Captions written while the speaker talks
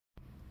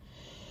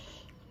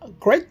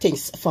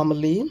Greetings,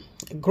 family.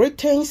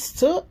 Greetings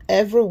to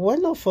every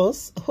one of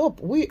us.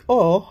 Hope we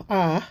all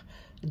are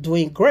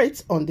doing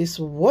great on this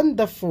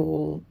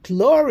wonderful,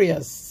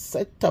 glorious,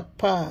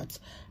 set-apart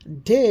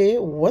day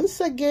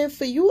once again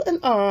for you and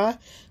I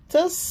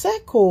to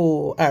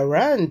circle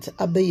around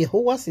the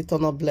YAHUAH'S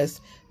eternal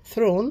blessed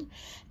throne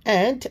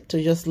and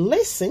to just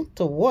listen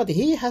to what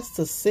he has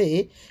to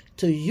say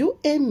to you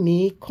and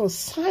me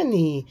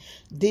concerning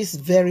this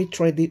very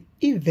trendy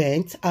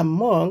event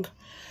among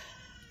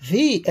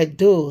the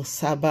Edo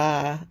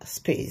Saba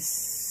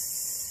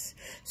space.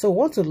 So I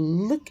want to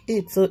look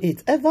into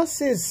it. Ever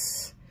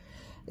since,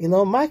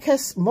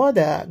 Michael's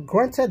mother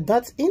granted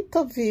that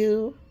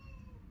interview,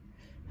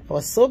 I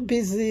was so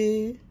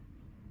busy,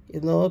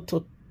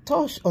 to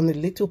touch on a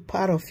little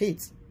part of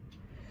it.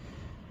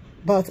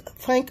 But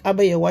thank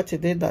Abba YAHUAH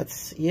today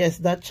that, yes,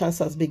 that chance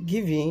has been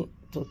given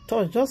to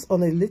touch just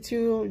on a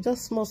little,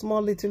 just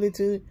small,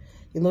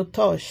 little,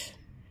 touch.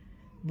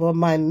 But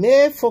my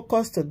main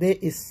focus today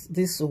is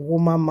this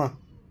woman.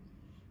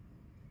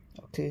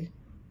 Okay.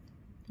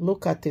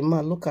 Look at a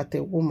man, look at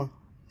a woman.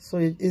 So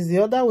it is the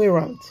other way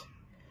around.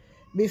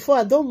 Before,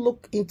 I don't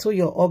look into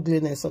your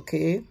ugliness,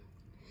 okay?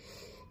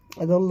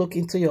 I don't look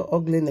into your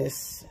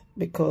ugliness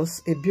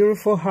because a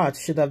beautiful heart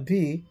should have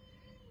been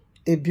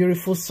a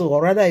beautiful soul.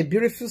 Or rather, a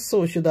beautiful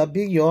soul should have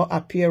been your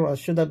appearance,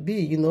 should have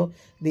been,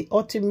 the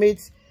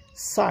ultimate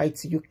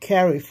sight you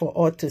carry for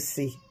all to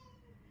see.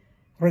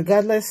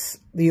 Regardless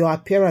your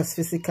appearance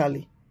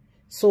physically.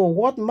 So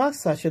what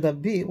matters should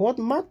have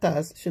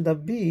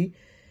been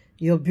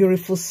your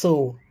beautiful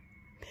soul.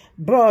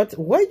 But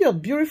when your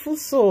beautiful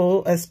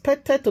soul,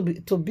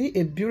 expected to be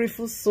a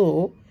beautiful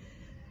soul,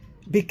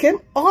 became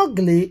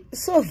ugly,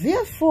 so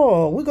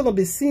therefore we're going to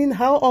be seeing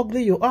how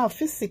ugly you are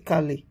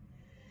physically.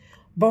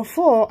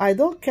 Before, I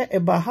don't care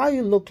about how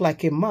you look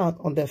like a man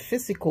on the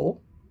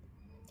physical.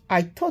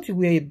 I thought you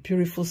were a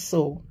beautiful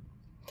soul.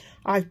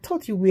 I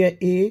thought you were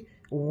a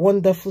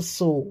wonderful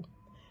soul.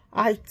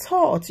 I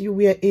thought you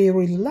were a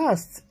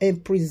relaxed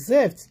and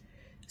preserved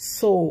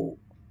soul.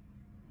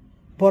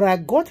 But I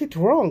got it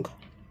wrong.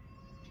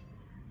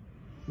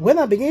 When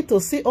I began to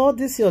see all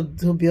this your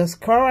dubious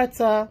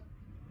character,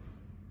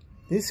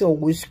 this your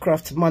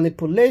witchcraft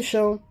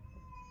manipulation,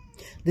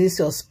 this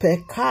your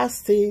spell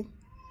casting,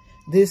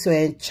 this your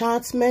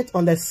enchantment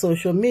on the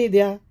social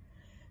media,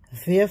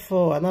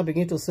 therefore, and I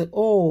begin to say,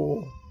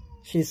 oh,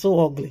 she's so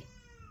ugly.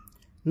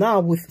 Now,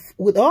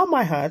 with all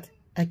my heart,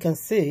 I can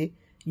say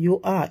you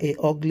are a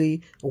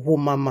ugly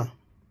woman.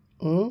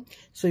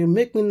 So you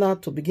make me now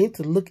to begin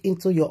to look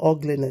into your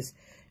ugliness.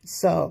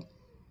 So,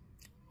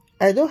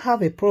 I don't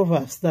have a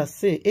proverbs that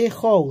say,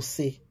 Eho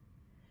say.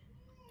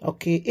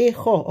 Okay,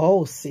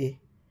 Eho say.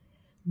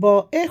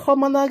 But Eho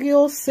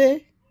managio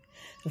say,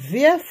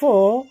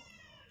 therefore,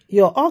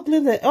 your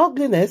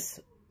ugliness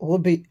will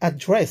be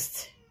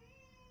addressed.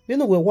 We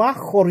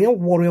walk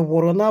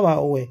warrior now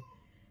away.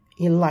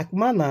 In like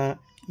manner,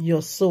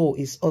 your soul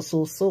is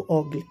also so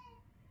ugly.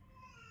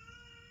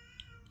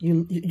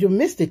 You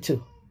missed it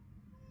too.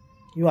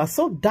 You are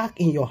so dark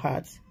in your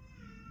heart.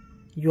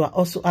 You are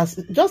also,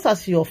 just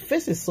as your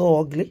face is so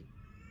ugly,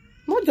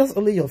 not just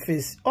only your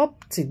face,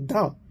 up to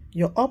down,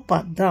 your up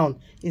and down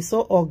is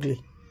so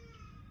ugly.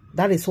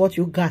 That is what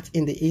you got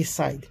in the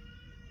inside.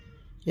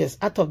 Yes,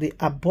 out of the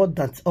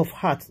abundance of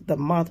heart, the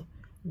mouth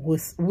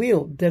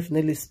will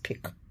definitely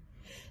speak.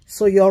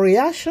 So your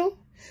reaction,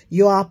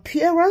 your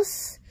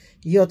appearance,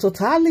 your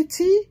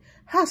totality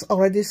has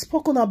already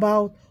spoken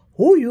about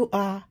who you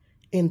are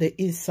in the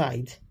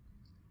inside.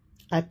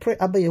 I pray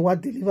Abba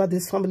YAHUAH deliver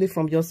this family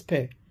from your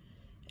spell.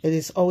 It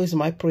is always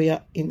my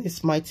prayer in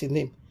his mighty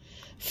name.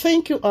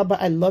 Thank you,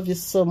 Abba. I love you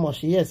so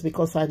much. Yes,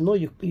 because I know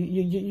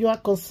you are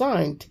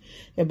concerned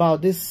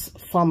about this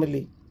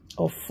family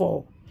of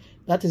 4.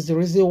 That is the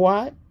reason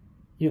why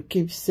you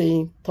keep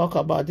saying, talk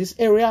about this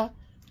area,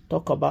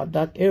 talk about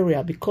that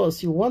area,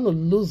 because you want to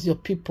lose your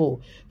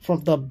people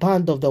from the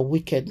band of the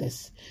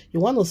wickedness.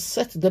 You want to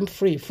set them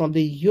free from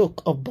the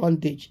yoke of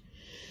bondage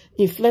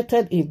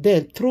inflicted in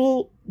them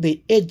through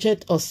the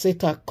agent of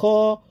Satan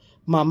called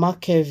Mama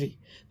Kevi.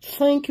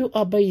 Thank you,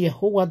 Abba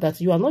YAHUAH,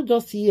 that you are not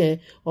just here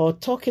or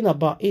talking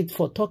about it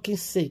for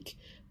talking's sake.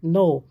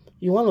 No,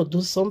 you want to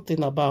do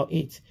something about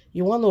it.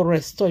 You want to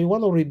restore, you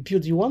want to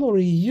rebuild, you want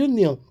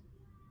to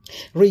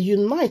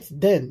reunite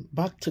them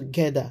back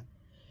together.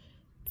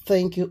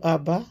 Thank you,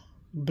 Abba.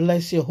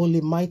 Bless your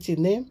holy mighty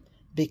name,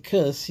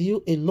 because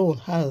you alone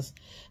has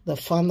the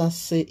final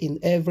say in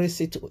every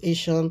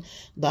situation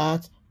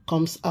that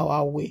comes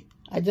our way.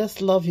 I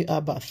just love you,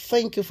 Abba.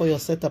 Thank you for your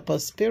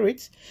set-apart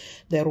spirit.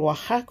 The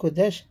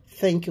YAHUAH'S,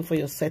 thank you for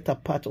your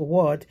set-apart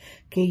word.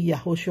 King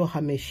Yahushua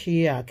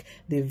HaMashiach,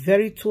 the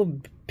very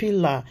 2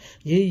 pillar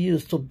you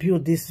used to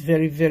build this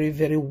very,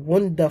 very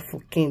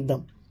wonderful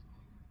kingdom.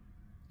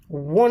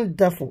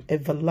 Wonderful,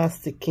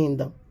 everlasting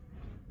kingdom.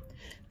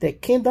 The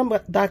kingdom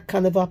that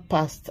can never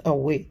pass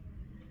away.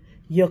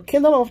 Your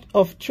kingdom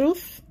of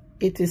truth,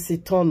 it is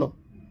eternal.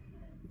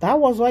 That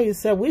was why you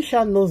said, we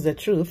shall know the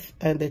truth,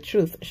 and the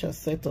truth shall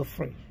set us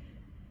free.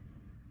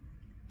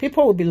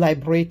 People will be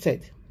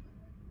liberated.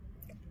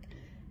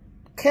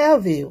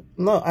 Kelvin,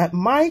 no,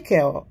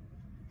 Michael,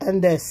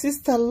 and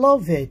Sister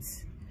Lovett,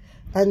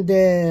 and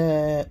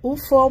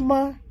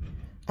Ufoma,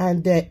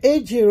 and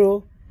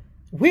Ejiro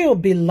will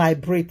be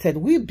liberated,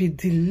 will be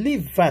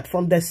delivered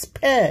from the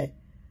spell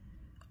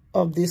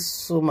of this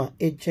Suma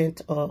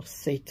agent of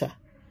Satan.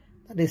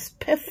 That is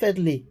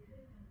perfectly,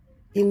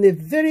 in a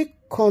very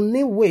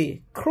cunning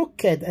way,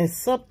 crooked and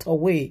subtle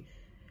way,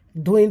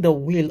 doing the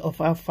will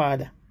of our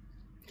Father.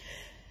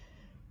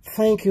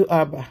 Thank you,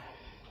 Abba,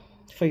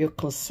 for your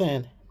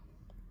concern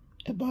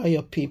about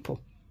your people,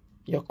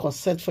 your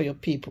concern for your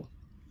people.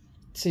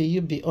 To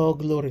you be all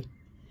glory.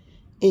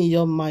 In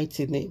your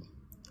mighty name.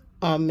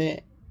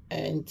 Amen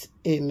and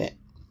amen.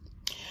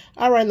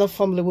 All right, now,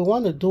 family, we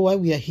want to do why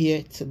we are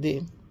here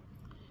today.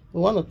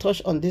 We want to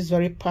touch on this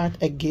very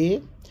part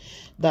again,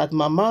 that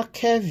Mama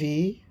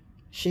Kevi,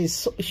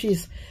 she's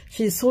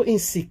so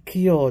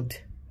insecure,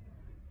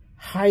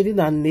 hiding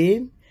her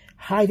name,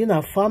 hiding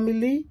her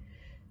family.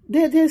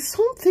 There's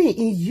something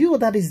in you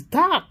that is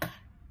dark.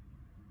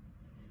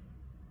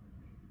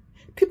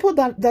 People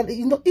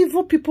that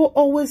evil people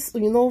always,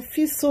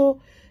 feel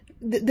so,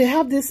 they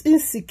have this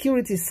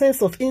insecurity,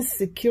 sense of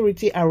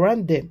insecurity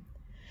around them,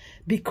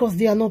 because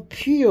they are not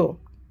pure,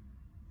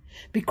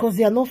 because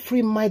they are not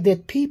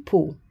free-minded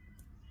people.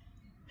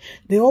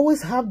 They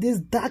always have this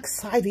dark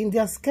side in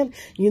their skin,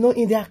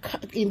 in their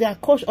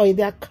couch or in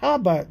their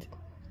cupboard,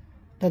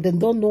 that they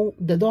don't know,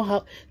 they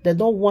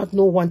don't want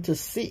no one to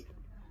see.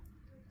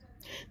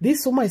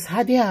 This woman is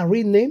hiding her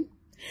real name.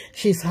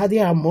 She's hiding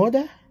her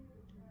mother,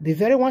 the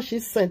very one she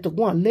sent to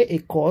go and lay a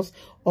curse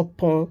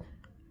upon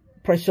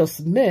Precious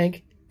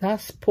Meg,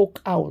 that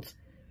spoke out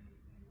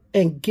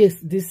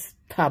against this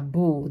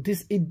taboo,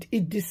 this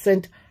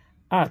indecent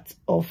act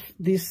of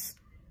this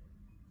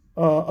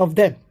of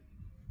them.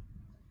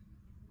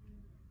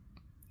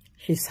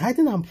 She's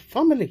hiding her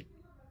family.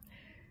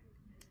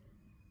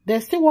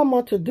 There's still one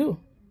more to do,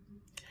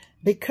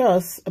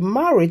 because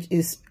marriage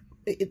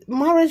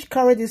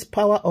carries this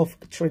power of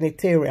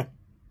Trinitarian.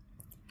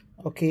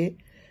 Okay,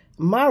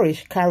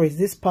 marriage carries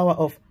this power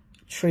of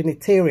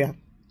Trinitarian.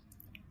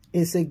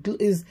 Is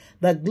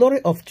the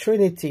glory of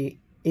Trinity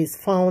is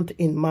found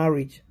in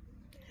marriage.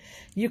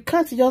 You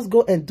can't just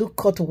go and do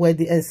court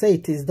wedding and say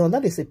it is done.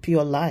 That is a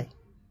pure lie.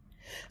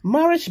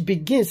 Marriage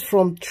begins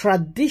from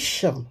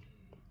tradition.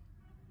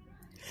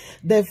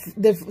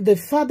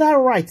 The father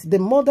right, the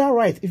mother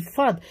right. In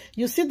fact,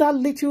 you see that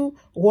little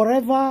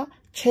whatever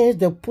change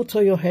they put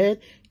on your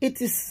head,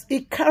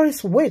 it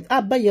carries weight.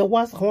 Abba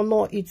YAHUAH'S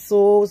honor, it's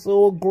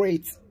so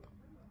great.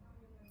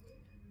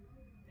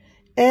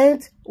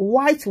 And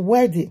white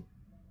wedding,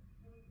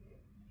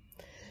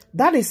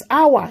 that is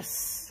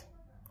ours.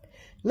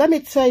 Let me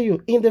tell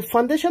you, in the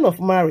foundation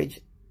of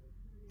marriage,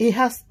 it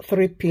has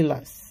 3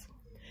 pillars.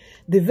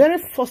 The very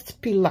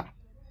first pillar,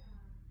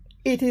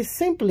 it is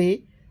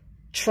simply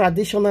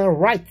traditional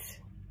rights.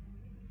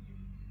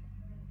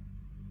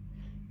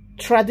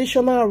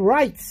 Traditional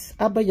rights.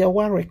 Abba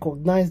YAHUAH'S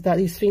recognized that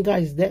his finger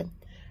is there.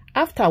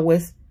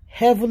 Afterwards,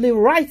 heavenly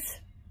rights.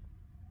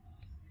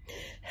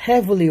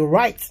 Heavenly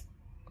rights,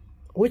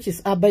 which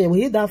is Abba YAHUAH'S.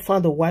 He that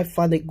found a wife,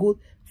 found a good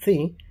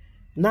thing.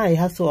 Now he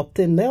has to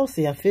obtain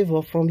mercy and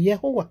favor from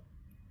YAHUAH'S.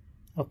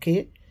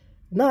 Okay.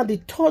 Now the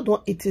third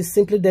one, it is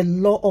simply the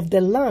law of the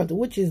land,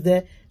 which is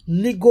the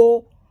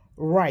legal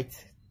right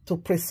to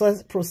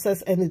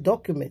process any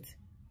document.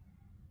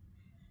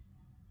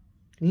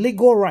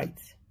 Legal right.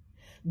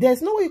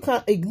 There's no way you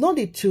can ignore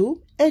the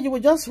two and you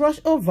will just rush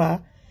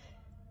over.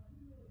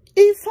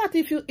 In fact,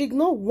 if you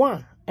ignore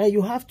one and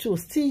you have to,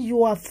 still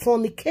you are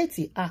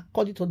fornicating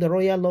according to the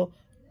royal law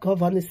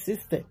governing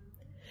system.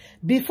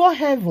 Before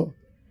heaven,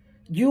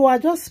 you are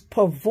just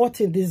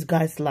perverting this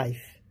guy's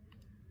life.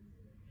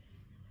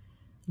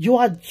 You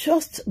are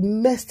just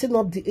messing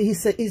up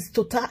his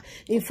total,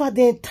 in fact,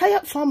 the entire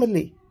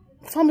family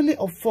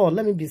of 4,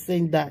 let me be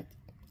saying that.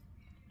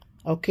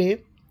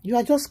 Okay? You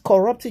are just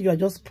corrupting, you are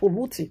just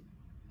polluting.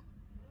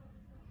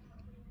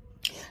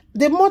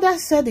 The mother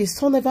said his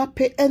son never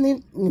pay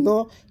any,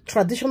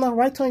 traditional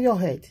right on your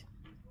head.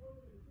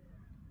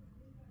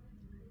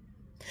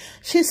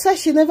 She said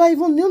she never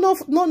even knew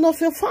none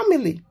of your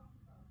family.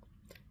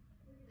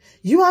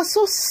 You are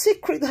so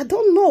secret. I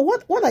don't know.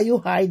 What are you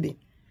hiding?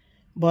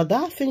 But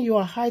that thing you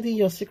are hiding,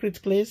 your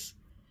secret place,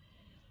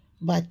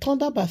 by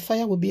thunder, by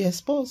fire, will be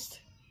exposed.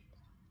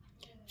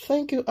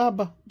 Thank you,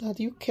 Abba, that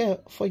you care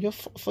for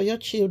your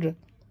children.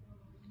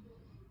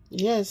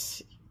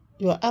 Yes,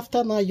 you are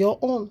after now your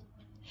own.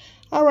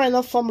 All right,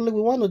 now, family,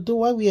 we want to do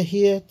why we are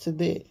here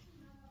today.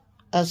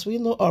 As we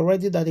know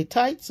already that the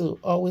title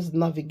always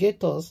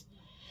navigates us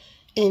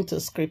into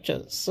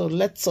scripture. So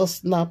let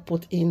us now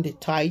put in the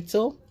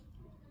title.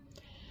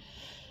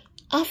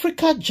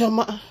 Africa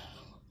Geman,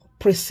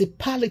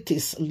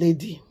 Principalities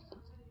lady,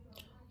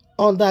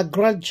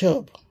 underground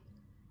job.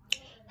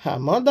 Her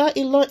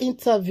mother-in-law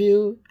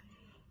interview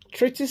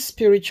treated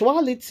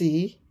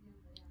spirituality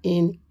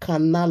in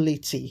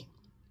Canality.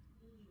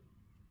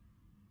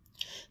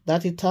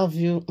 That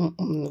interview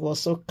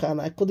was so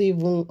kind. I couldn't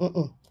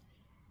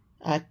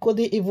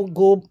even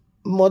go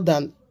more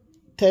than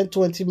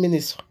 10-20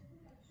 minutes,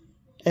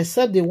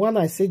 except the one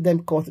I see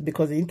them cut,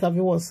 because the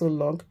interview was so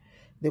long.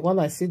 The one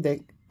I see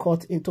them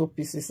cut into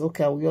pieces.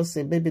 Okay, I will just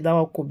say maybe that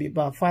one could be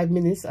about 5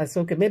 minutes. I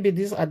say, okay, maybe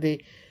these are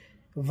the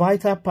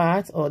vital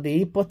part or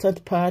the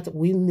important part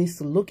we need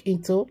to look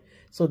into.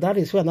 So that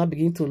is when I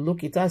begin to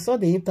look it. I saw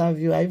the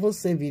interview. I even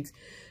saved it.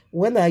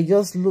 When I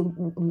just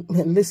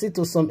listen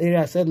to some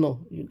area, I said, no,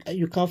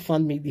 you can't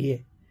find me here.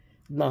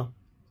 No.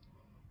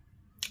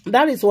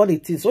 That is what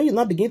it is. When you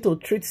now begin to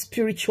treat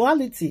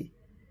spirituality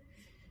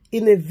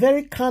in a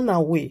very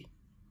carnal way,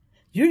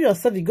 you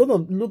yourself, you're going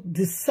to look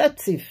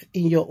deceptive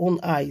in your own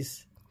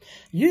eyes.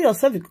 You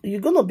yourself, you're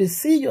going to be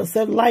seeing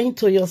yourself lying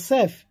to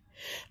yourself.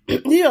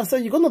 You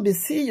yourself, you're going to be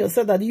seeing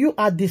yourself that you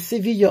are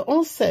deceiving your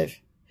own self.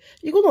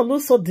 You're going to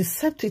look so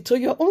deceptive to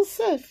your own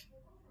self.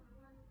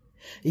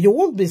 You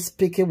won't be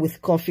speaking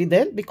with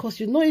confidence because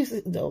you know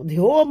the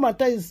whole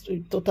matter is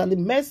totally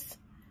messed.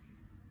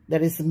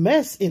 There is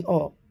mess in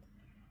all.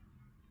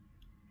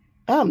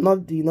 I'm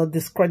not,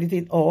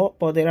 discrediting all,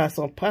 but there are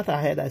some parts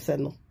ahead I said,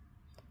 no,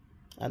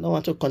 I don't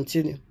want to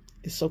continue.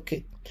 It's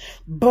okay.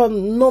 But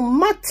no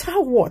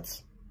matter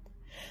what,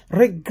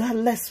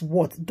 regardless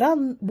what, that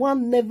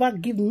one never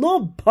give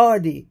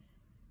nobody,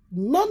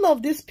 none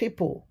of these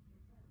people,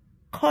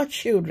 call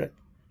children,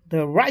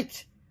 the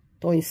right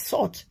to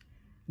insult,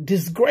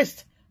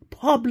 disgrace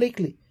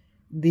publicly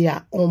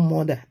their own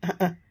mother.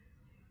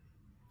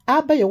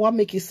 I bet you want to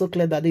make it so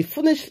clear that the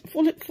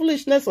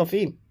foolishness of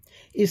him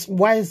is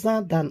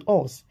wiser than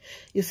us.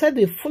 He said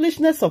the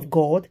foolishness of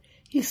God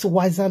is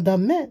wiser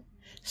than men.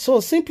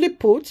 So simply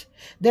put,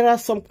 there are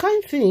some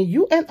kind of things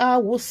you and I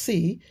will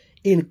see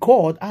in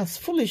God as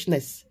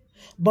foolishness.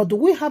 But do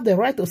we have the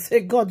right to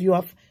say, God, you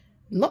have...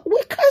 No,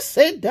 we can't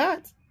say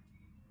that.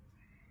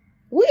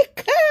 We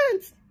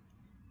can't.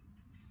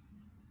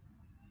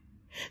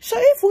 So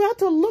if we have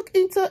to look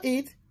into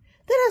it,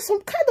 there are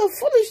some kind of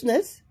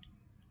foolishness.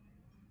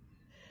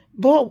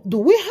 But do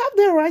we have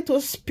the right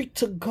to speak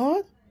to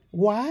God?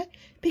 Why?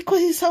 Because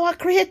he's our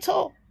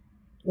creator.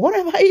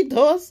 Whatever he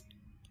does,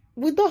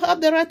 we don't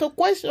have the right to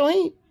question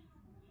him.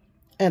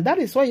 And that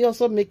is why he's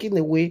also making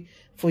a way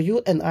for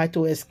you and I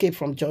to escape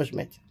from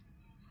judgment.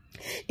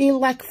 In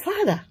like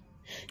father,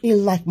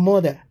 in like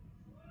mother,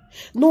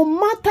 no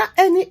matter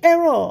any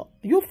error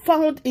you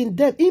found in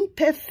them,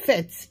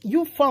 imperfect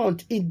you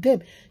found in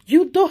them,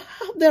 you don't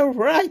have the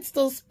right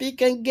to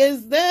speak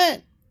against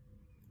them.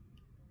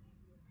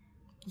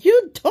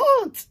 You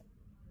don't.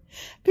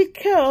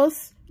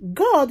 Because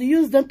God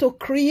used them to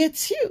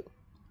create you.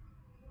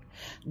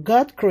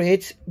 God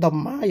creates the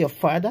man, your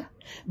father,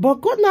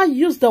 but God now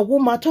used the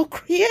woman to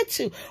create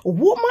you.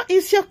 Woman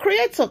is your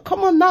creator.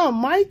 Come on now,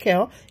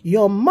 Michael.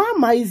 Your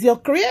mama is your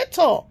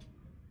creator.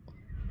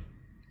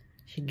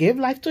 She gave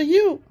life to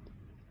you.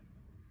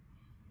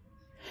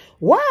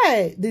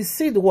 Why the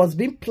seed was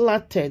being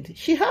planted,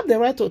 she had the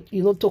right to,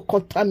 to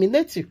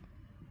contaminate you,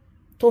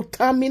 to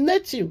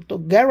terminate you, to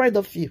get rid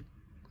of you.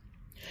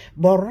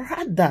 But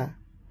rather,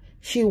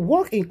 she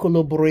worked in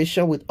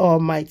collaboration with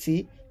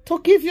Almighty to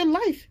give you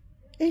life.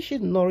 And she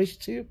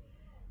nourished you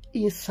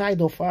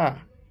inside of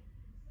her.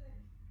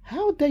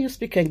 How dare you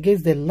speak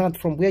against the land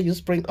from where you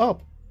spring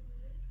up?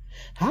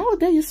 How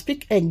dare you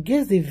speak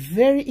against the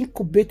very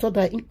incubator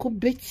that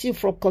incubates you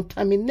from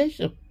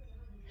contamination?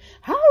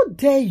 How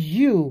dare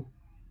you?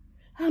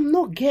 I'm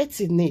not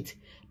getting it.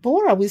 But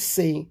what are we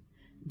saying?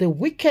 The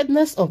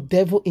wickedness of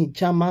devil in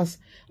Geman,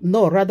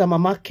 no, rather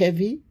Mama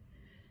Kevi,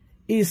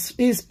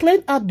 is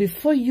playing out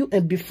before you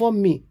and before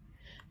me.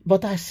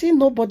 But I see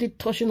nobody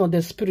touching on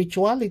the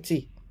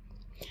spirituality.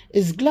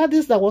 It's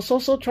Gladys that was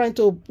also trying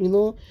to,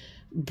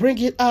 bring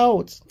it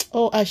out.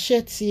 Oh, I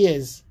shed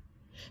tears.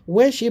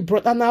 Where she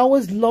brought, and I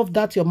always love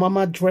that your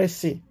mama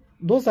dressing.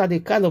 Those are the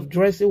kind of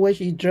dressing where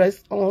she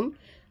dressed on.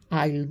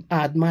 I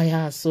admire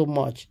her so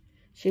much.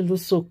 She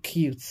looks so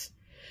cute.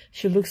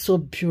 She looks so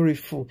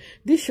beautiful.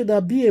 This should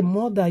have been a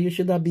mother. You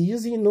should have been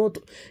using,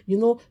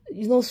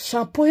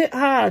 shampooing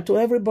her to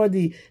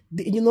everybody.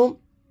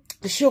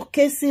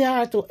 Showcasing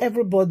her to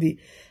everybody.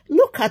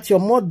 Look at your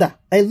mother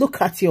and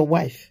look at your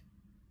wife.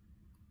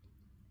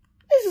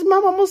 This is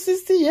Mama almost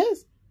 60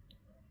 years.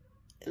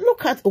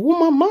 Look at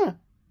woman ma.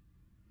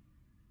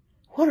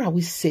 What are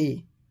we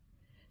saying?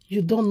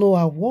 You don't know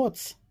her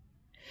words.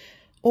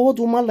 Old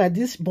woman like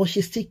this, but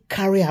she still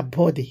carry her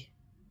body.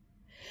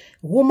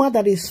 Woman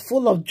that is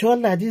full of joy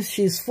like this,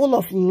 she's full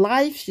of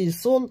life.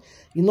 She's so,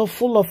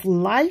 full of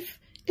life.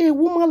 A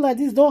woman like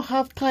this don't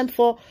have time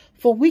for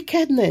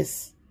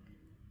wickedness.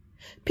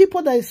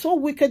 People that is so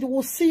wicked, you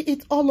will see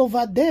it all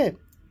over them.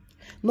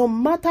 No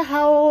matter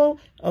how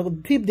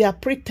deep their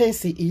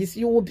pretense is,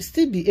 you will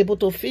still be able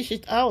to fish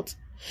it out.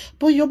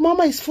 But your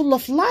mama is full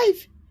of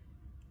life.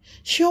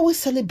 She always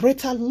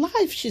celebrates her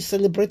life. She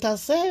celebrates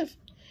herself.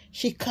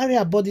 She carries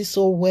her body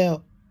so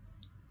well.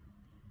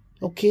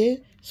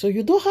 Okay? So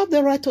you don't have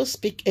the right to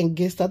speak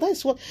against her.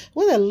 That's what,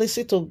 when I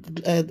listen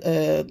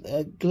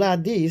to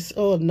Gladys,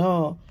 oh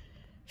no.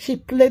 She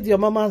played your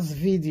mama's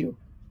video.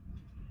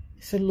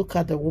 He said, look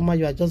at the woman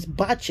you are just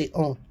batching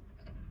on.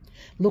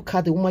 Look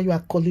at the woman you are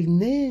calling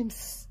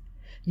names.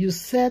 You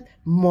said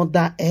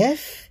Mother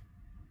F.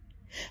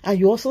 And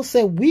you also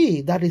said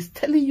we, that is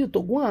telling you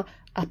to go and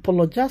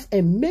apologize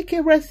and make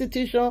a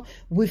restitution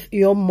with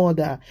your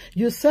mother.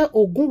 You said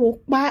Ogun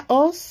will buy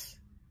us.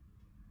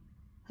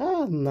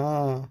 Ah,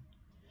 no.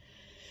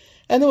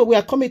 Anyway, we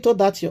are coming to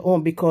that your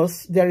own,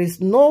 because there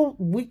is no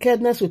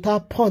wickedness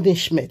without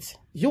punishment.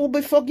 You will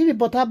be forgiven,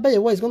 but I bet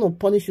you what is going to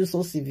punish you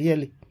so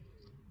severely.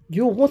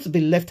 You won't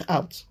be left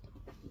out.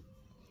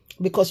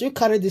 Because you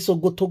carry this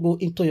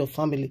Ogotogo into your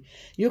family.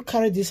 You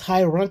carry this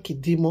high-ranking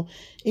demon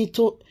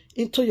into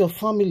your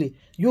family.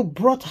 You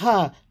brought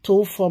her to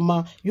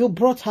Ufoma. You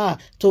brought her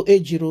to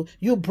Ejiro.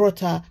 You brought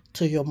her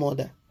to your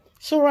mother.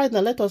 So right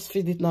now, let us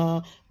feed it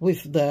now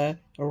with the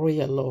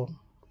royal law.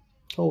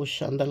 Oh,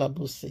 Shandala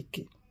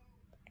Buseki.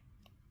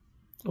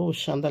 Oh,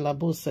 Shandala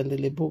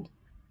Busendelebo.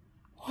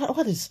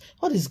 What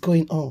is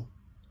going on?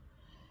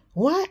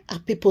 Why are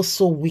people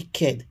so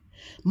wicked?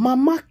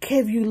 Mama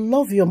Kev, you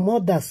love your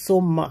mother so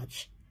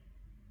much.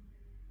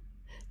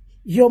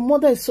 Your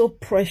mother is so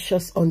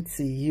precious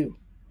unto you.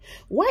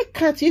 Why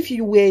can't, if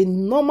you were a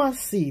normal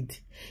seed,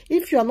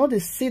 if you are not the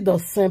seed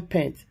of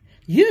serpent,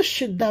 you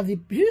should have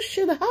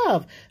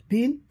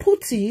been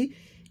putting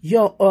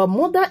your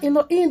mother in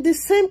the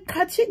same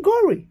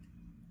category.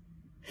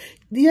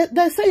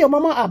 They say your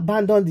mama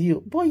abandoned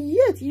you, but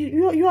yet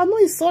you are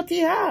not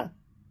insulting her.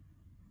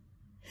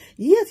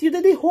 Yet you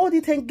didn't hold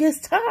it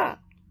against her.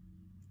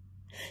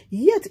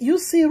 Yet you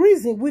see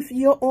reason with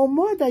your own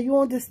mother. You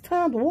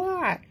understand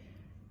why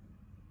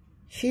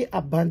she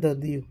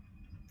abandoned you.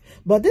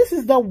 But this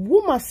is the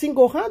woman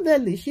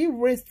single-handedly. She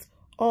raised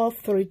all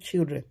 3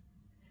 children,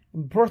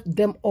 brought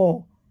them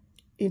all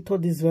into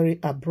this very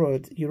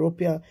abroad,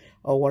 European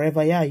or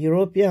wherever, yeah,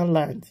 European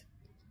land.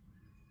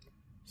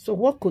 So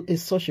what could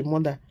such a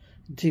mother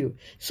do?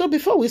 So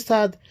before we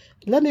start,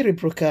 let me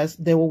rebroadcast.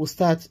 Then we will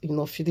start,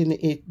 feeding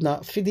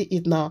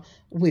it now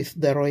with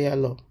the royal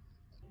law.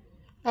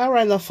 All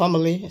right, now,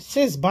 family.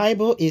 Since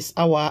Bible is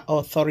our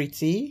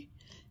authority,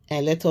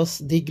 and let us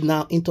dig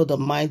now into the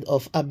mind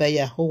of Abba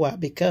Yahuwah,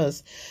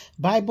 because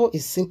Bible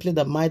is simply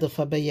the mind of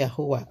Abba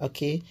Yahuwah.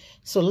 Okay,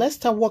 so let's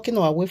start walking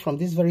our way from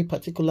this very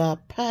particular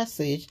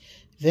passage,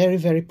 very,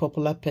 very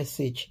popular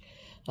passage.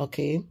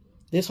 Okay,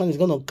 this one is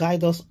going to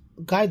guide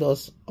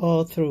us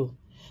all through.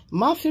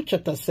 Matthew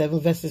chapter 7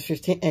 verses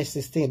 15 and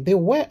 16.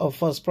 Beware of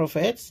false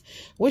prophets,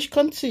 which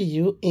come to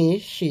you in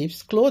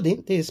sheep's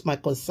clothing. This is my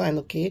consign,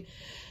 okay?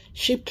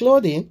 Sheep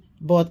clothing,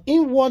 but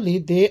inwardly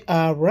they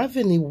are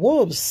ravening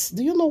wolves.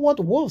 Do you know what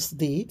wolves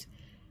did?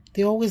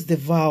 They always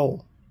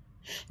devour.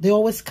 They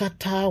always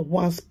scatter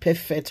one's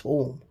perfect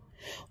home,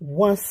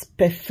 one's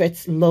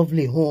perfect,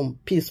 lovely home,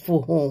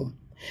 peaceful home.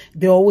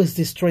 They always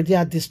destroy. They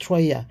are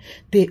destroyer.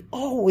 They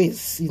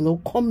always,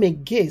 come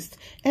against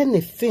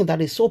anything that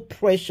is so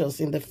precious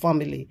in the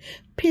family.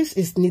 Peace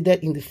is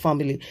needed in the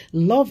family.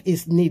 Love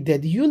is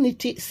needed.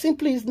 Unity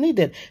simply is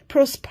needed.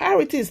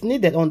 Prosperity is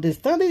needed.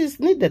 Understanding is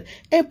needed.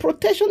 And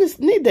protection is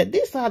needed.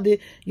 These are the,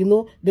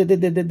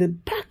 the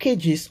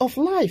packages of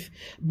life.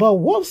 But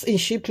wolves in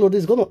sheep clothing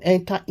is going to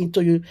enter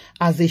into you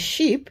as a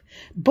sheep.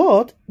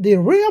 But the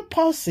real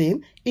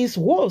person is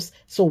wolves.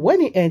 So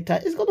when he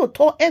enters, it's going to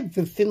turn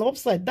everything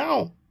upside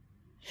down.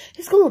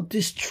 It's going to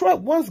destroy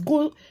one's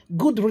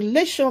good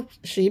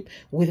relationship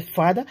with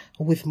father,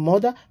 with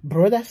mother,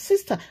 brother,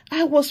 sister.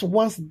 I was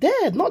once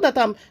there. Not that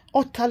I'm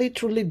utterly,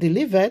 truly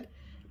delivered,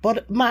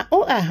 but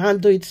I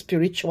handle it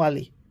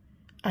spiritually.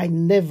 I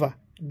never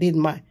did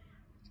mine.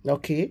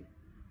 Okay?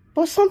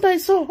 But sometimes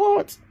it's so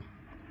hard.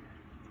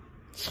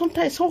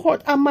 Sometimes it's so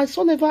hard. And my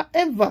son never,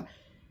 ever,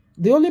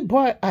 the only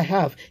boy I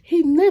have,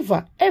 he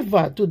never,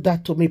 ever do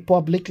that to me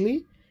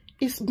publicly.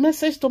 It's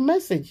message to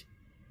message.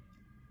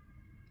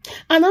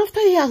 And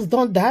after he has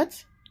done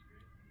that,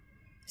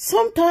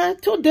 sometimes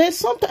 2 days,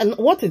 sometimes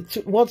what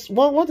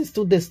is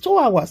 2 days? 2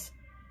 hours.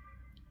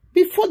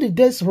 Before the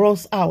days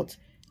runs out,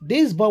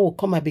 this boy will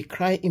come and be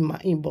crying in my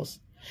inbox.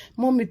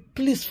 Mommy,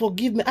 please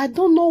forgive me. I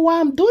don't know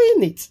why I'm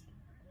doing it.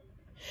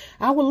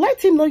 I will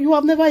let him know you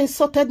have never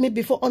insulted me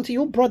before until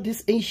you brought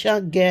this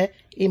ancient girl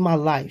in my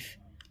life.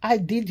 I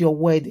did your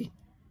wedding.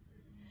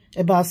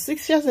 About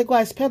 6 years ago,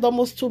 I spent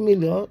almost 2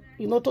 million,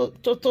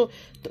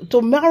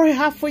 to marry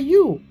her for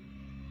you.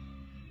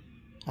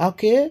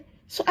 Okay,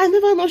 so I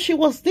never know she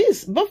was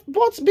this. But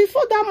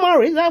before that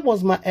marriage, that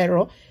was my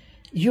error.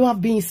 You have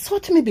been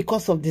insulting me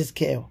because of this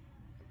girl.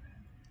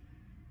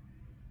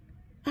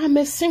 I'm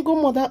a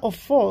single mother of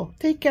 4.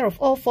 Take care of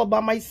all 4 by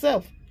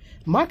myself.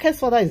 Marcus'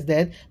 father is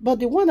dead, but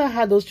the one I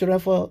had those children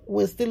for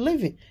was still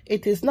living.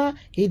 It is now,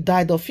 he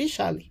died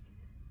officially.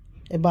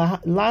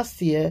 About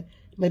last year,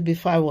 maybe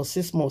 5 or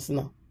 6 months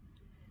now.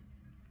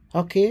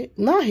 Okay,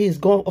 now he's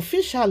gone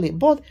officially,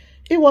 but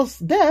he was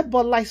dead,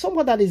 but like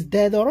someone that is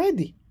dead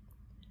already.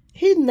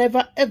 He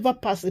never ever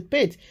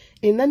participated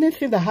in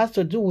anything that has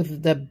to do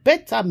with the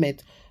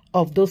betterment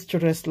of those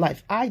children's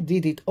life. I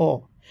did it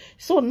all.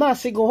 So now,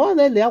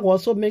 single-handedly, I will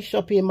also make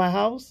shopping in my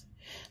house.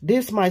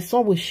 This, my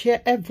son will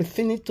share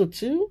everything into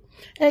 2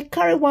 and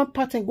carry 1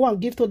 part and go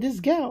and give to this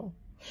girl.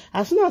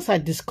 As soon as I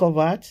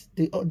discovered,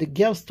 the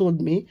girls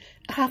told me,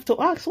 I have to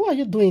ask, why are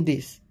you doing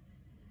this?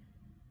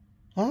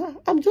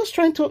 I'm just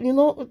trying to, you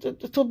know,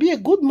 to be a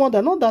good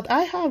mother, not that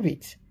I have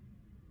it.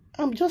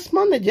 I'm just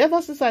managing.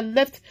 Ever since I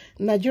left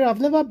Nigeria, I've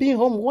never been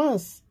home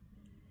once.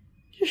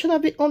 You should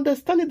have been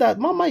understanding that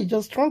Mama is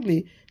just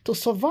struggling to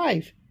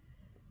survive.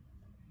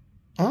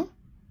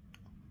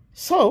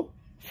 So,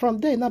 from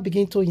there, now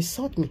begin to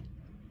insult me.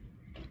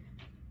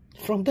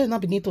 From there, now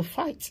begin to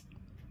fight.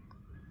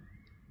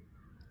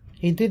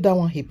 He did that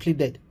one, he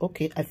pleaded.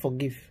 Okay, I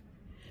forgive.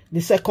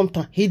 The second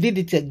time, he did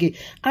it again.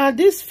 And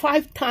these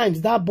 5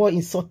 times that boy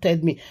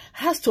insulted me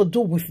has to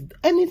do with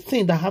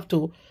anything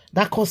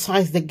that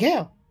concerns the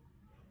girl.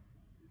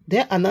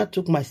 There, and I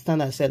took my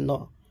stand and said,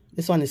 no,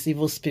 this one is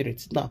evil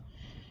spirit. No,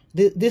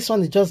 this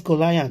one is just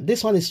Goliath.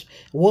 This one is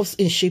wolves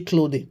in sheep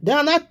clothing.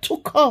 Then I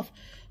took off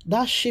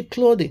that sheep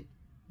clothing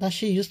that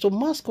she used to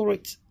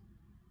masquerade.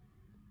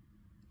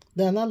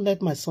 Then I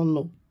let my son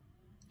know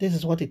this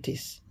is what it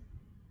is.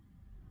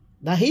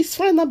 That his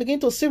friend now begin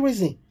to see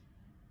reason.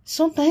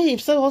 Sometimes he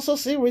himself also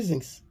see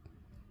reasons.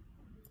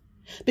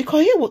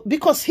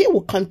 Because he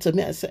will come to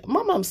me and say,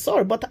 Mama, I'm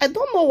sorry, but I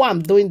don't know why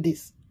I'm doing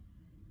this.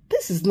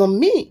 This is not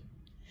me.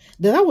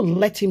 Then I will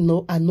let him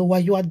know, I know why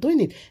you are doing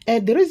it.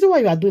 And the reason why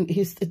you are doing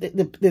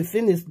it, the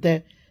thing is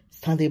there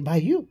standing by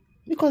you.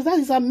 Because that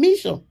is our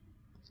mission.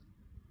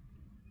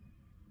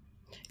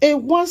 A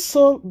once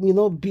so, you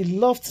know,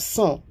 beloved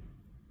son,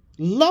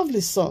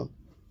 lovely son,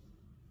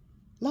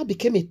 now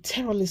became a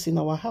terrorist in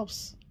our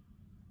house.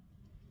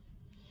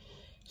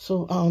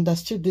 So I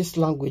understood this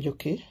language,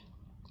 okay?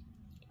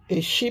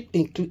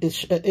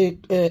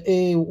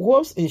 A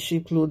wolves in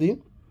sheep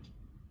clothing.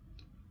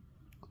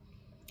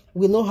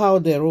 We know how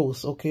they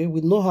rose, okay?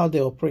 We know how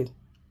they operate.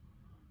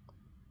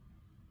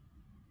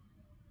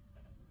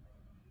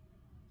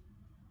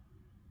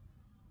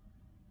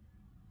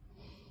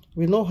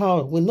 We know.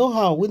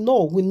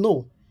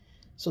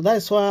 So that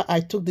is why I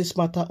took this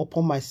matter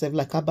upon myself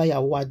like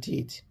YAHUAH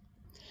did.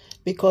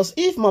 Because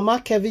if Mama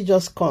Kevin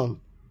just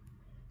come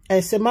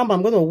and say, Mama,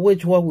 I'm going to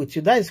wage war with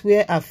you, that is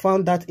where I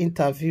found that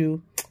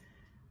interview,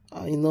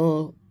 you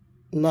know,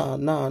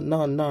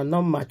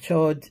 not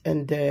matured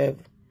and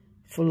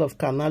full of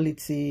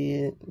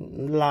carnality,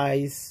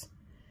 lies,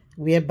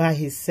 whereby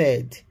he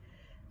said,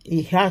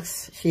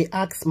 she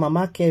asked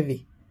Mama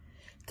Kevin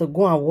to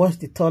go and wash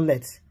the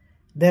toilet.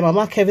 Then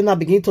Mama Kevin now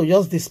begin to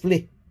just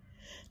display.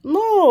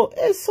 No,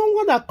 it's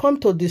someone that come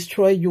to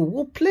destroy you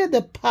will play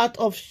the part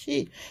of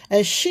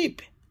a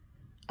sheep.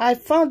 I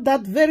found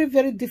that very,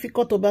 very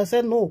difficult to bear. I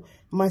said, no,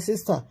 my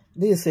sister,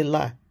 this is a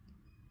lie.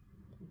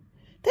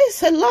 This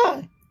is a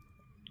lie.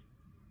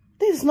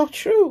 This is not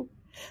true.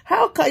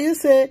 How can you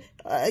say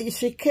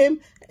she came,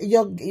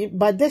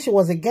 by then she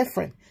was a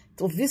girlfriend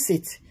to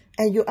visit,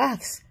 and you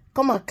asked,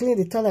 come and clean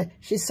the toilet.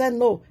 She said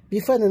no.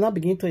 Before they now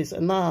begin to say,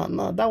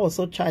 no, that was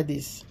so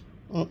childish.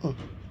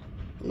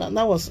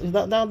 That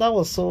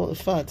was so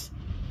fat.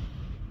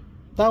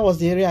 That was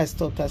the area I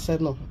stopped. I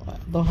said, no, I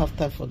don't have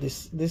time for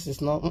this. This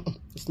is not,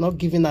 it's not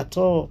giving at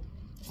all.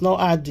 It's not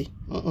hardy.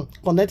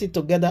 Connect it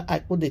together, I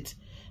put it.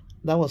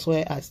 That was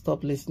where I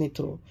stopped listening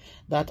to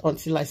that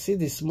until I see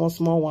the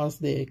small ones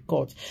they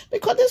caught.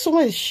 Because this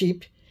woman is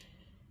sheep.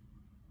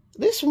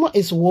 This woman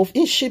is wolf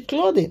in sheep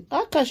clothing.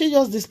 How can she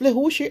just display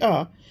who she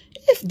are?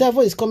 If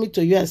devil is coming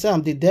to you and say,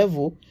 I'm the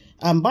devil,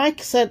 and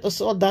Mike said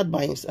saw that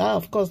by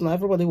himself, of course, now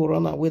everybody will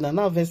run away.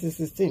 Now verse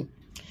 16.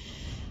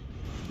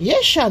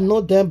 Ye shall know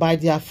them by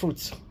their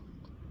fruits.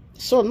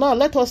 So now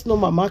let us know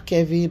Mama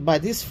Kevin by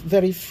this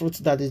very fruit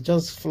that is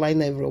just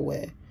flying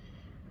everywhere.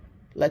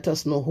 Let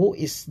us know who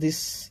is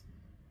this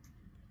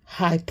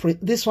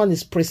this one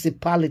is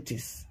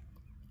Principalities.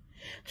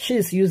 She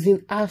is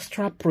using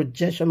astral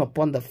projection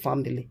upon the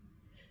family.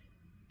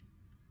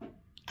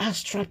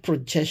 Astral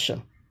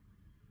projection.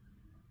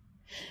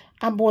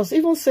 I was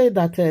even say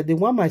that the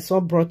one my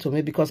son brought to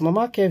me, because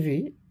Mama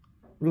Kevin,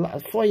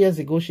 4 years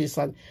ago,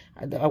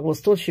 I was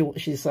told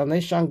she's an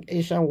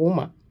Asian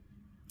woman.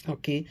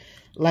 Okay,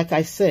 like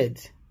I said,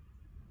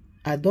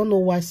 I don't know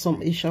why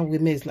some Asian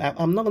women is like,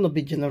 I'm not going to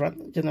be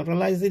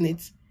generalizing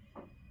it.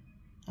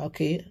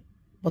 Okay,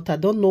 but I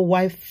don't know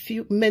why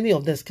many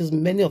of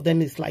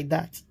them is like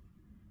that.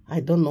 I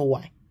don't know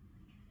why.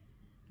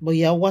 But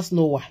YAHUAH'S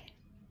know why.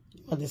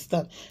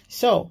 Understand?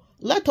 So,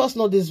 let us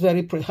know this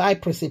very high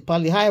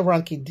principality, high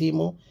ranking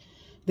demon,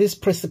 these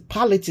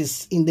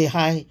principalities in the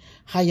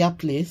higher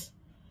place,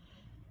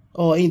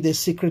 or in the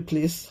secret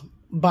place,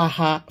 by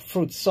her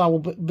fruit. So I will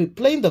be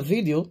playing the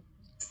video.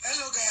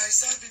 Hello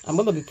guys. I'm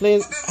going to be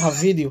playing her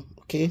video.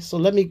 Okay, so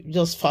let me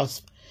just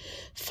fast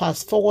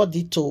forward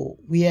it to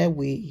where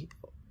we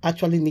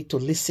actually need to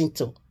listen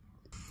to.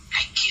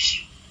 I give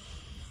you.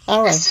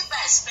 All right.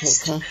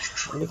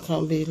 We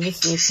can be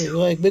listening to you.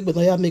 What do you want?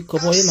 Even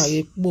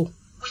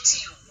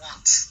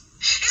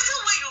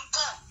when you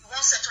come, you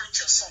won't settle with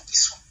your son.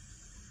 This one.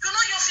 You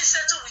know you have to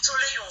settle with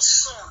only your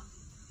son.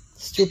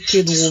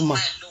 Stupid woman.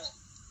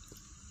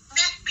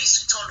 Make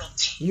peace with all of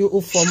them. You,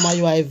 Ufoma,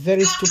 you are a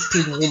very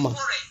stupid woman.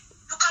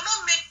 You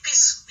cannot make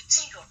peace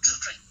within your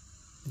children.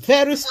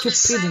 very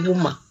stupid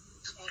woman.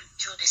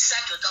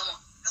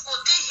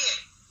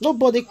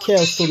 Nobody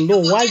cares to know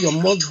why your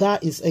mother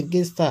is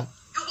against her.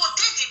 You will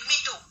take the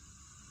middle.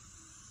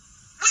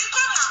 We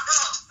come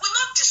abroad. We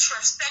not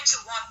disrespect you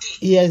one day.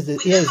 Yes, we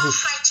yes, never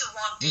fight you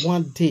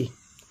one day.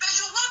 But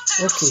you won't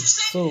tell us. Okay, You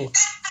say, so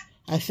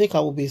I think I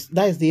will be.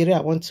 That is the area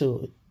I want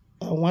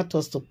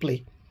us to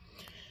play.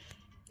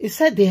 He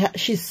said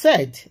she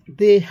said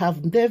they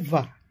have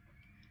never,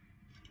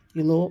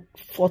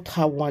 fought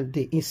her one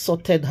day,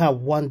 insulted her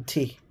one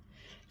day.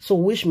 So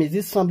which means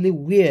this family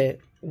were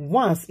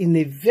once in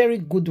a very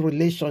good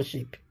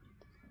relationship.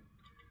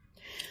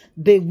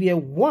 They were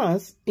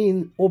once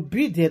in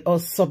obedience or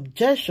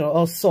subjection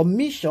or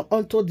submission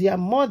unto their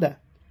mother.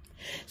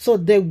 So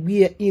they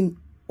were in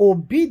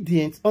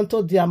obedience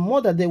unto their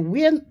mother. They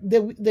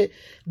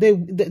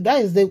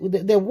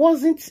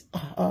wasn't,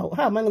 how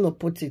am I going to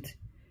put it?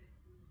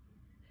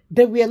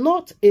 They were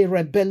not a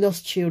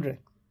rebellious children.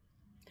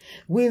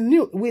 We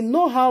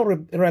know how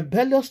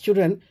rebellious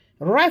children,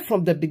 right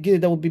from the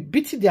beginning, they will be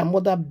beating their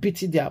mother,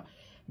 beating their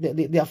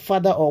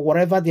father or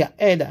whatever their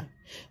elder.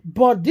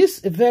 But this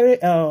very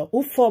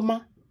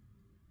Ufoma,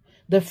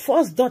 the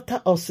first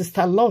daughter of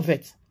Sister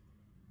Lovett,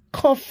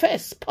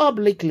 confessed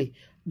publicly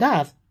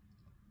that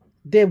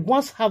they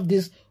once have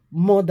this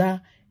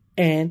mother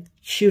and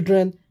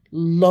children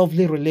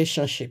lovely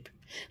relationship.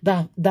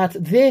 That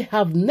they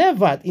have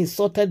never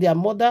insulted their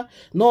mother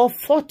nor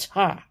fought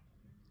her.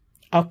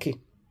 Okay.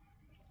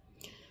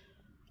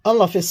 All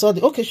of a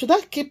sudden, okay, should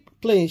I keep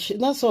playing?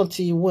 That's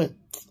until you win.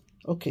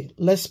 Okay,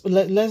 let's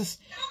okay.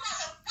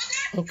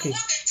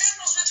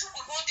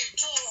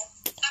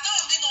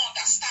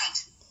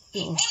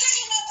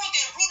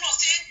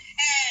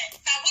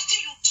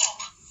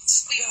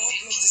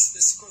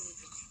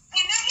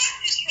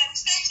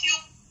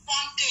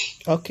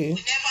 Okay. We never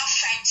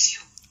fight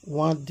you.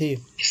 One day.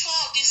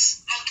 Before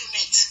this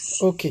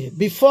argument. Okay.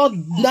 Before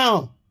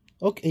now.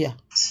 Okay, yeah.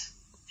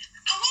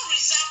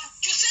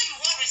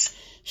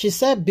 She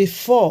said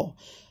before.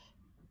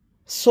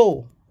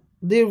 So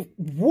the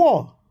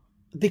war,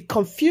 the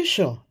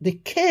confusion, the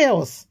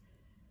chaos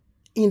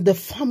in the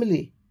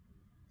family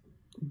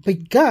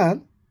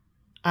began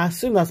as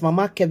soon as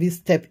Mama Kevin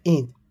stepped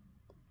in.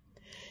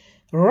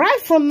 Right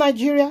from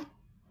Nigeria,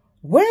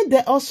 when they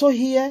also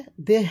here,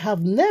 they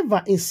have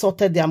never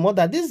insulted their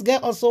mother. This girl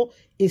also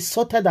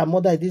insulted her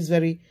mother in this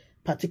very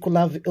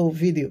particular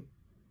video.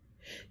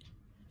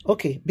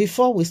 Okay,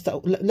 before we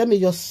start, let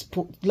me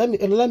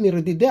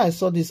read it. There I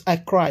saw this, I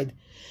cried.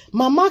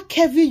 Mama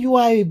Kevin, you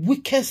are a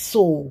wicked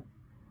soul.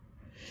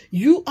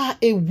 You are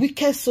a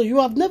wicked soul.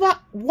 You have never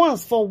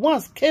once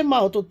came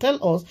out to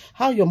tell us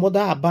how your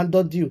mother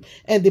abandoned you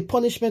and the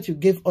punishment you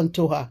gave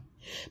unto her.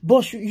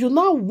 But you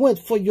now went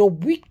for your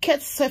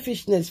wicked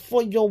selfishness,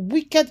 for your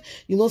wicked,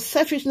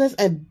 selfishness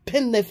and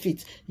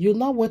benefit. You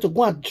now went to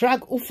go and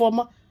drag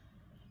Ufoma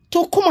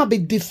to come and be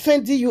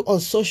defending you on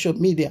social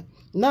media.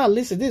 Now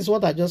listen, this is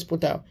what I just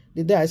put out.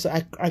 The day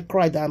I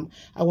cried. I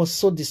was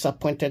so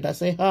disappointed. I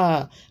said,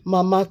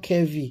 Mama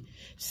Kevi,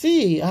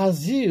 see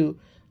as you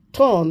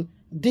turn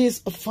this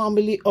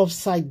family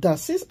upside down.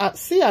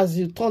 See as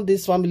you turn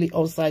this family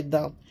upside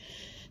down.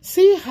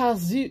 See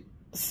as you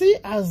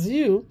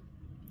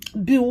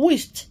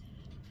bewitched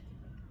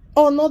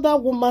another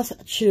woman's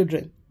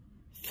children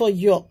for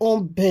your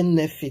own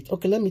benefit.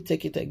 Okay, let me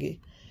take it again.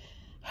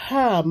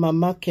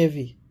 Mama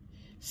Kevi,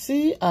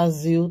 see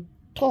as you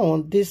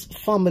turn this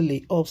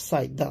family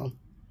upside down.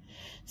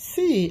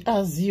 See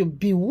as you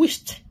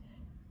bewitched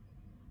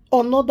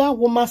another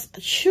woman's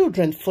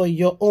children for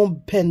your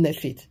own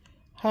benefit.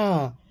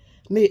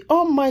 May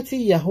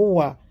Almighty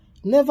Yahuwah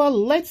never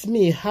let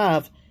me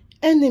have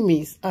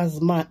enemies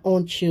as my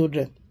own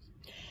children.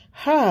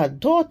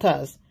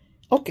 Daughters,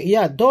 okay,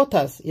 yeah,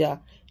 daughters, yeah,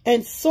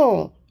 and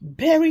son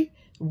bear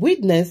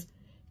witness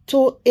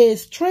to a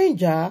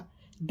stranger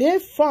they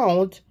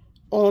found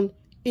on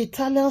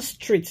Italian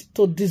street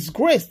to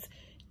disgrace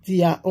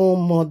their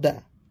own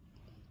mother.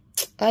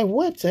 I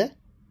wept, I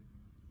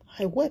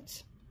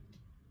wept.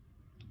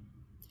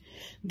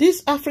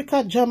 This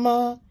Africa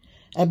Jama,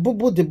 the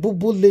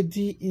Bubu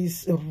lady,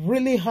 is a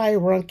really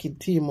high-ranking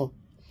team.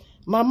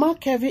 Mama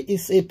Kevin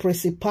is a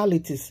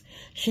Principalities.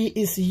 She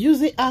is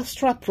using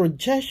astral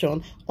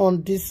projection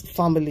on this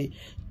family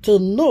to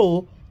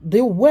know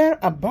the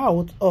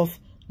whereabouts of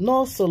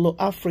North Solo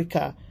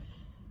Africa.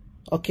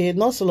 Okay,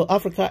 North Solo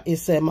Africa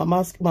is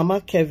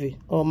Mama Kevin,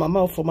 or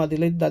Mama Ufoma, the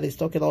lady that is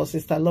talking, or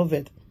Sister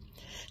Lovett.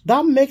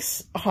 That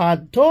makes her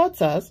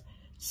daughter's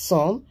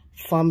son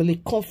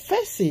family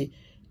confessing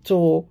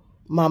to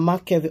Mama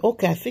Kevin.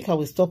 Okay, I think I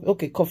will stop.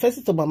 Okay,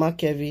 confessing to Mama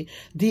Kevin,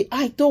 the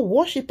idol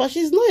worshipper.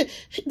 She's not.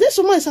 This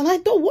woman is an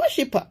idol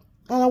worshipper,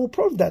 and I will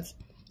prove that.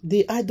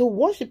 The idol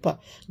worshipper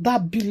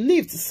that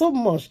believed so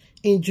much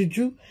in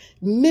juju,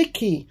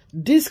 making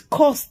this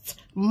cursed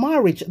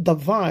marriage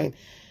divine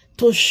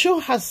to show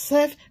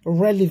herself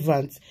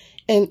relevant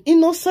and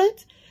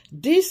innocent.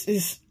 This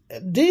is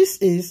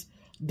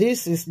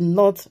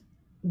not.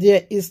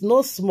 There is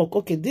no smoke.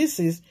 Okay,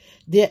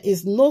 there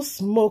is no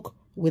smoke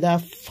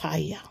without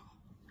fire.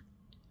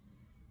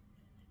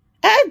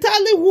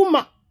 elderly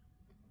woman,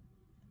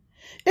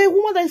 a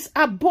woman that is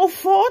above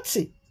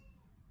 40.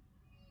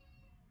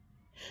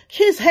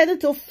 She's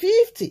headed to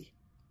 50.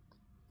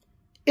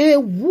 A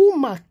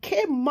woman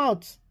came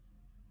out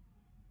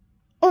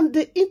on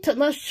the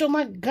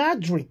international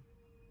gathering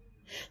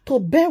to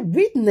bear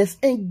witness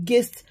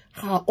against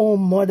her own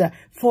mother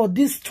for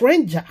this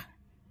stranger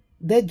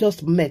they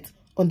just met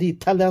on the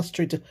Italian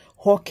street,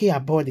 hawking her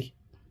body.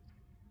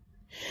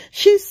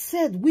 She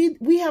said,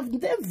 we have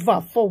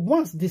never for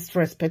once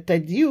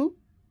disrespected you.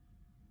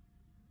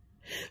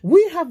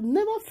 We have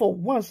never for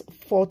once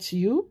fought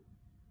you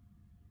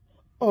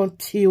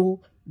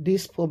until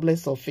this problem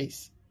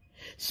surfaced.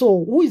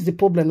 So who is the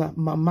problem now?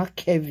 Mama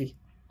Kevi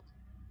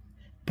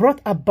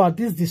brought about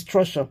this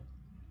destruction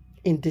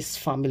in this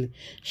family.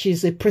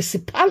 She's a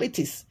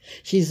principalities.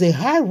 She's a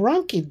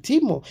high-ranking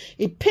demon.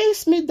 It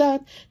pains me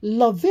that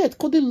Lovett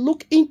couldn't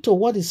look into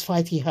what is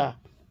fighting her.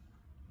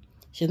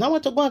 She now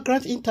wants to go and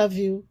grant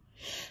interview.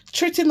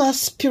 Treating her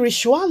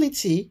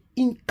spirituality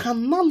in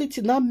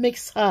carnality now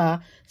makes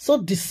her so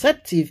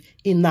deceptive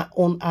in her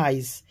own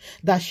eyes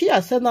that she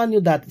has said now knew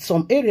that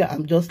some area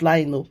I'm just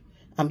lying. Oh,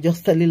 I'm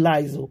just telling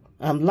lies. Oh,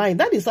 I'm lying.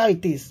 That is how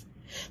it is.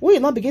 When you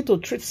now begin to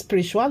treat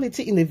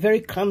spirituality in a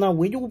very carnal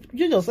way, you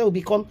yourself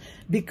will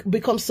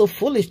become so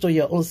foolish to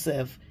your own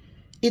self.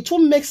 It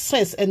won't make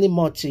sense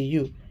anymore to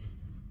you.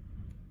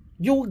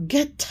 You will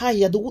get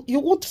tired.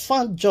 You won't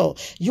find joy.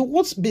 You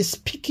won't be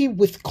speaking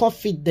with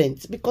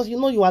confidence because you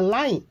know you are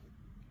lying.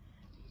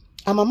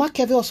 And Mama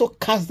Kevin also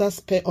cast that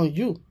spell on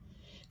you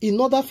in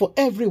order for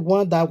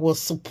everyone that once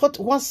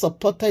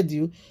supported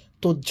you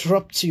to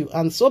drop you.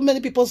 And so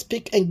many people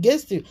speak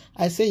against you.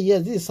 I say,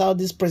 yes, this is how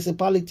these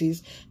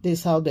principalities, this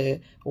is how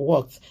they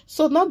work.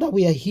 So now that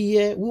we are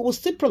here, we will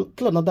still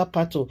play another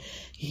part to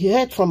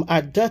hear from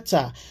our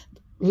daughter.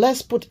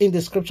 Let's put in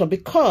the scripture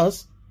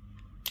because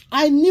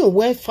I knew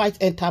when fight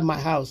entered my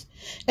house.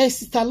 And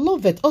Sister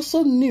Lovett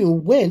also knew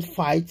when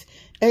fight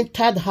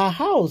entered her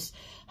house.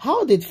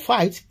 How did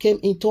fight came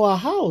into her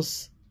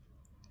house?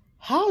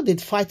 How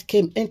did fight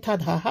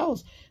entered her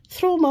house?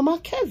 Through Mama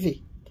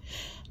Kevi.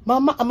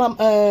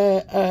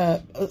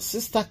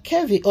 Sister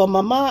Kevi or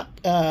Mama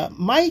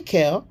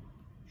Michael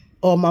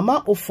or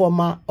Mama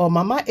Ufoma or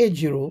Mama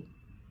Ejiro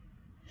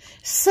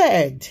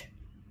said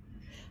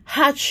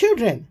her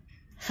children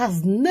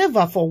has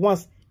never for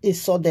once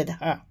insulted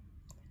her.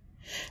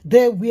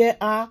 They were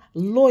her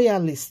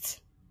loyalists.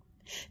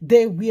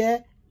 They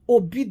were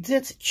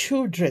obedient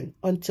children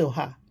unto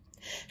her.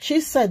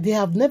 She said they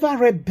have never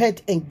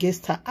rebelled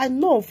against her. I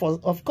know,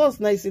 of course,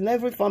 now it's in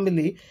every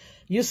family.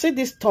 You see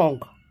this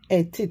tongue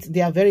and teeth,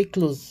 they are very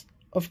close.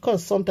 Of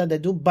course, sometimes they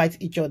do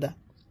bite each other.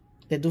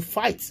 They do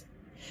fight.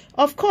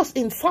 Of course,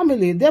 in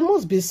family, there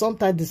must be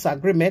sometimes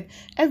disagreement.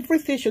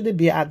 Everything shouldn't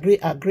be agree.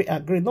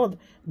 No,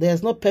 there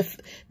is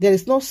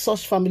no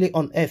such family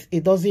on earth.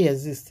 It doesn't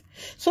exist.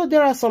 So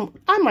there are some,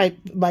 my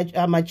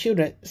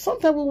children,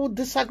 sometimes we will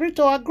disagree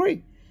to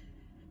agree.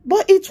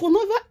 But it will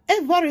never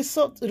ever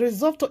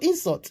resolve to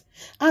insult.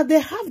 And they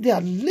have their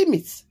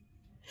limits.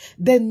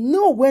 They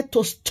know where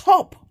to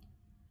stop.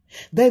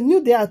 They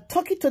knew they are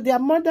talking to their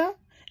mother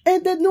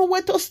and they know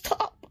where to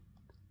stop.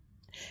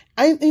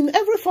 And in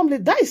every family,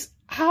 that is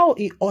how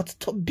it ought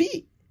to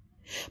be.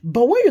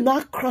 But when you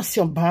now cross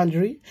your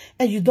boundary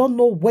and you don't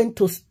know when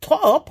to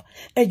stop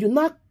and you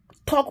now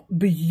talk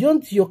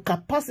beyond your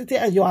capacity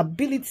and your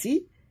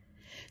ability,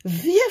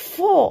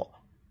 therefore,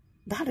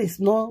 that is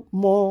no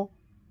more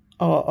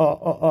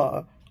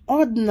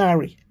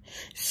ordinary.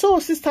 So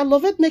Sister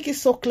Lovett make it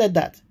so clear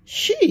that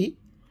she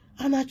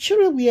and her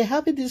children were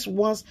having this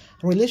once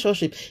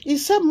relationship. He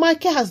said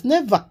Michael has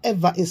never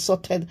ever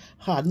insulted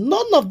her.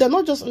 None of them,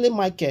 not just only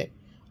Michael,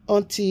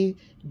 until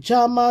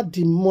Jama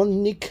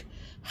demonic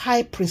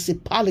high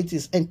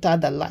principalities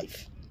entered her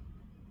life.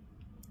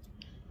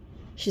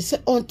 She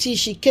said until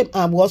she came,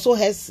 and we also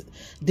has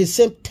the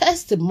same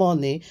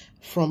testimony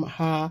from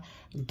her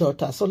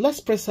daughter. So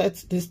let's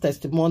present this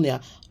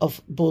testimonial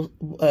of both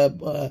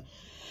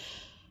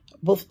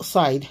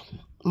sides.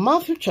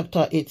 Matthew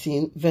chapter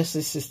 18,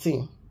 verses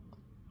 16.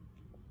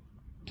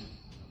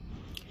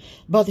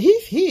 But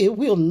if he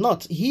will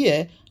not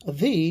hear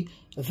thee,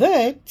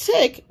 then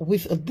take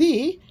with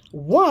thee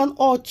one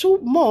or two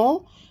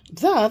more,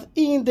 that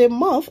in the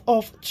mouth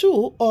of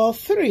 2 or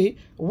 3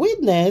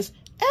 witnesses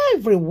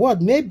every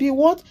word may be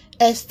what?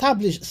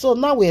 Established. So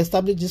now we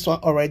established this one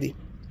already.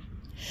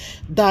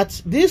 That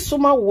this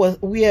woman was,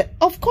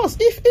 of course,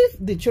 if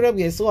the children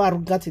were so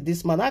arrogant to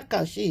this man, how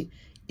can she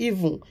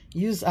even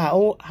use her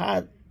own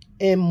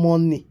hard-earned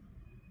money,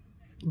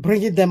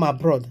 bringing them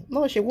abroad?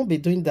 No, she won't be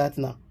doing that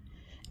now.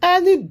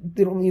 And,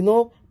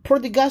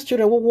 prodigal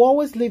children will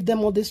always leave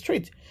them on the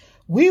street.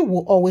 We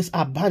will always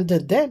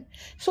abandon them.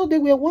 So they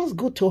were once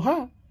good to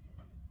her.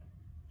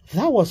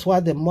 That was why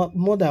the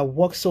mother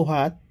worked so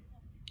hard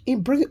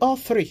in bringing all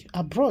 3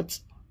 abroad.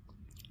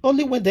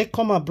 Only when they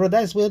come abroad,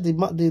 that is where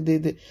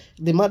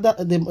their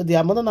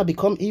mother now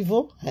become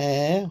evil.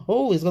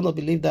 Who is going to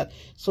believe that?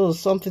 So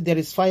there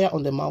is fire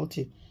on the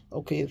mountain.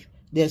 Okay,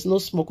 There's no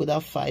smoke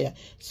without fire.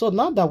 So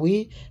now that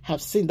we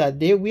have seen that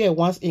they were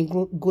once in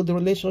good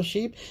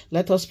relationship,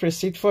 let us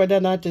proceed further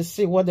now to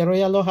see what the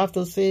royal law have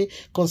to say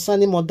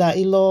concerning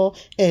mother-in-law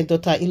and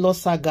daughter-in-law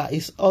saga.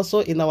 Is also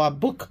in our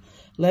book.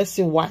 Let's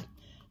see why.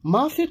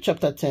 Matthew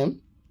chapter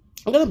 10.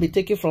 I'm going to be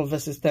taking from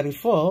verses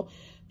 34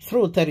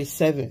 through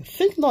 37.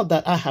 Think not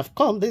that I have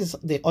come. This is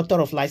the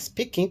author of life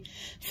speaking.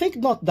 Think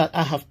not that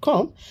I have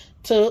come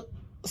to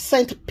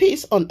send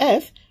peace on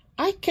earth.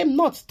 I came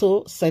not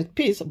to send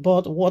peace,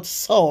 but what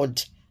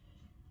sword?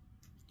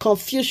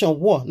 Confusion,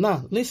 war.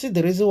 Now, listen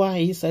the reason why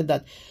he said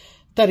that.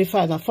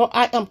 35. Now, for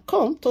I am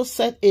come to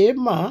set a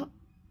man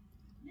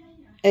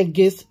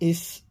against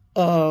his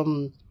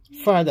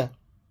father,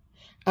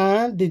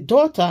 and the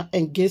daughter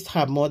against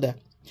her mother,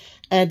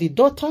 and the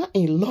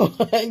daughter-in-law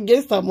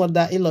against her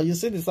mother-in-law. You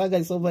see the saga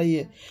is over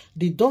here.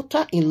 The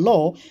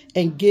daughter-in-law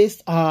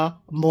against her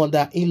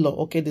mother-in-law.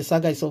 Okay, the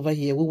saga is over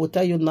here. We will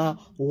tell you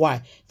now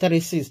why.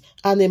 36.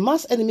 And a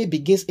man's enemy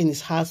begins in his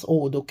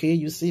household. Okay,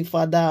 you see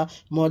father,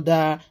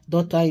 mother,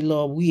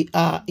 daughter-in-law. We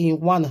are in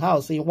one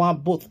house, in one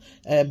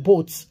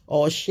boat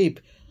or ship.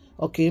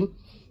 Okay,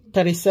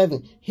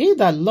 37. He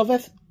that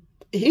loveth,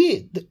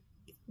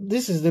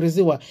 this is the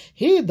reason why.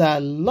 He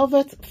that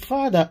loveth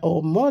father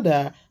or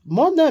mother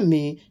more than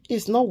me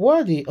is not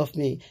worthy of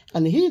me.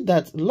 And he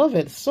that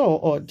loveth son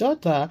or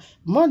daughter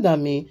more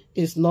than me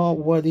is not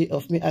worthy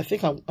of me. I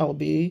think I will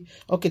be,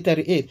 okay,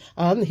 38.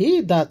 And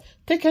he that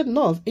taketh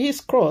not his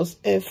cross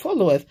and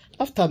followeth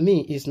after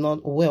me is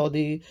not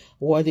worthy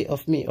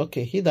of me.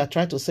 Okay, he that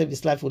tried to save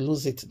his life will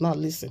lose it. Now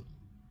listen.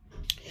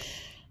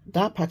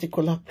 That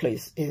particular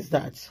place is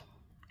that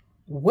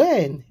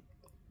when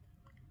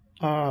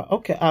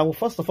okay, I will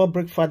first of all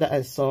break father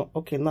and son.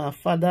 Okay, now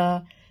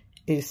father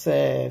is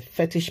a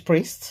fetish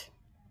priest.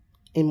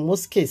 In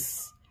most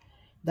cases,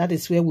 that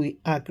is where we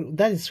agree.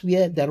 That is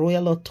where the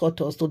royal law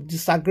taught us to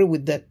disagree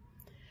with them.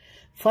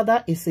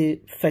 Father is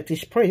a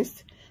fetish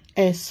priest,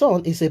 and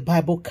son is a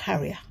Bible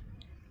carrier.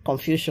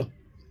 Confusion.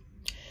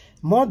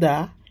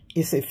 Mother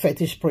is a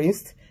fetish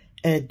priest,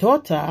 and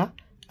daughter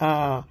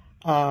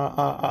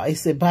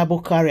is a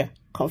Bible carrier.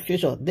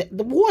 Confusion.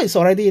 The war is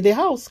already in the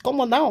house. Come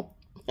on now.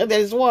 There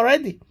is war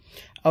already.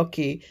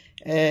 Okay.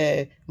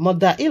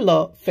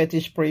 Mother-in-law,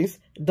 fetish priest.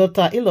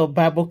 Daughter-in-law,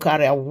 Bible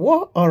carrier.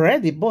 War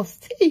already. But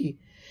still,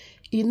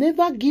 he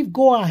never give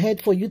go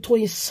ahead for you to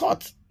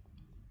insult.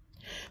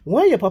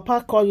 When your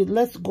papa call you,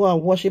 let's go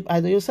and worship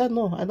idol, you say,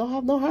 no, I don't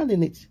have no hand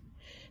in it.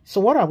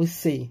 So what are we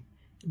saying?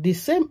 The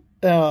same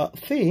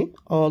thing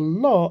or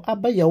law,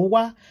 Abba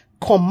Yahuwah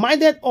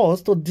commanded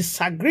us to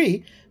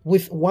disagree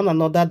with one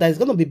another. That is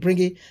going to be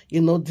bringing,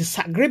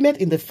 disagreement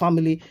in the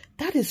family.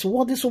 That is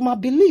what this woman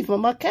believes,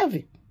 Mama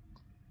Kevin.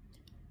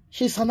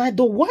 She's an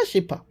idol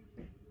worshiper.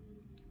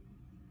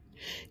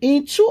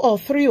 In 2 or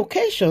 3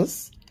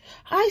 occasions,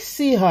 I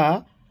see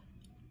her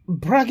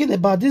bragging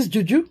about this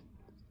juju,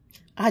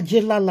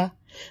 Ajelala.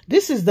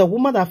 This is the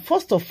woman that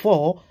first of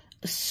all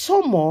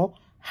summoned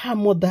her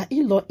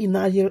mother-in-law in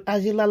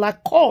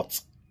Ajelala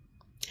court,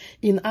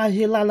 in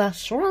Ajelala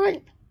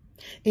shrine,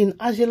 in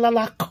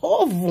Ajelala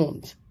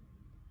covenant.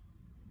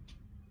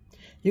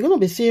 You're going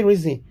to be seeing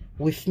reason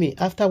with me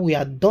after we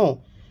are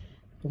done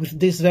with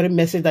this very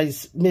message that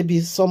is maybe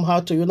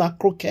somehow to you not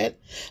crooked.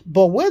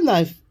 But when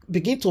I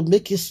begin to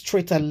make it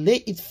straight and lay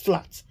it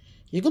flat,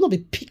 you're going to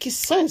be picking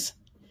sense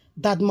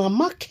that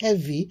Mama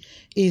Kevi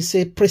is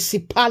a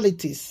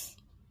principalities.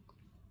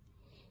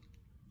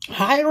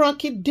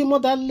 Hierarchy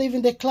demon that live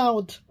in the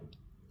cloud.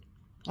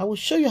 I will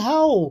show you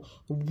how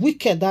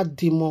wicked that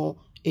demon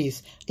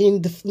is.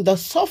 In the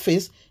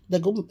surface, they're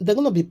going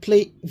to be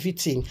playing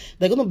victim.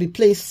 They're going to be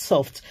playing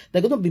soft.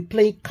 They're going to be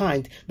playing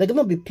kind. They're going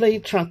to be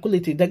playing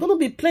tranquility. They're going to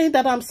be playing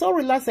that I'm so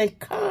relaxed and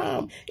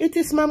calm. It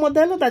is my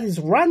model that is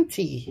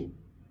ranty.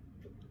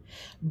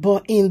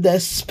 But in the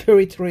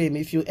spirit realm,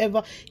 if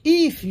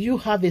you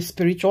have a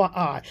spiritual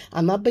eye,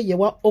 and Abba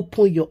Yahuwah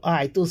open your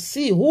eye to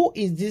see who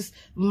is this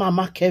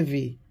Mama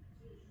Kevi,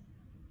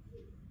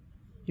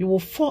 you will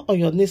fall on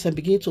your knees and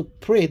begin to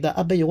pray that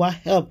Abba Yahuwah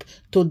help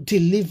to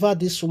deliver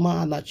this woman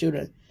and her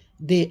children.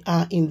 They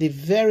are in the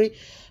very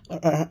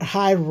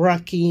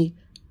high-ranking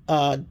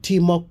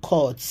demon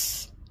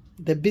courts.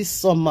 They've been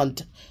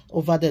summoned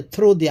over there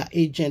through their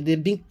agent.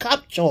 They've been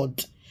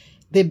captured.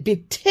 They've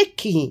been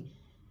taken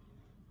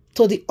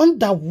to the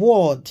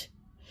underworld.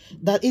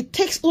 That it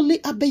takes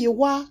only Abba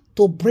Yahuwah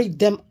to bring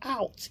them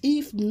out.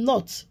 If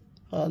not,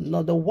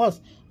 the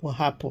worst will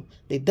happen.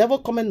 The devil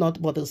coming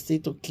not, but the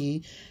still to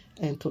kill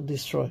and to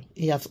destroy.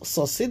 He has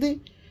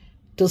succeeded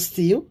to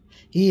steal.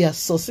 He has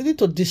succeeded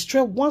to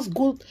destroy one's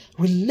good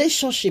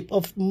relationship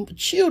of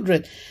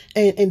children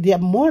and their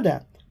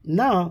mother.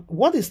 Now,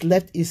 what is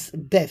left is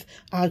death.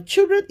 Our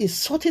children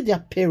insulted their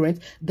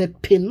parents. The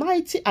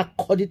penalty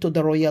according to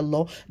the royal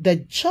law, the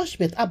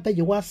judgment Abba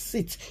Yahuwah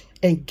sits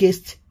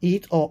against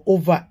it or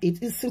over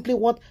it is simply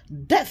what?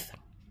 Death.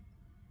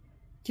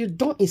 You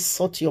don't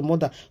insult your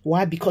mother.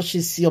 Why? Because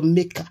she's your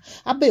maker.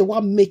 Abba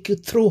Yahuwah make you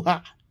through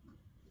her.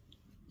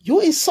 You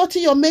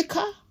insulting your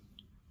maker?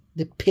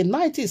 The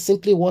penalty is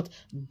simply what?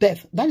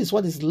 Death. That is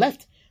what is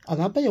left. And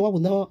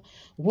Abayawa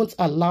won't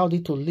allow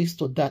it to lead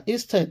to that.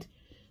 Instead,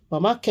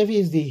 Mama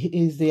Kevi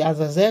is the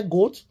Azazel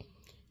goat.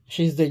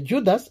 She's the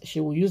Judas. She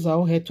will use her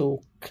own head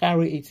to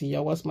carry it in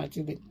Yahweh's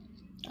mighty name.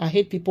 I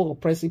hate people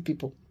oppressing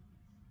people.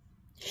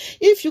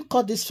 If you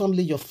call this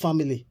family your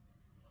family,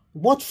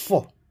 what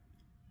for?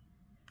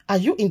 Are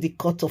you in the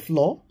court of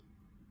law?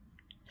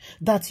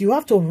 That you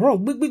have to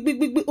run,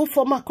 oh,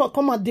 for my,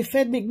 come and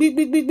defend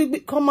me,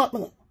 come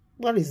on.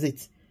 What is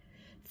it?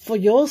 For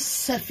your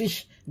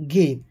selfish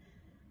gain,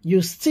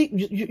 you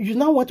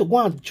now want to go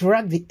and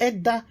drag the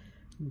elder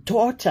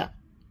daughter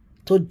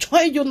to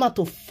join you not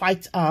to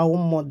fight our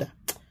own mother.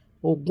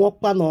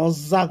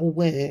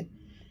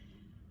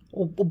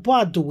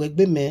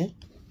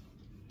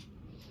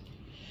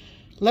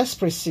 Let's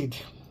proceed.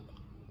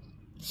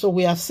 So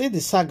we have seen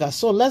the saga.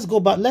 So let's go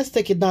back. Let's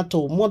take it down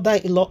to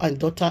mother-in-law and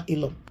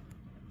daughter-in-law.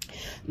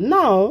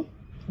 Now,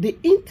 the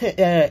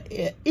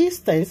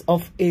instance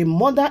of a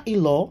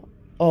mother-in-law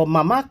or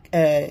Mama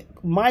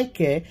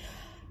Michael,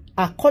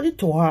 according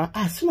to her,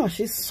 as soon as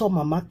she saw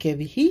Mama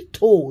Kevi,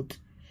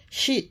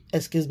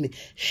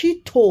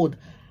 she told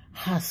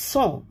her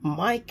son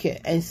Michael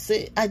and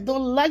said, I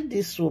don't like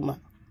this woman.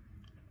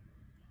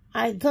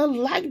 I don't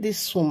like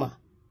this woman.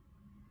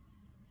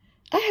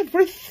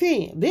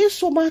 Everything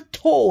this woman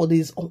told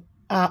is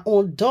our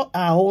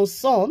own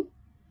son,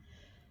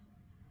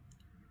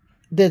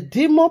 the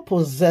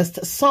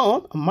demon-possessed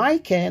son,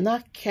 Michael,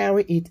 now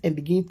carry it and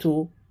begin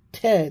to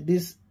tell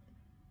this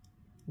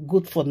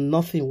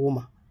good-for-nothing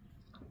woman,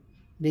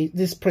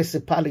 these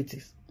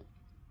principalities.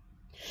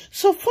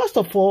 So first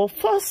of all,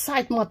 first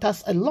sight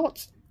matters a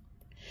lot.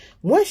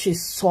 When she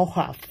saw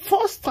her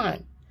first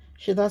time,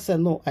 she just said,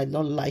 no, I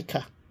don't like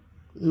her.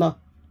 No,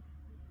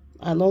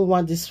 I don't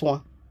want this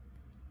one.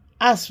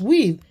 As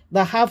we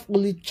that have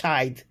only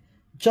child,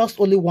 just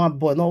only one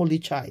boy, not only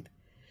child,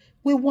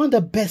 we want the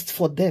best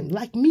for them,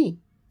 like me.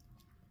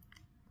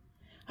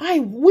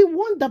 We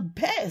want the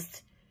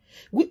best.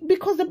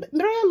 Because the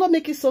Marian law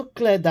makes it so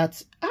clear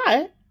that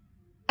I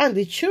and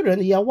the children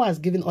YAHUAH has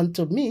given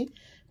unto me,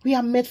 we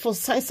are made for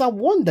signs and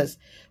wonders.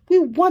 We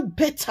want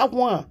better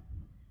one.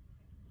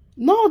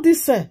 No,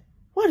 this,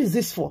 what is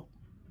this for?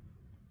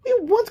 We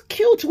want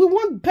cute, we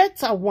want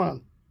better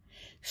one.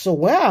 So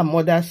when our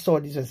mother saw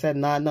this and said,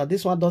 no,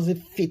 this one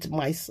doesn't fit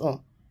my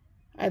son.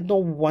 I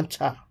don't want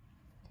her.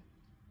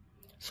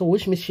 So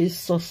which means she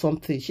saw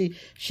something.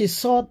 She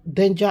saw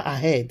danger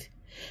ahead.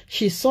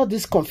 She saw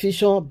this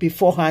confusion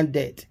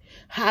beforehand.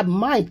 Her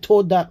mind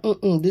told her,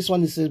 this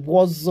one is a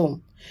war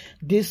zone.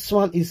 This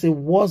one is a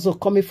war zone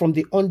coming from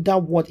the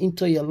underworld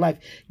into your life.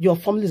 Your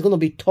family is going to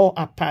be torn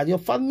apart. Your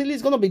family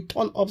is going to be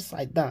torn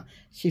upside down.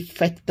 She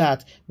felt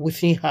that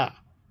within her.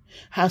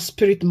 Her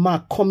spirit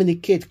man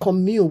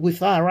commune with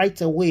her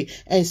right away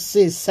and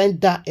say,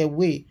 send that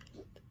away.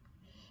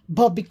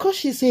 But because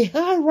she's a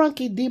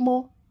high-ranking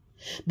demon,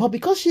 but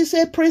because she's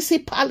a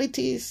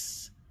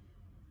principalities,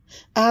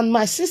 and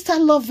my sister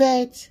loved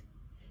it,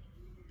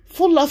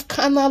 full of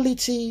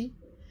carnality,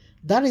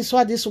 that is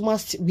why this woman,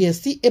 we are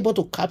still able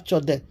to capture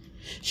them.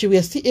 She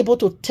was still able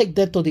to take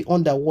them to the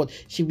underworld.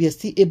 She was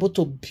still able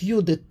to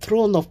build the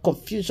throne of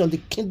confusion, the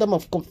kingdom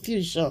of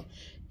confusion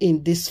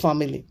in this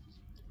family.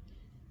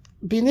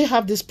 Benin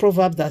have this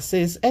proverb that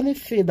says,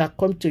 anything that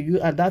comes to you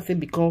and that thing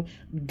become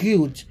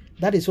good,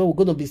 that is what we're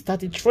going to be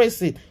starting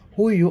tracing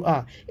who you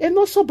are. And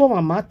also,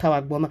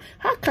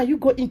 how can you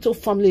go into a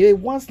family, a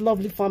once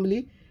lovely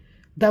family,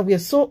 that we are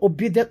so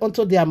obedient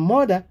unto their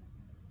mother,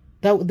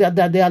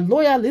 that they are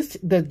loyalists,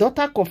 the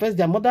daughter confessed,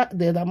 their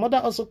mother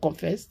also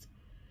confessed.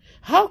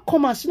 How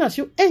come as soon as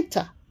you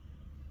enter,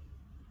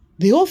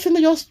 the whole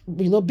thing just,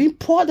 being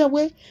poured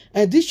away,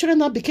 and these children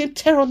now became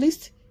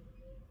terrorists?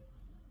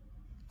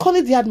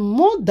 Calling their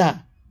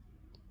mother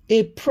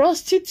a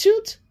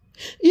prostitute.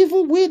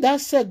 Even we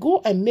that said,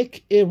 go and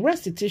make a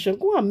restitution,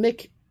 go and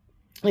make,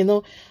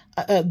 go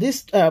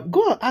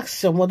and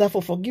ask your mother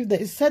for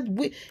forgiveness.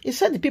 It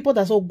said the people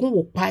that's all going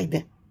to buy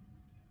them.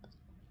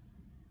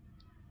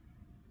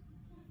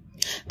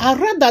 I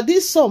read that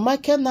this son,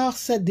 Michael, now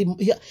said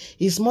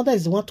his mother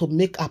is the one to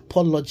make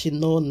apology.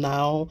 No,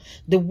 now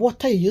the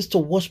water you used to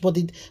wash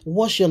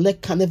your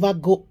leg can never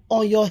go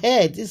on your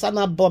head. It's an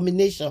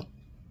abomination.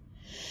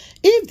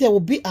 If there will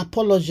be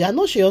apology, I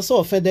know she also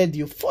offended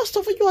you. First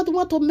of all, you are the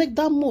one to make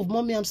that move.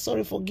 Mommy, I'm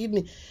sorry, forgive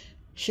me.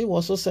 She will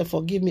also say,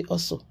 forgive me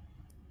also.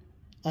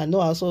 I know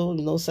I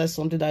also, said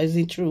something that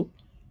isn't true.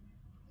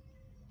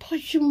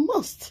 But you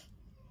must.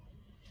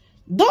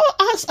 Don't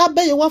ask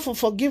YAHUAH for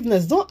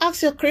forgiveness. Don't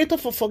ask your creator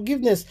for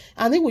forgiveness.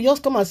 And he will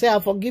just come and say,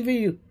 I've forgiven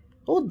you.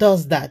 Who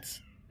does that?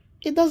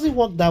 It doesn't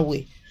work that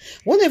way.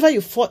 Whenever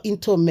you fall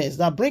into a mess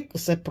that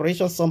brings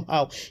separation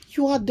somehow,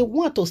 you are the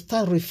one to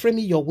start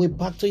reframing your way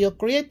back to your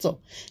creator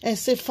and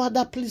say,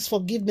 Father, please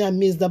forgive me, I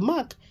missed the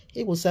mark.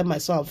 He will say, my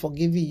son, I'm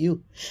forgiving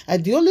you.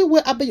 And the only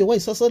way YAHUAH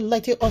is also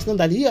letting us know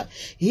that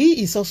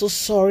he is also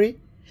sorry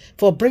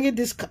for bringing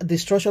this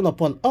destruction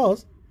upon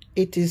us.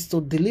 It is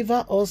to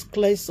deliver us,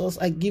 cleanse us,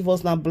 and give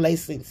us now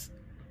blessings.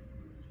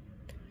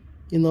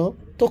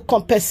 to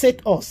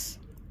compensate us,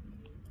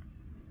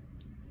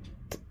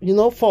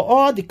 for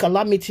all the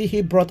calamity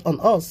he brought on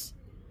us.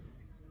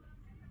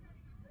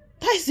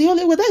 That is the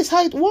only way. That is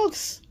how it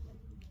works.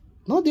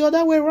 Not the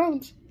other way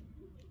around.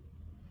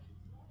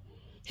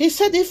 He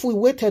said if we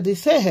waited, he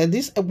said, hey,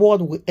 this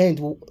world will end.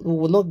 We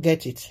will not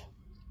get it.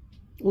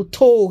 We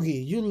told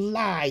you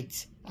lied.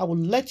 I will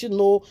let you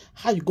know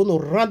how you're going to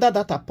render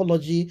that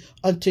apology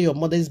unto your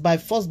mother. It's by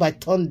force, by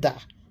thunder.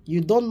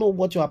 You don't know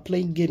what you are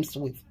playing games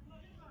with.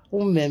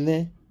 Oh,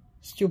 man,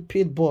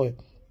 stupid boy.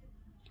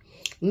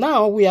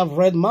 Now we have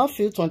read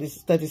Matthew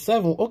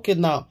 37. Okay,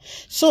 now.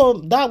 So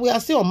that we are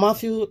still on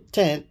Matthew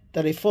 10,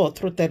 34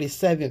 through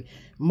 37.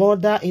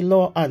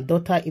 Mother-in-law and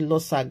daughter-in-law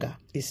saga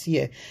is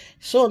here.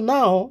 So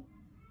now,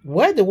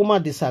 where the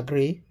woman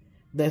disagree,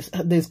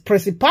 there's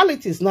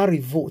principalities now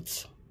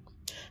revolt.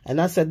 And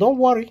I said, don't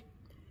worry.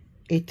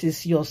 It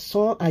is your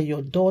son and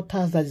your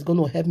daughters that is going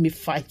to help me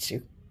fight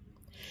you.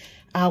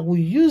 I will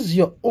use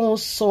your own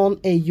son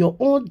and your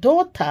own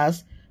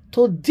daughters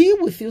to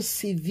deal with you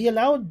severely.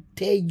 How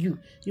dare you?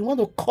 You want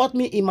to cut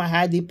me in my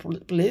hiding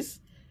place?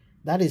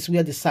 That is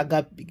where the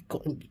saga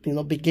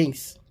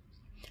begins.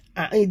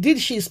 And indeed,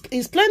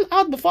 is playing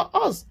out before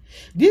us.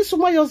 This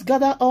woman just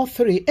gathered all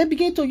three and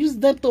began to use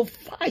them to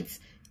fight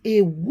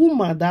a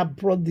woman that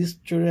brought these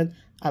children.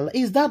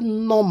 Is that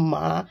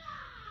normal?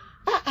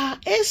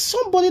 Is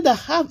somebody that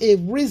have a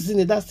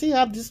reasoning, that still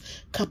have this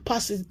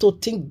capacity to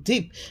think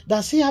deep,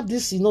 that still have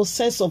this,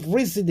 sense of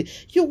reasoning,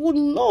 you would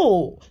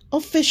know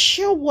of a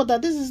sure word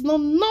that this is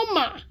not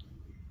normal.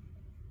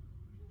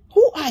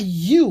 Who are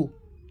you?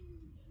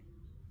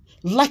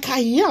 Like I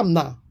am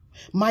now.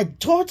 My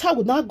daughter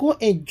would not go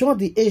and join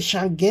the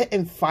Asian girl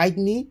and fight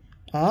me.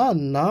 Ah,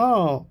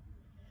 no.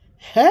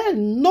 Hell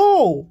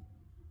no.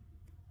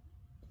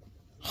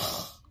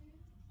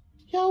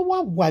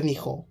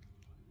 YAHUAH'S.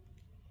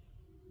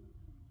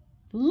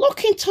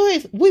 Look into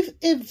it with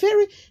a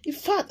very, in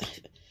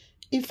fact,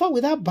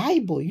 with that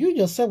Bible, you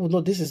yourself will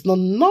know this is not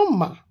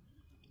normal.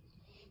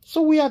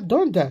 So we have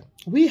done that.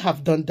 We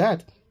have done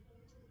that.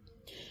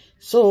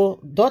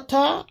 So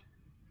daughter-in-law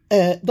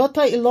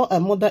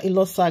and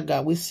mother-in-law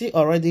saga, we see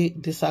already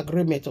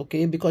disagreement,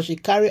 okay? Because she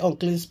carried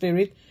unclean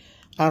spirit,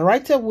 and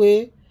right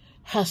away,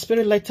 her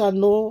spirit let her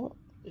know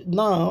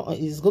now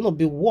it's going to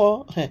be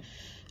war.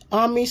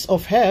 Armies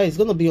of hell is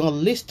going to be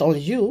unleashed on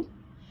you.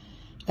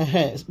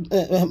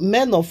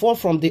 Men of war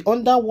from the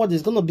underworld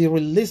is going to be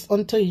released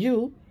unto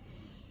you.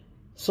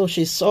 So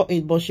she saw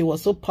it, but she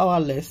was so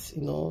powerless,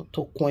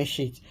 to quench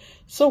it.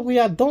 So we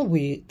are done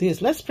with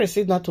this. Let's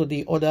proceed now to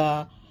the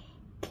other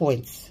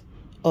points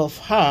of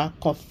her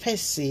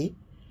confessing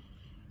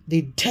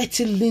the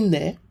dirty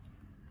linen.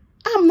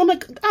 I'm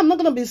not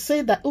going to be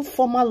saying that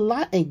Ufoma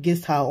lied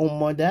against her own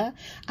mother.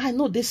 I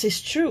know this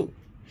is true.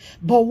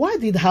 But why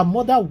did her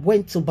mother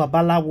went to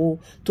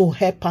Babalawo to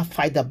help her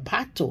fight the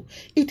battle?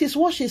 It is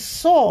what she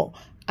saw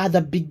at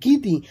the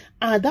beginning,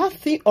 and that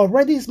thing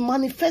already is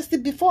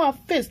manifested before her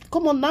face.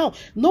 Come on now.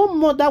 No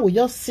mother will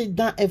just sit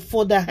down and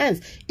fold her hands.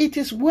 It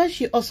is where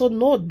she also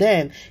know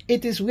then.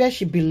 It is where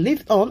she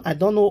believed on. I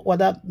don't know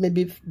whether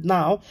maybe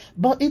now,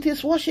 but it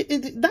is what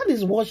that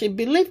is what she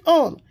believed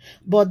on.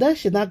 But then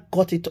she not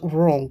got it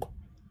wrong.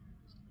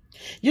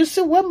 You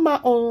see, when my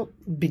own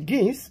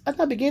begins, and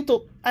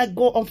I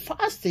go on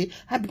fasting,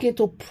 I begin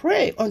to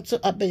pray until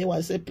I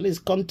say, please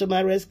come to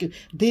my rescue.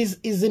 This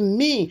isn't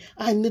me.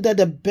 I needed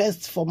the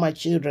best for my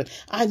children.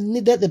 I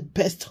needed the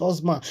best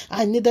husband.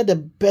 I needed the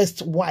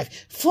best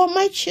wife for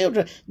my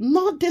children.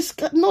 Not this.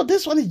 No,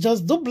 this one is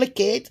just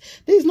duplicate.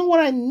 This is not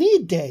what I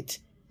needed.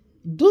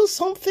 Do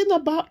something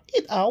about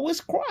it. I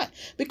always cry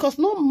because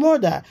no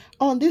mother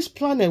on this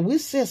planet, we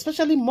see,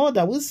 especially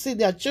mother, we see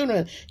their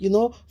children,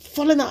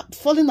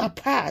 falling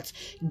apart,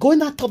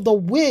 going out of the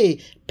way,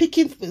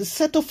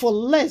 settle for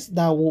less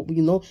that will,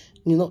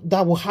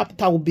 that will happen,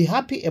 that will be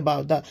happy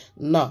about that.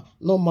 No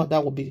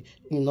mother will be,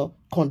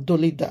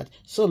 condoling that.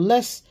 So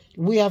let's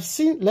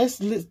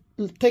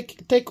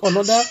take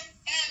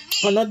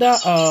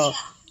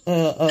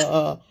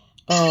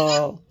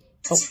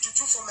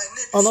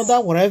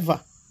another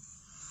whatever.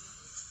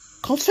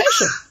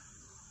 Confession.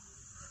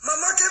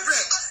 Mama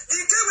Gabriel,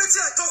 you get what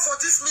I talk for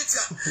this media.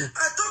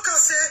 I talk and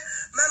say,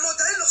 my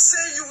mother-in-law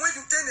say you when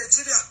you take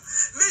Nigeria,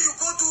 may you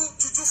go do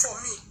juju for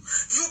me.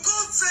 You go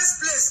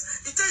first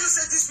place. He tell you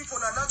say these people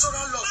are natural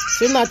love.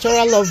 See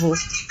natural love.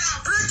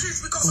 Break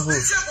it because of the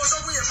tear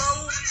we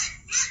about.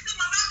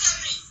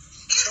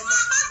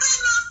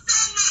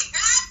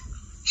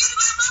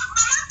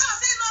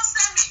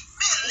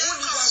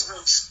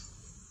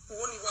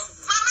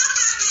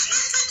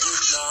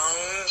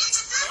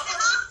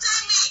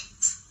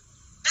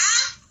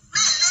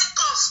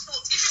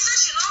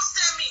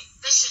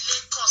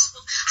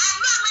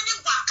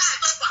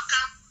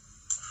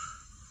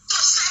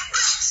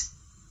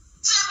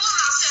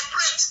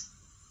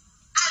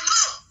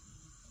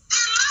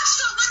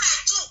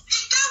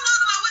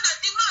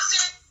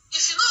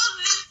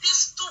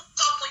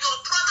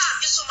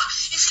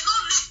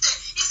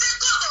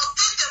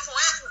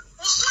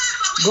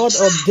 God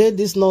update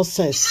this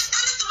nonsense.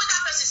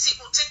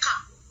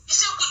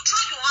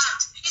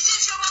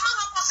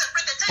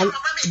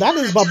 That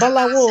is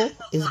Babalawo.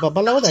 It's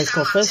Babalawo that is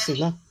confessing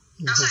now.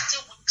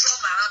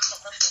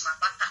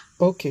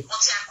 Okay. Okay.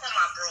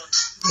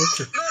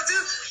 No,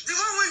 the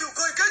one where you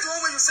go, you get the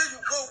one where you say you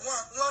go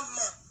one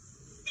month.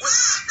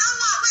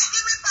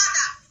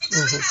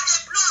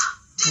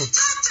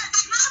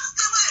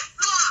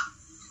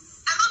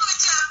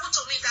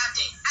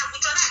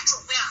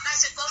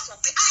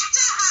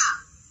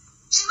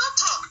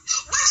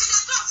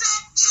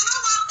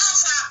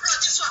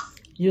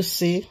 You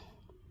see,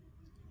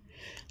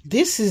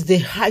 this is the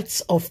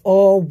heights of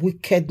all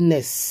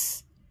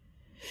wickedness.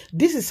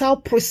 This is how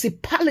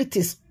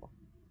principalities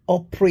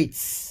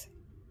operates.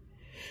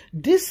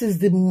 This is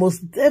the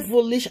most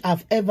devilish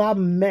I've ever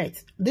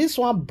met. This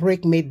one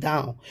break me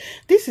down.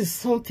 This is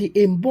something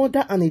a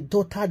mother and a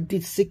daughter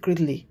did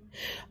secretly.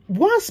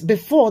 Once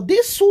before,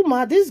 this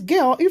woman, this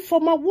girl,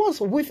 informer,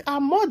 was with her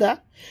mother.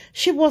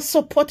 She was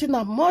supporting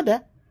her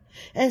mother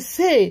and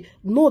say,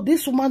 no,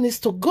 this woman needs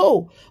to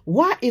go.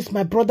 Why is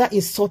my brother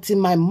insulting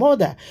my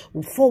mother?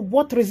 For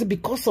what reason?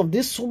 Because of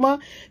this woman,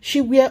 she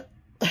were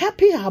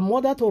helping her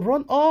mother to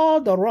run all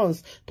the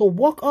runs, to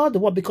walk all the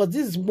way, because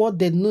this is what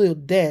they knew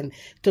then,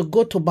 to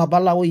go to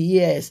Babalawo.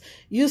 Yes.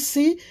 You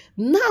see,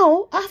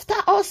 now, after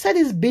all said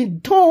is being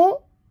done,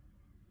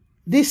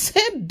 the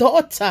same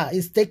daughter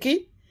is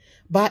taken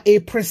by a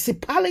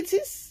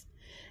principalities,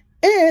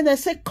 and they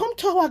say, come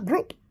to our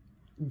group,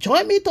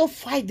 join me to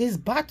fight this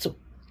battle.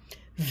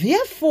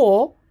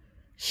 Therefore,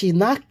 she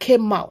now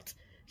came out.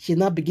 She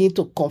now began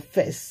to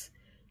confess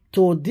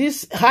to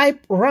this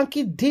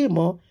high-ranking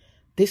demon,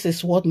 this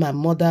is what my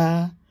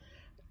mother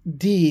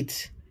did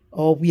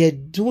or we are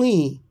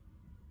doing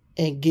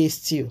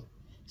against you.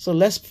 So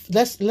let's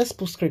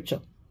put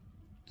scripture.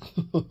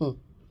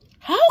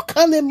 How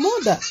can a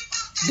mother?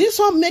 This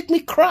one make me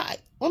cry.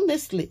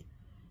 Honestly,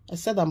 I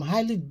said I'm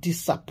highly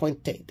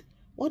disappointed.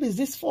 What is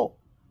this for?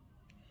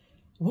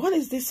 What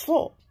is this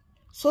for?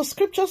 So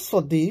scriptures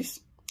for this.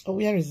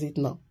 Where is it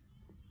now?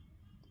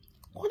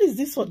 What is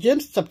this for?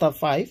 James chapter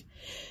 5,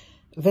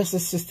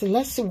 verses 16.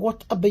 Let's see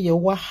what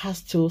YAHUAH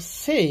has to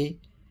say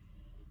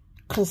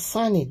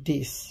concerning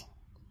this.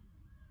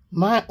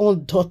 My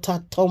own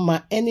daughter turned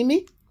my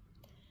enemy,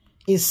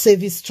 a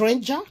saving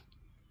stranger,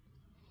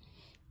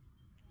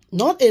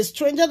 not a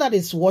stranger that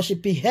is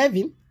worshiping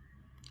heaven,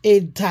 a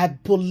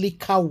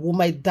diabolic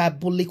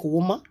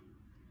woman,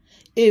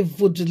 a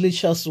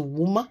voodoo-licious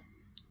woman,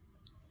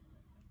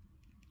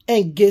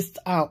 against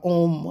our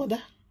own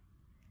mother.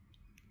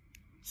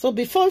 So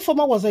before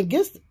Informer was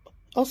against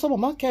also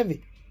Mama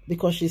Kevin,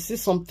 because she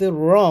sees something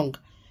wrong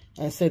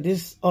and said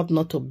this ought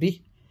not to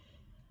be.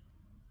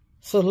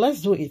 So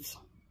let's do it.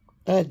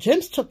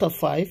 James chapter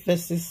 5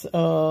 verses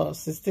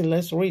 16.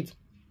 Let's read.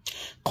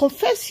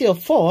 Confess your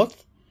fault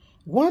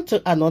one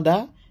to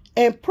another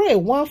and pray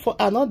one for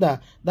another,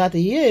 that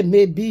ye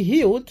may be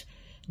healed.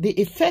 The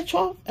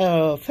effectual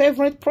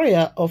fervent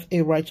prayer of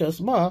a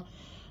righteous man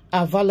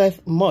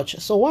availeth much.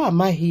 So why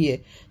am I here?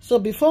 So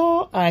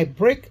before I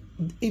break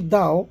it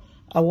down,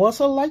 I would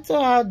also like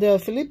to add the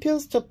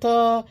Philippians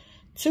chapter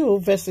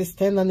 2 verses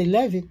 10 and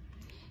 11.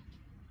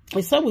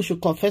 It said we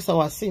should confess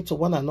our sin to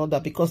one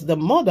another, because the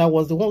mother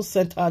was the one who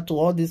sent her to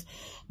all this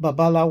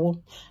Babalawo.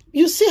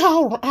 You see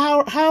how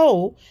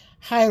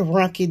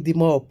high-ranking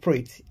demon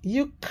operate.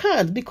 You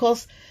can't,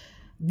 because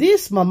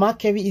this Mama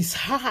Kevin is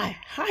higher.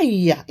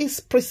 It's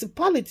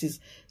principalities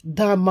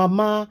than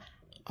Mama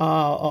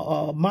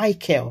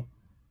Michael.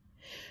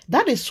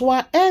 That is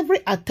why every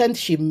attempt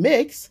she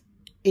makes,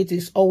 it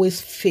is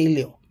always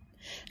failure.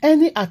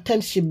 Any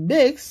attempt she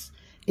makes,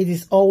 it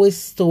is always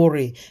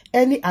story.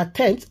 Any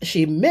attempt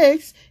she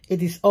makes,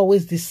 it is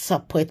always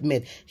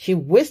disappointment. She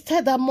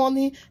wasted her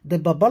money. The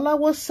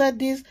Babalawo said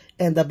this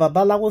and the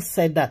Babalawo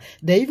said that.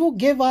 They even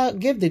gave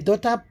the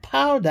daughter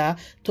powder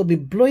to be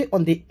blowing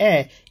on the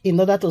air in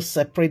order to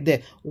separate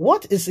them.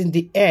 What is in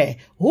the air?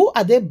 Who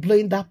are they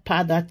blowing that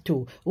powder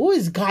to? Who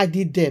is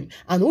guiding them?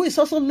 And who is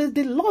also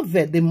leading Love,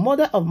 the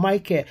mother of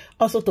Michael,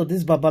 also to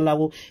this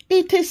Babalawo?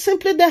 It is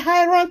simply the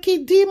hierarchy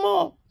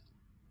demon.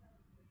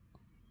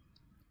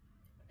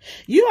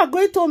 You are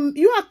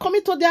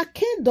coming to their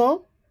kingdom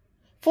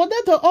for them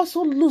to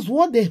also lose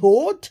what they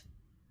hold.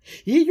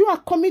 You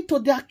are coming to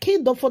their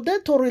kingdom for them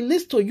to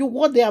release to you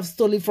what they have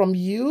stolen from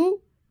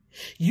you.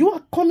 You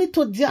are coming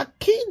to their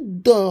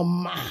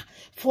kingdom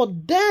for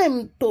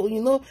them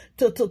to,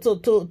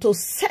 to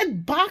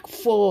set back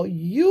for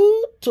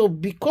you to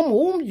become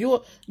whom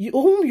you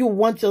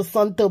want your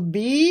son to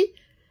be.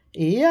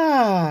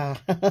 Yeah,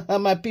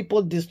 my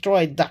people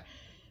destroyed that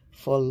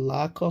for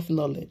lack of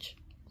knowledge.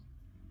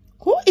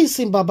 Who is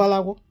in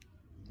Babalawo?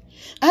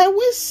 And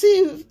we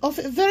see of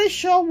a very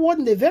short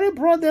one, the very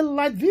broad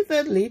light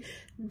vividly,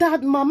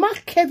 that Mama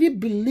Kevin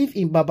believed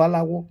in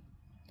Babalawo.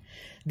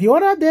 The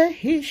other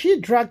day,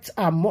 she dragged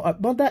her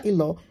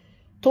mother-in-law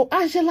to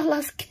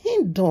Angela's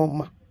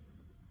kingdom.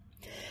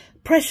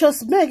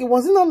 Precious Meg, it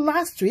wasn't on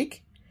last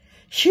week.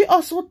 She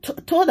also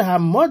told her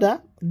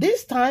mother,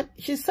 this time,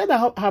 she said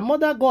that her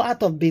mother go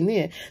out of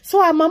Benin.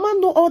 So her mama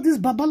know all these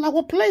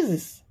Babalawo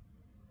places.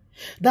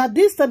 That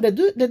this time they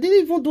didn't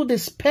even do the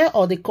spare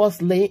or the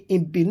course lane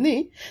in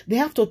Benin. They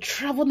have to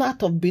travel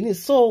out of Benin.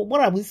 So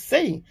what are we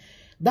saying?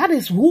 That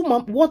is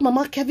what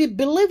Mama Kevi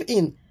believed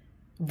in.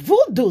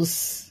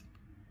 Voodoos.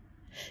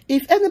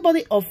 If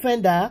anybody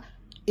offend her,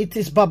 it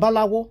is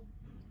Babalawo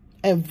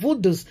and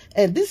voodoos.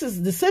 And this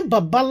is the same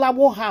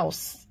Babalawo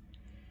house.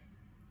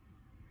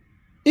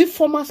 If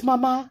Former's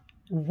mama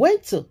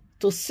went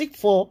to seek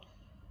for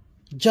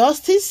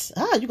justice,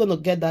 you're going to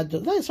get that.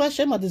 That is why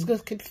Shema is going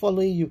to keep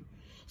following you.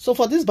 So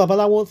for this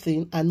Babalawo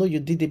thing, I know you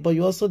did it, but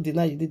you also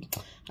deny you did.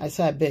 I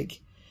say, I beg.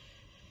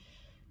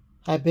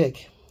 I beg.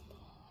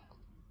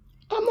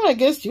 I'm not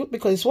against you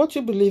because it's what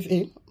you believe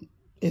in.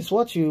 It's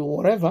what you,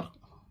 whatever.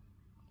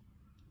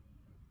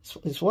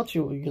 It's what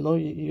you know,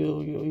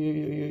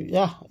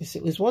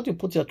 it's what you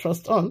put your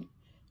trust on.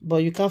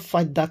 But you can't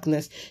fight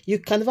darkness. You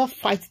can never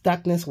fight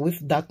darkness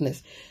with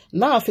darkness.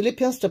 Now,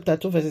 Philippians chapter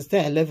 2, verses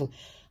 10 and 11.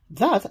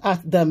 That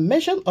at the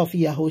mention of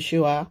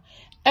Yahushua,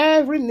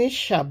 every knee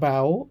shall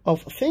bow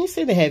of things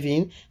in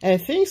heaven,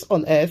 and things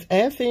on earth,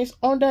 and things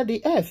under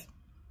the earth.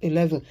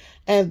 11.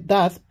 And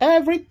that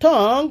every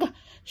tongue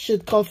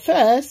should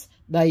confess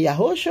that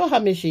Yahushua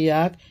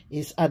HaMashiach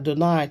is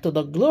Adonai, to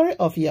the glory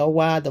of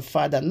Yahweh the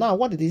Father. Now,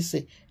 what did he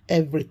say?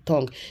 Every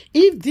tongue.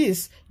 If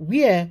this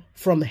were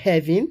from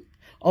heaven,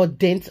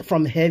 ordained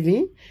from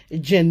heaven,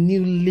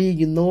 genuinely,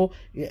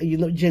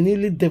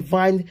 genuinely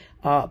divine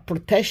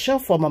protection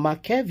for Mama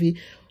Kevi,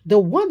 the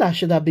one that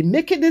should have been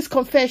making this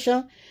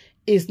confession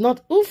is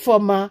not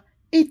Ufoma.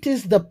 It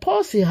is the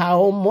posse, her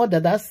own mother,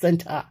 that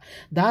sent her.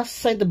 That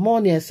sent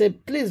money and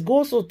said, please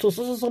go to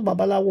so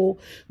Babalawo.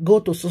 Go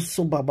to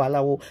so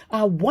Babalawo.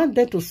 I want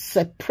them to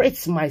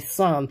separate my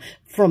son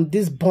from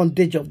this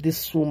bondage of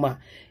this woman.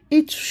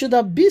 It should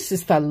have been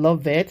Sister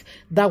Lovett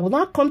that will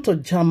not come to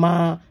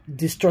Jama,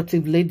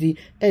 destructive lady,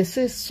 and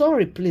say,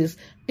 sorry, please.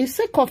 It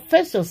said,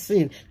 confess your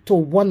sin to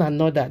one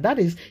another. That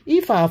is,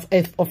 if I have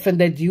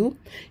offended you,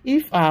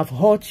 if I have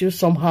hurt you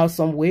somehow,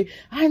 some way,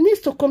 I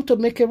need to come to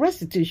make a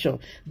restitution.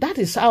 That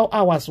is how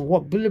ours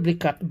work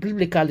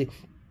biblically.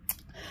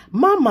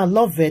 Mama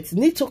Lovett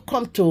need to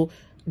come to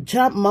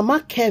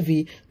Mama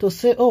Kevi to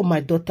say, oh,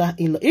 my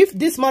daughter-in-law, if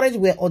this marriage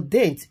were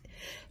ordained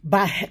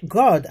by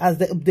God, as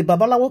the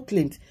Babalawo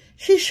claimed,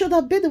 she should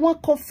have been the one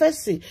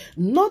confessing,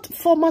 not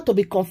Former to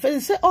be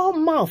confessing. Say, oh,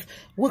 mouth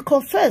will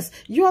confess.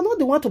 You are not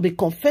the one to be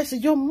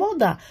confessing. Your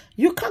mother.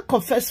 You can't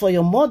confess for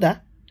your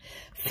mother.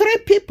 3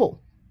 people.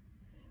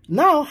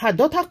 Now, her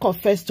daughter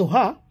confessed to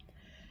her.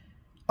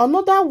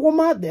 Another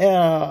woman,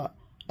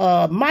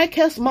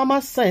 Michael's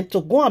mama sent to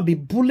go and be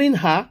bullying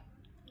her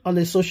on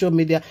the social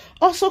media,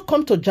 also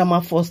come to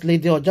Jama First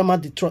Lady or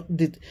Jama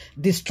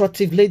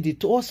Destructive Lady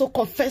to also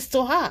confess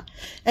to her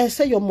and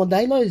say, your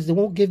mother-in-law is the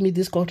one who gave me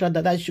this contract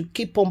that I should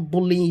keep on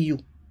bullying you.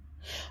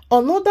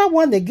 Another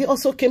one again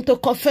also came to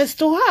confess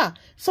to her.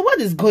 So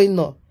what is going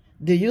on?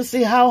 Do you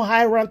see how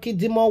hierarchy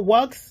demon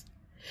works?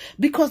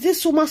 Because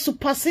this woman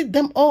supersedes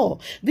them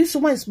all. This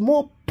woman is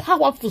more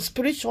powerful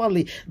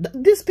spiritually.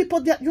 These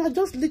people, you are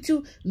just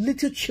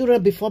little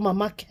children before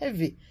Mama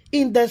Kevi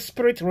in the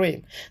spirit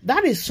realm.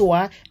 That is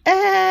why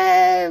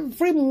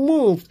every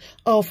move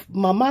of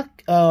Mama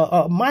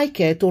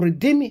Michael to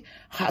redeem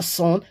her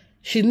son,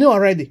 she knew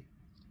already.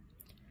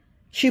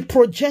 She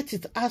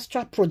projected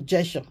astral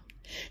projection.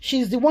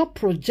 She's the one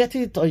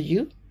projecting it on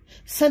you,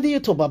 sending you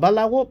to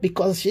Babalawo,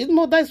 because she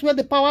knows that's where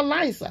the power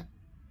lies.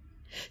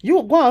 You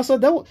will go out, so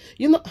they will,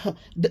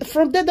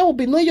 from there will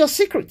be know your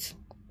secrets.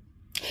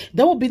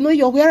 There will be know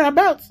your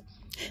whereabouts.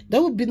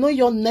 There will be know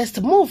your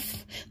next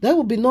move. There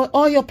will be know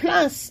all your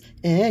plans.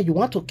 You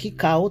want to kill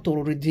cow to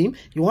redeem.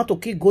 You want to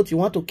kill goat. You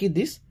want to kill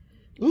this.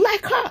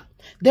 Like her.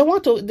 They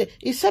want to.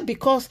 He said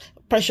because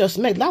Precious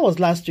Meg, that was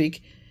last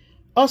week,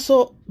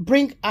 also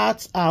bring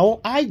out our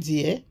own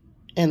idea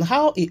and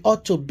how it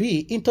ought to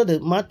be into the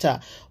matter.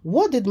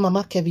 What did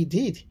Mama Kevi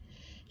did?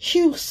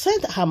 She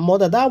sent her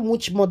mother, that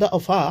witch mother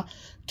of her,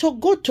 to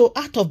go to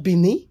out of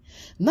Benin.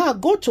 Now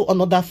go to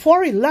another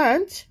foreign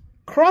land,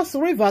 cross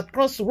river,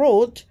 cross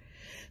road,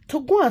 to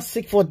go and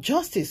seek for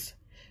justice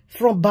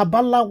from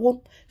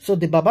Babalawo. So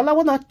the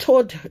Babalawo now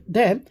told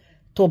them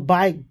to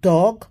buy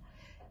dog,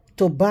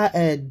 to buy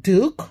a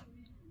duck.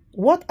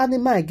 What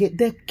animal again?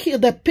 They kill,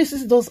 they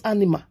pieces those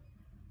animals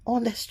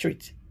on the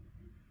street.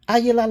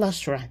 Ayelala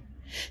Shrine.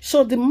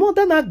 So the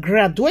mother now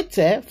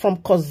graduated from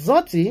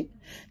Kozoti,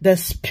 the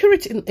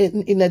spirit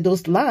in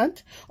Edo's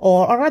land,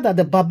 or rather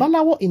the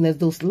Babalawo in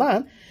Edo's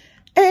land,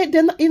 and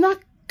then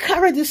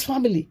carry this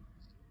family,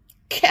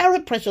 carry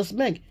Precious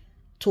Meg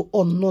to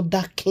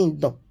another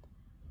kingdom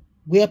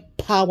where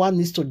power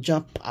needs to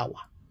jump power.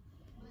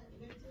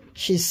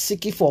 She's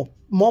seeking for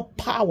more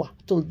power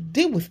to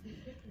deal with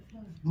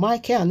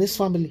Michael and his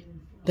family.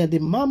 Then the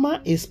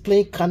mama is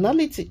playing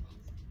Canality.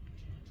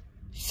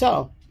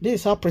 So this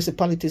is how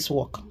principalities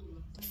work.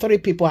 3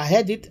 people, I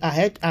heard it.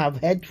 I've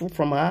heard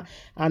from her,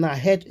 and I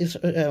heard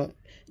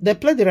they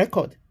played the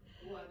record.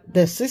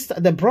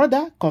 The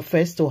brother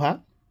confessed to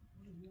her.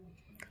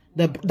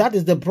 That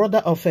is the brother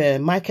of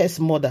Michael's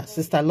mother,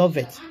 Sister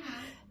Lovett.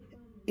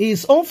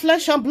 His own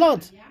flesh and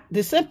blood.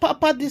 the same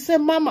papa, the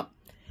same mama,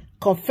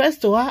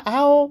 confessed to her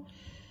how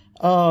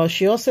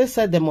she also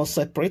said they must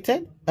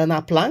separated and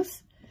her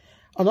plans.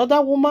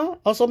 Another woman,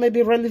 also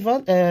maybe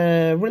relevant,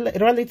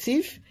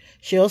 relative,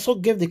 she also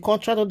gave the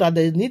contract that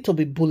they need to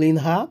be bullying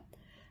her.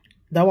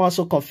 That one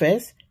also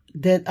confessed.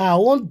 Then our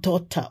own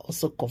daughter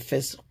also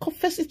confessed.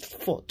 Confess it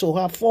to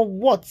her for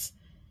what?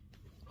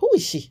 Who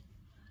is she?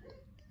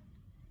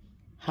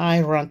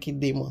 High-ranking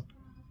demon.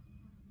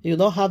 You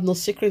don't have no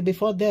secret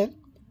before them.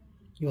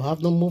 You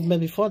have no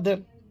movement before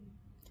them.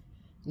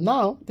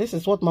 Now, this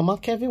is what Mama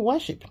Kevin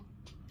worship.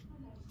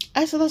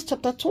 Exodus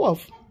chapter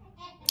 12.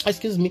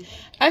 Excuse me.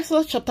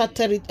 Exodus chapter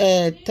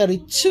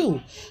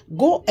 32.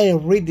 Go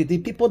and read it. The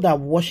people that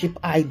worship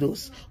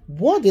idols.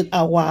 What did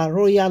our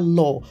royal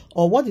law,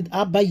 or what did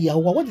Abba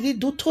Yahuwah, what did he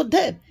do to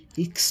them?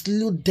 He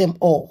slew them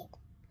all.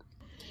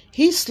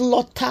 He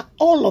slaughtered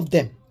all of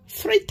them.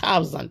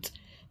 3,000.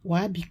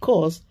 Why?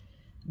 Because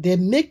they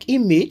make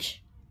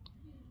image,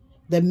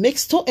 they make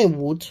stone and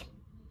wood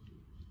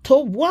to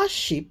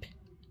worship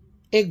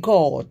a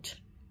god.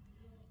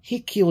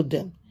 He killed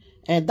them.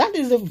 And that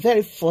is the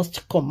very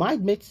first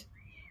commandment.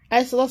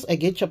 Exodus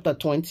again, chapter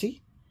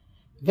 20,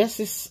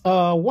 verses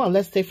 1.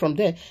 Let's take from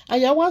there.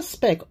 And Yahweh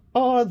spake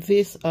all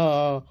these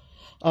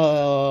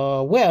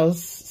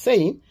words,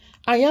 saying,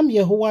 I am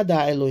Yahuwah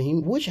thy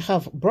Elohim, which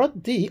have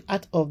brought thee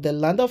out of the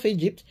land of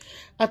Egypt,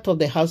 out of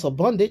the house of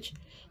bondage.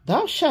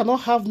 Thou shalt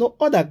not have no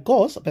other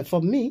gods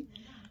before me.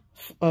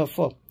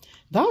 For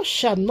thou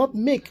shalt not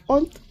make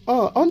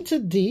unto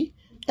thee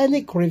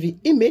any graven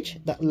image,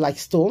 that like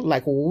stone,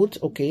 like wood,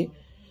 okay.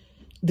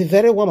 The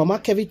very one Mama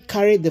Kevin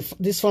carried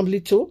this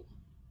family to.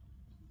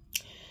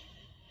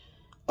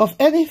 Of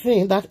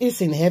anything that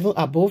is in heaven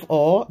above,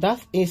 or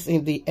that is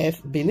in the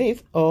earth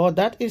beneath, or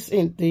that is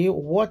in the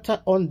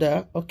water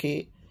under.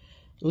 Okay,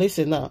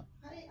 listen now.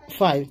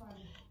 5.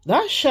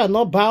 Thou shalt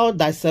not bow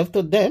thyself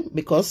to them,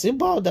 because you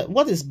bow that.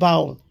 What is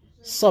bow?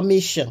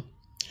 Submission.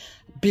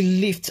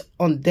 Believed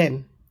on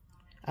them.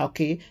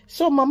 Okay,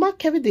 so Mama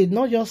Kevin did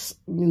not just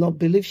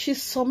believe, she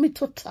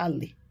submitted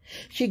totally.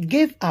 She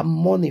gave her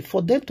money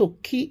for them to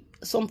keep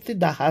something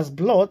that has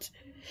blood.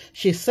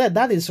 She said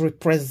that is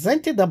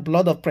representing the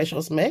blood of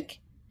precious milk.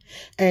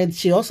 And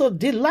she also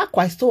did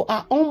likewise to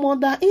her own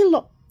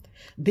mother-in-law,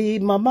 the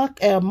Mama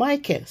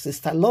Michael,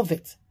 Sister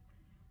Lovett.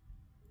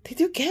 Did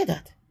you get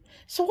that?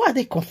 So why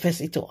they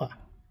confess it to her?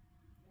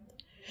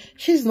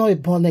 She's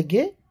not born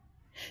again.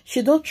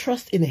 She don't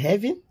trust in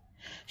heaven.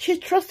 She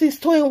trusts in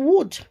stone and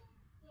wood.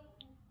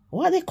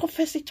 Why they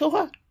confess it to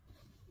her?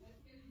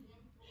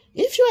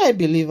 If you are a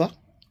believer,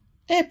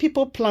 and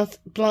people plot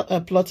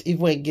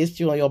evil against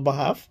you on your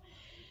behalf,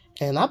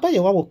 and Abba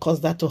Yahuwah will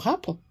cause that to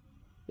happen,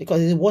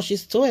 because it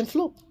washes to and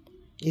flow.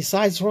 His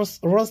eyes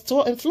runs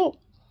to and flow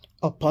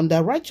upon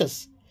the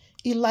righteous.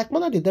 In like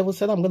manner, the devil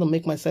said, I'm going to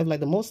make myself like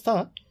the Most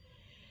High.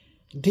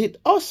 Did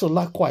also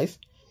likewise.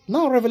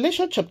 Now,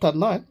 Revelation chapter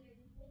 9,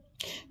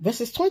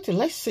 verses 20,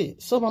 let's see.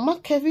 So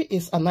Mama Kevin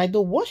is an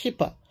idol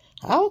worshipper.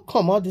 How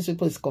come all these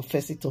people is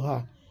confessing to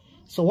her?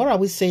 So what are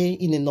we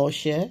saying in a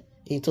nutshell?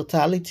 In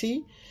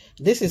totality,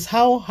 this is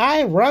how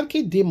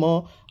high-ranking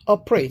demon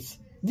operates.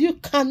 You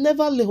can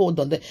never lay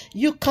hold on them.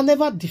 You can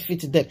never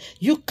defeat them.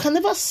 You can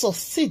never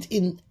succeed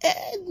in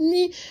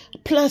any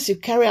plans you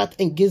carry out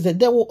against them.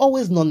 They will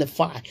always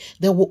nullify.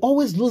 They will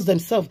always lose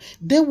themselves.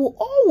 They will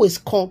always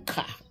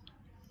conquer.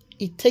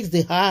 It takes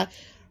the a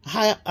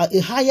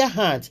higher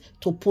hand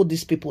to put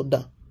these people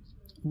down.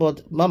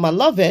 But Mama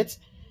Lovett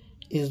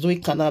is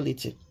doing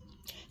carnality.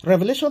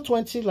 Revelation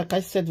 20, like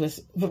I said,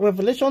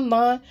 Revelation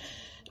 9,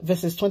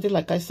 verses 20,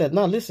 like I said.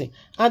 Now listen.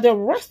 And the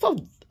rest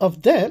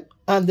of them,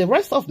 and the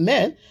rest of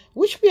men,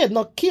 which we had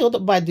not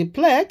killed by these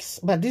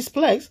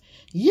plagues,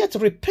 yet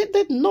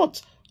repented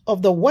not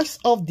of the works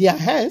of their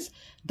hands,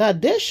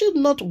 that they should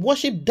not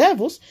worship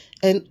devils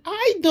and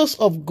idols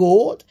of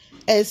gold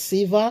and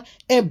silver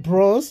and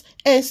bronze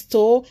and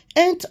stone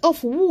and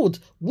of wood,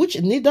 which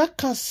neither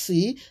can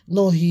see,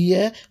 nor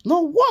hear,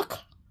 nor walk.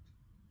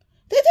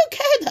 They don't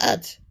care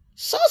that.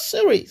 So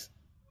serious.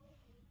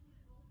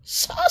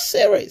 So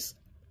serious.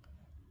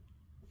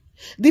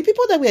 The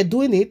people that were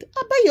doing it,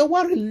 Abba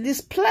Yahuwah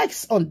released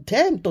plagues on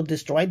them to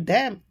destroy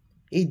them.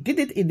 He did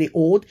it in the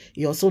old,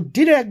 he also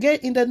did it again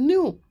in the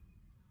new.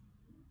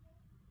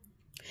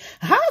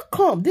 How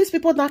come these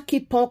people now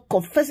keep on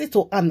confessing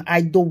to an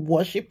idol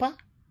worshipper,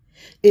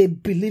 a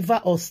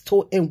believer of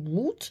stone and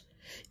wood,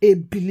 a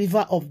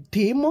believer of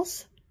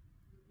demons?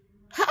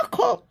 How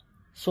come?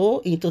 So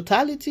in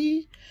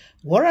totality,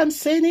 what I'm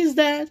saying is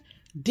that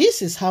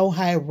this is how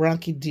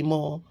high-ranking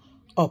demon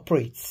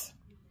operates.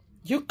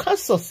 You can't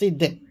succeed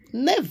them.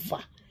 Never.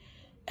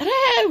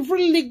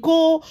 Every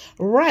legal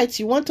right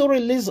you want to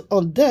release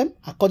on them,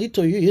 according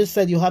to you, you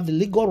said you have the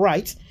legal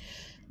right,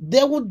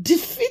 they will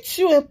defeat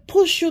you and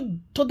push you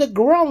to the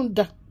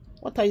ground.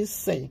 What are you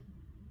saying?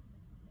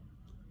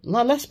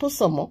 Now let's put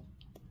some more.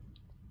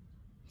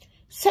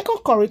 2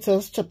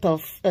 Corinthians chapter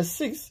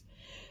 6,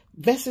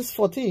 verses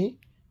 14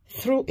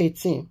 through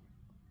 18.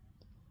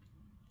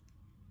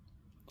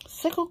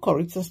 2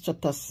 Corinthians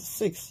chapter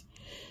 6.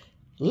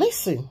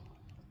 Listen.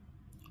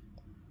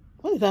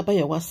 What did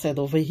YAHUAH said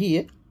over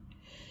here?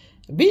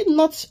 Be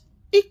not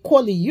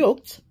equally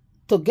yoked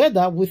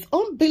together with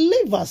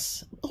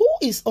unbelievers. Who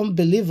is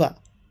unbeliever?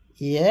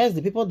 Yes,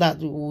 the people that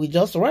we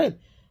just read.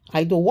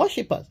 Idol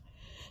worshippers.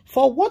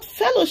 For what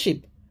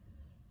fellowship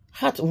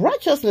hath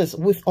righteousness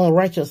with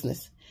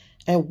unrighteousness?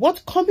 And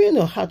what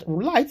communion hath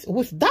light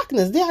with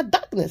darkness? They are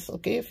darkness.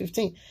 Okay,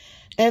 15.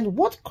 And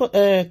what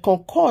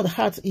concord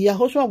hath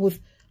Yahushua with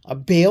a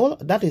Baal,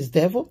 that is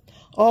devil?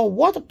 Or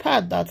what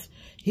part that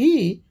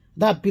he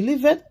that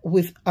believeth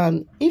with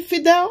an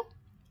infidel?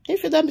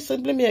 Infidel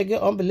simply means again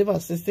unbeliever,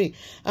 16.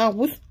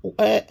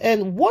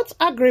 And what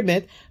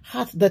agreement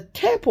hath the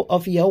temple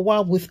of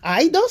YAHUAH with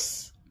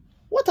idols?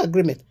 What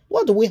agreement?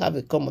 What do we have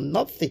in common?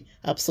 Nothing.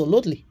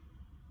 Absolutely.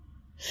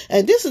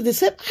 And this is the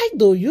same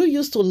idol you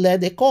used to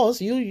lead a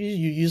cause. You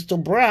used to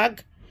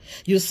brag.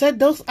 You said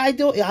those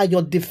idols are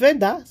your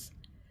defenders,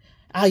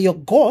 are your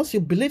gods. You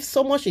believe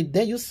so much in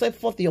them. You set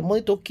forth your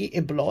money to kill a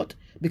blood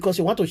because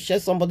you want to share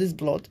somebody's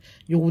blood.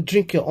 You will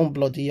drink your own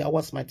blood in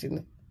YAHUAH'S mighty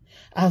name.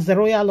 As the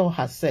royal law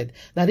has said,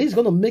 that he's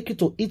going to make you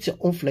to eat your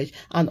own flesh,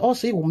 and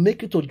also he will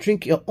make you to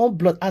drink your own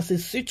blood as a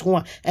sweet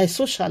one, and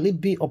so shall it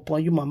be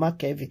upon you, Mama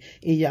Kevin,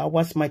 in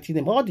YAHUAH'S mighty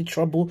name. All the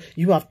trouble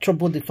you have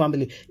troubled the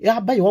family,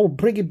 YAHUAH will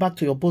bring it back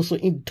to your bosom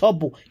in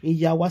double in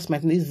YAHUAH'S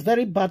mighty name. It's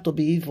very bad to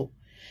be evil.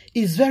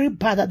 It's very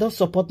bad. I don't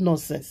support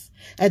nonsense.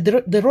 And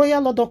the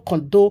royal law don't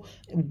condone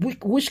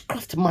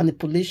witchcraft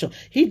manipulation.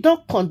 He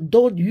don't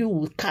condone you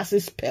with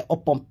casting spell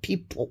upon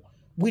people.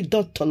 We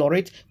don't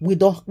tolerate. We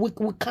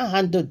can't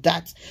handle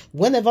that.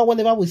 Whenever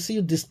we see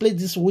you display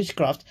this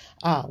witchcraft,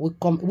 I will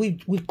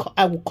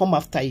come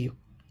after you.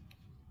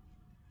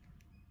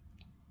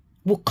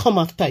 We'll come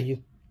after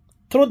you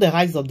through the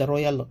eyes of the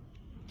royal law.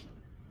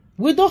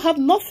 We don't have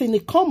nothing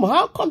in common.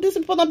 How come these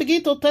people don't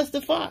begin to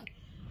testify?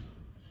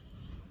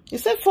 He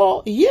said,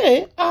 for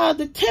ye are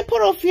the temple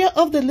of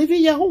the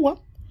living YAHUAH.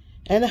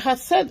 And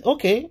has said,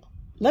 okay,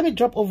 let me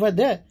drop over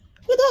there.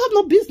 We don't have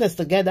no business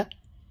together.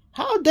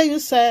 How dare you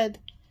said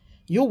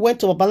you went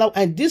to Babalawo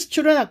and these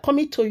children are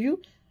coming to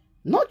you?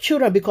 Not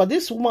children, because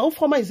this woman,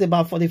 Ufoma, is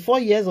about 44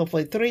 years or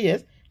 43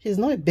 years. She's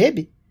not a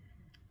baby.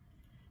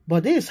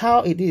 But this is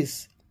how it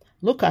is.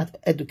 Look at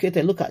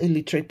educated, look at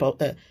illiterate.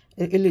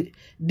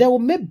 They will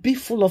make be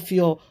full of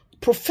your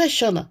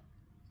professional.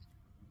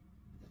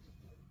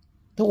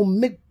 They will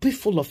make be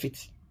full of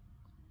it.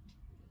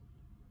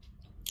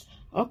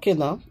 Okay,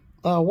 now,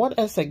 what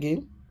else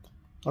again?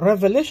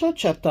 Revelation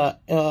chapter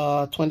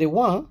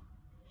 21,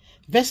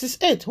 verses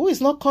 8. Who is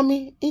not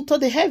coming into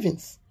the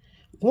heavens?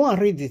 Go and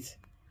read it.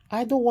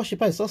 Idol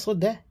worshiper is also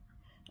there.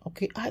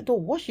 Okay, idol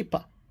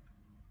worshiper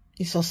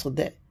is also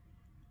there.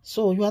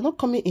 So you are not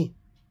coming in.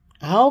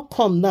 How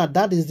come now?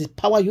 That is the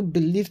power you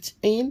believed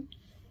in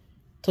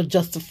to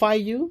justify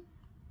you,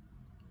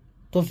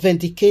 to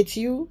vindicate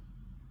you,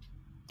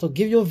 to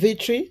give you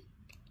victory.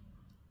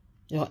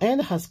 Your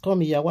end has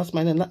come here. What's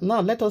my name?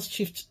 Now let us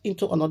shift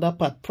into another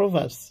part.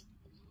 Proverbs.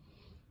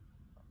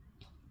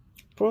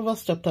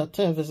 Proverbs chapter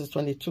 10, verses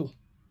 22.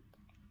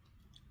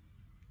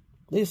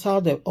 This is how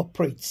they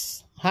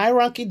operate.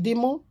 High-ranking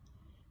demon,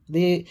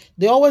 they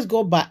always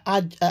go by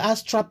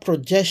astral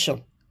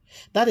projection.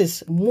 That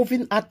is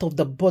moving out of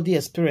the body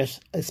experience.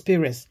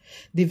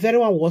 The very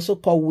one will also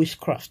call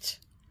witchcraft.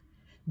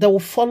 They will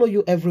follow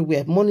you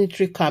everywhere.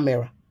 Monitoring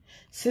camera.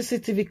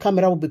 CCTV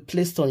camera will be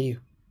placed on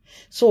you.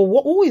 So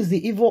who is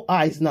the evil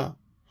eyes now?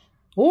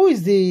 Who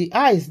is the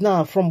eyes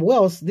now from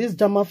Wales? This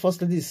German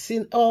first lady is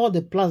seeing all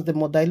the plans the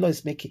mother-in-law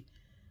is making.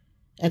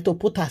 And to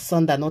put her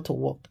son there not to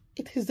work.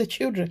 It is the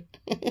children.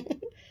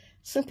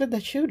 Simply the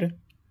children.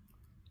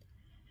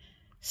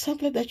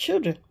 Simply the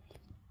children.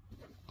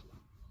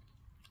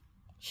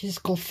 She's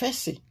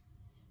confessing.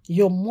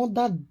 Your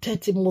mother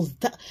dirty, most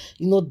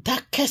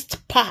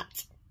darkest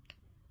part.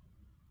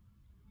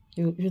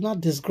 You not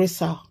disgrace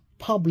her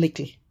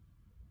publicly.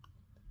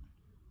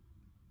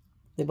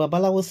 The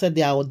Babalawo said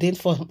they are ordained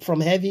from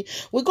heaven.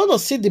 We're going to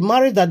see the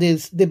marriage that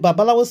the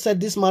Babalawo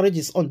said this marriage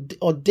is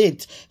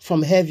ordained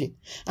from heaven.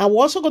 And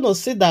we're also going to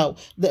see that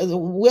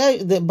where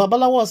the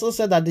Babalawo also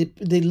said that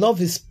the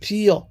love is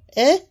pure.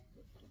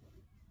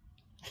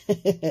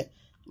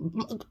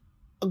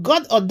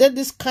 God ordained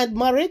this kind of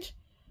marriage.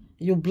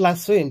 You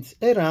blasphemed.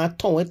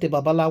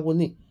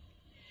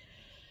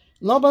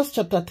 Numbers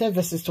chapter 10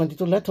 verses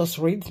 22. Let us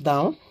read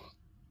down.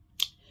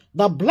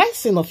 The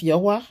blessing of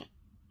YAHUAH,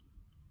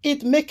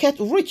 it maketh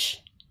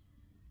rich,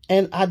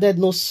 and added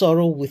no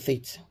sorrow with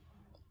it.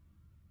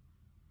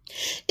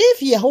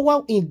 If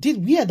YAHUAH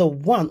indeed we are the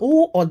one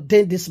who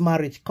ordained this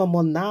marriage, come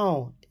on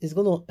now. It's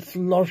going to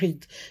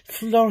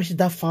flourish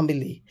that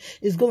family.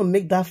 It's going to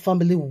make that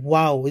family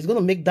wow. It's going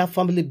to make that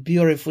family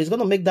beautiful. It's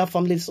going to make that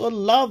family so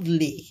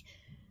lovely.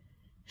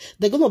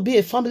 They're going to be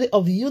a family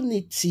of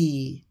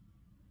unity.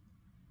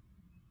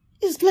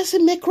 His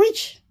blessing make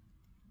rich.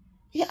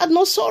 He had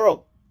no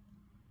sorrow.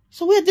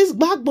 So where this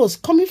backbones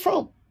coming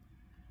from?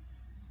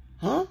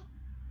 Huh?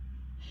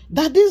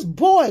 That this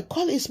boy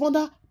called his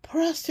mother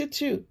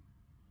prostitute.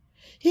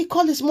 He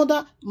called his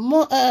mother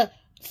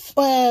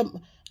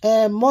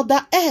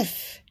Mother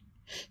F.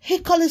 He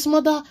called his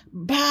mother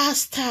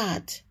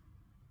bastard.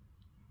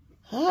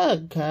 Oh,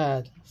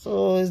 God.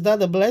 So is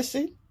that a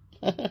blessing?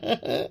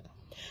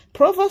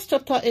 Proverbs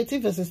chapter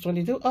 18 verses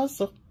 22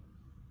 also.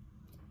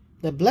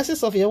 The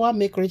blessings of Yahweh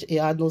make rich, he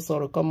had no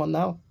sorrow. Come on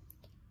now.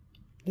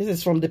 This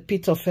is from the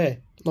pit of hell.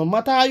 No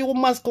matter how you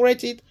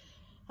masquerade it,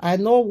 I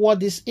know what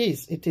this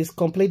is. It is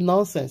complete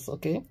nonsense,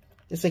 okay?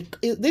 This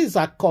is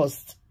a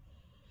cost.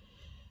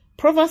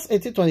 Proverbs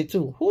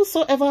 18:22.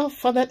 Whosoever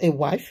findeth a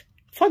wife,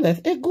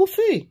 findeth a good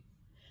thing,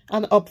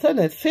 and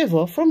obtaineth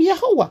favor from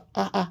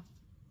Yahuwah.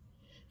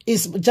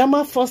 Is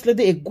Geman first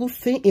lady a good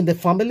thing in the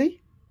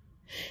family?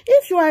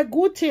 If you are a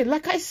good thing,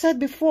 like I said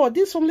before,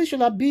 this family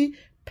should have be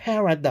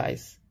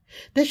paradise.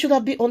 There should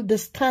have be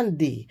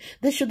understanding.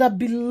 There should have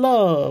be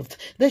loved.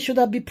 There should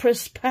have be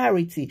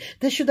prosperity.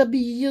 There should have be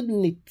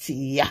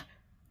unity.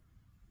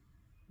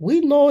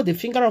 We know the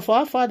finger of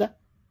our Father.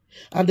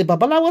 And the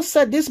Babalawo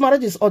said this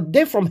marriage is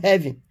ordained from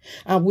heaven.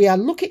 And we are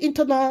looking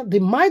into now the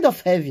mind of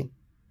heaven.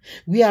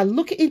 We are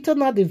looking into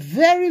now the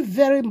very,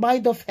 very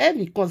mind of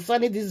heaven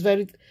concerning this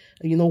very,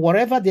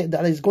 whatever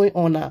that is going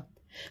on now.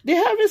 The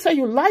heaven said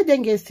you lied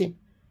against him.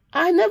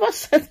 I never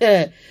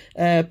said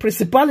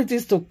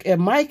principalities to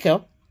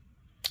Michael.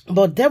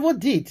 But devil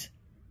did.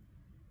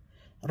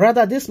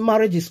 Rather, this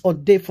marriage is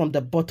ordained from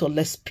the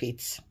bottomless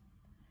pit,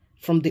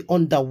 from the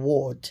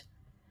underworld.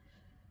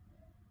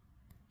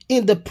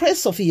 In the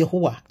praise of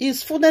Yahuwah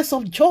is fullness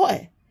of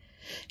joy.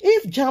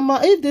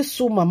 If this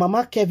woman,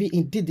 Mama Kevin,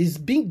 indeed is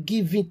being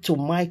given to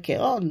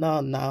Michael, oh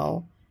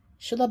no,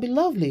 should have been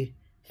lovely,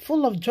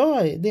 full of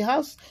joy. The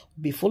house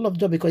will be full of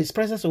joy because his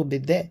presence will be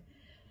there.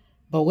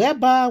 But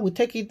whereby we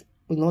take it,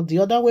 the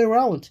other way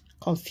around,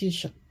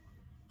 confusion,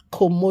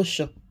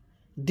 commotion,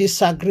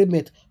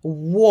 disagreement,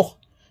 war,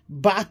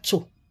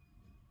 battle.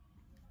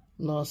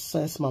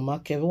 Nonsense, Mama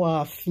Kevin.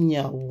 What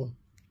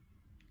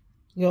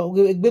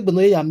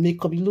your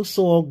makeup, you look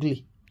so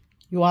ugly.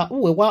 You are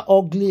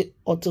ugly.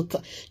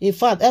 In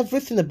fact,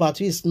 everything about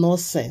you is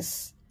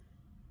nonsense.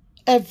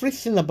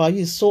 Everything about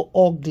you is so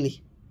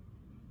ugly.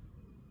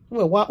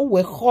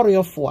 We're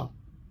horrible for.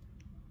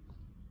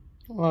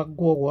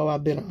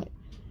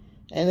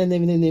 And then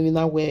even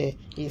now where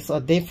it's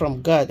ordained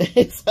from God.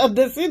 It's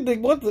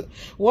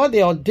what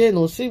they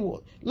ordain. See,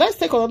 let's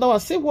take another one.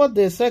 See what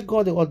they said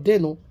God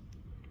ordained.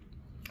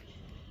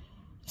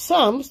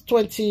 Psalms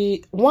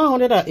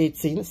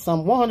 118,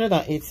 Psalm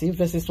 118,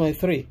 verses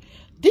 23.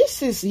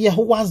 This is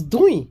YAHUAH'S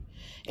doing.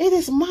 It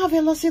is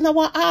marvelous in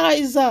our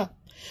eyes.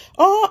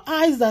 All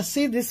eyes that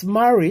see this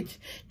marriage,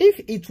 if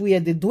it were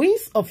the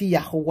doings of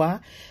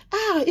Yahuwah,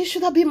 it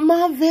should have been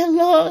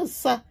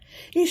marvelous.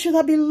 It should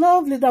have been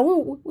lovely that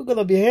we're going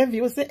to be heavy.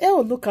 We'll say,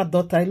 oh, look at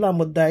daughter-in-law,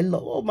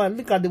 mother-in-law. Oh, man,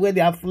 look at the way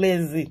they are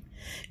flexing.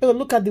 Oh,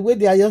 look at the way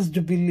they are just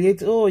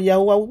jubilate. Oh,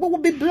 Yahuwah, we will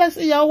be blessed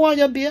Yahuwah on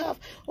your behalf.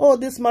 Oh,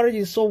 this marriage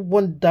is so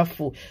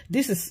wonderful.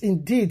 This is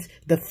indeed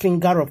the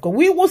finger of God.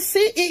 We will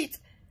see it.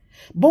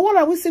 But what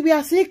are we seeing? We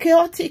are seeing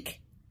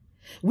chaotic.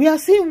 We are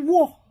seeing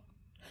war.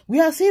 We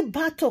are seeing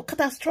battle,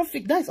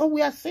 catastrophic. That is all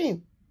we are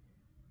seeing.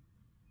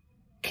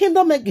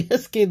 Kingdom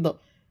against kingdom.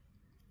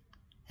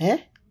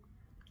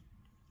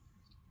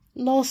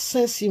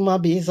 Nonsense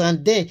human beings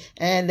and they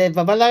and the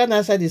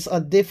Babalaga said it's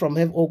a day from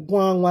heaven.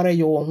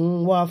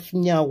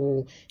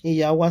 In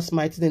Yahweh's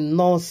mighty name,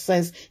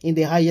 nonsense in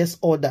the highest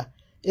order.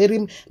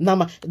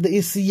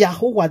 It's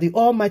Yahuwah, the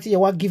Almighty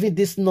Yahweh, giving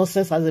this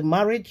nonsense as a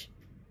marriage.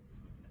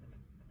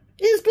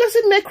 His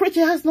blessed marriage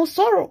has no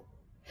sorrow.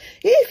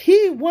 If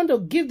he want to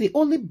give the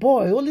only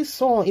boy, only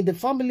son in the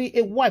family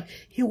a wife,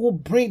 he will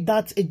bring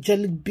that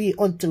angelic being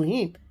unto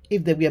him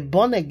if they were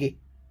born again.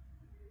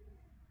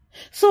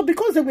 So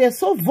because they were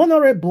so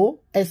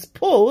vulnerable,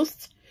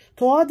 exposed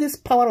to all this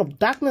power of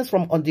darkness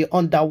from on the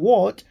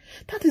underworld,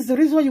 that is the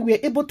reason why you were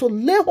able to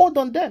lay hold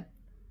on them.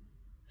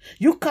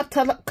 You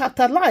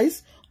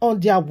capitalize on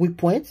their weak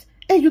points,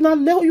 and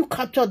you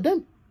capture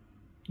them.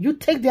 You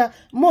take their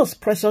most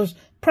precious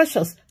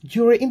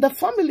jewelry in the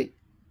family.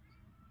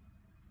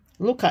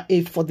 Look at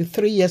a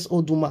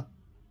 43-year-old woman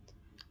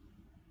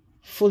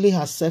fooling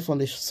herself on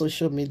the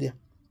social media,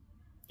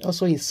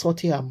 also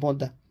insulting her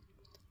mother.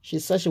 She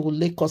said she would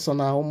lay curse on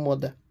her own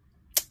mother.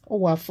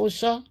 Oh,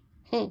 Wafosha.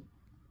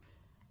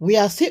 We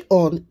are still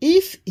on.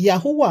 If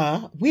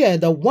Yahuwah, we are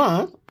the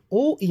one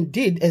who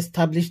indeed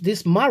established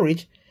this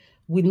marriage,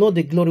 we know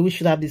the glory. We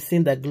should have been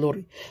seeing the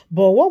glory.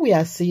 But what we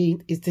are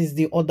seeing, it is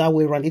the other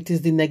way around. It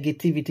is the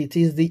negativity. It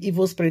is the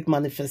evil spirit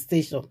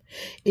manifestation.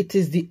 It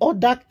is the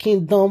other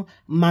kingdom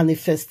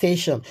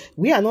manifestation.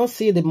 We are not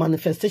seeing the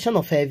manifestation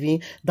of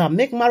heaven that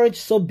make marriage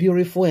so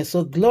beautiful and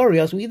so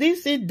glorious. We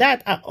didn't see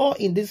that at all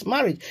in this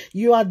marriage.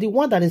 You are the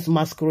one that is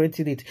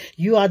masquerading it.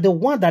 You are the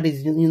one that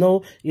is,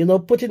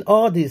 putting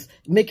all this,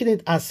 making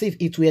it as if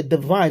it were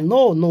divine.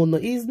 No.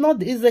 It's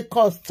not. It's a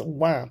cost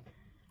one.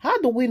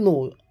 How do we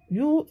know?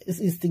 You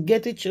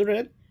instigated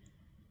children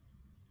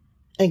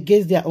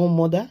against their own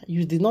mother.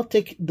 You did not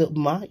take the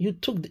man. You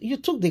took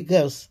the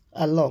girls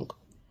along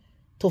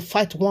to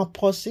fight one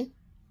person.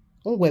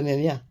 So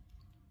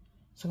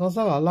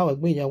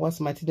YAHUAH'S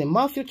mighty name.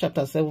 Matthew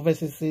chapter 7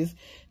 verses 6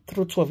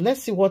 through 12.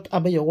 Let's see what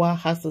YAHUAH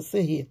has to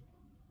say here.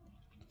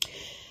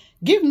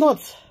 Give not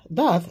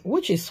that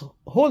which is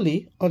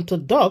holy unto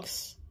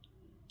dogs.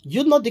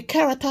 You know the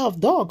character of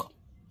dog.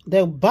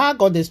 They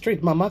bag on the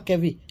street, Mama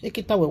Kevi.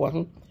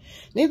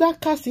 Neither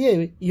cast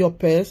ye your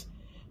pearls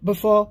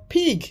before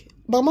pig.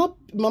 Mama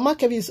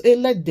Kevi is a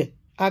lady.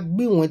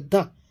 Agbi went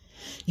down.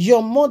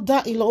 Your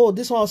mother-in-law, oh,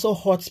 this one also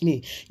hurts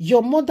me.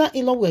 Your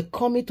mother-in-law were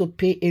coming to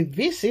pay a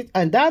visit,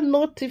 and that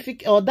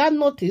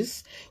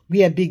notice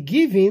will be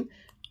given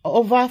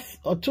over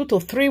 2 to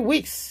 3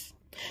 weeks.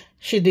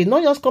 She did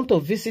not just come to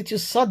visit you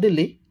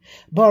suddenly,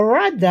 but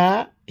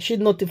rather she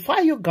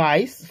notified you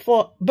guys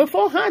for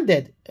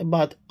beforehand,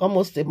 about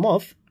almost a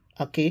month.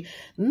 Okay,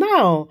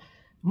 now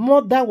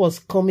mother was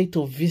coming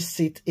to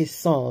visit a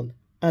son,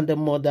 and the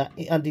mother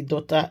and the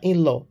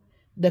daughter-in-law.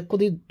 They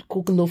couldn't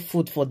cook no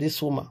food for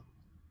this woman.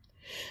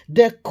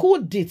 They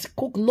couldn't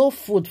cook no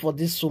food for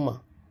this woman.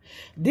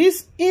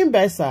 This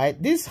imbecile,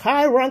 this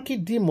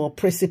high-ranking demon,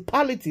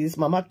 principalities,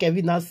 Mama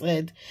Kevin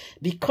said,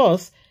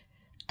 because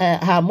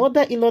her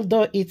mother-in-law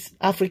don't eat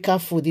African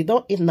food, they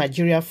don't eat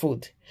Nigeria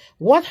food.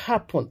 What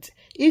happened?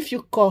 If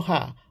you call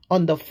her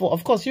on the phone,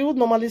 of course, you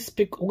normally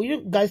speak,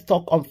 you guys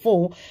talk on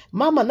phone.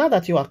 Mama, now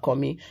that you are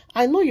coming,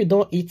 I know you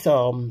don't eat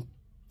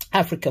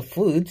Africa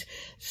food.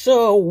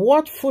 So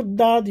what food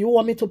now do you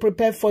want me to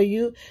prepare for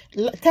you?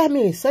 Tell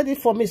me, send it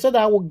for me so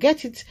that I will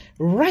get it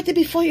ready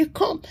before you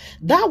come.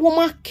 That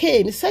woman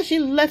came. Said she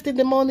left in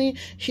the morning.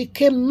 She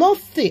came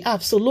nothing,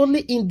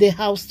 absolutely in the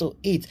house to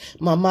eat.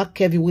 Mama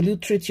Kevi, will you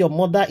treat your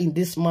mother in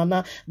this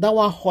manner? That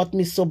one hurt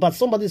me so bad.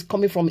 Somebody is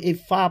coming from a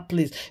far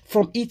place,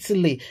 from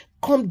Italy.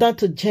 Come down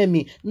to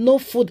Geman, no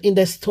food in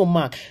the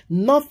stomach,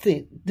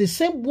 nothing. The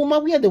same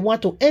woman, we are the one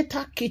to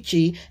enter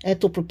kitchen and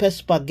to prepare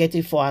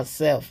spaghetti for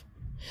herself.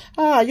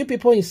 You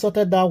people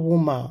insulted that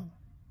woman.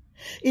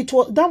 It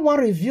was that one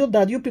revealed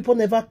that you people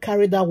never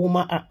carried that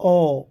woman at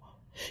all.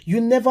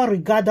 You never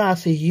regard her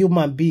as a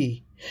human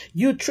being.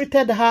 You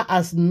treated her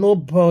as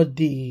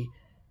nobody.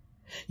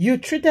 You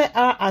treated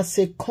her as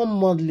a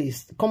common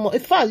list. In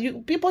fact,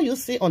 people you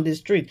see on the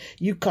street,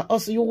 you can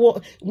also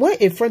when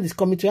a friend is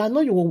coming to you, I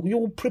know you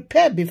will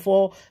prepare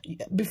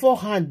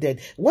beforehand.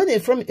 When a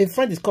friend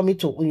is coming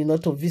to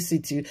to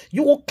visit you,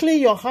 you will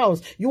clean your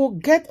house. You will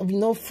get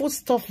food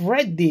stuff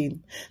ready.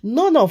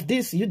 None of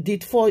this you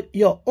did for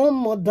your own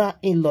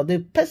mother-in-law. The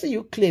person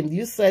you claimed,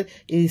 you said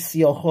is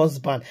your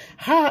husband.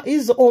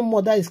 His own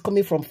mother is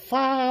coming from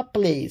far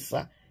place.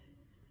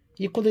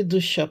 You couldn't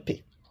do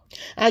shopping.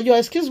 And your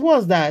excuse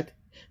was that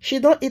she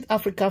don't eat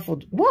African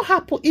food. What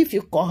happened if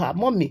you call her,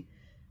 Mommy,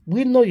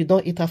 we know you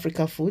don't eat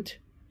African food.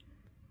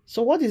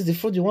 So what is the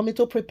food you want me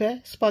to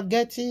prepare?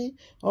 Spaghetti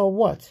or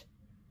what?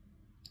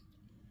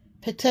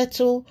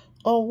 Potato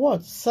or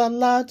what?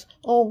 Salad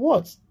or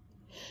what?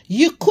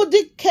 You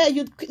couldn't care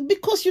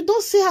because you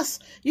don't see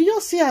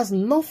us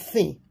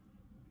nothing.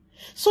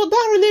 So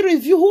that really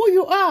reveals who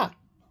you are.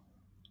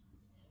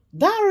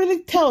 That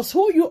really tells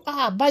who you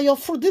are by your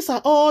fruit. These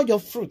are all your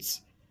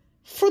fruits.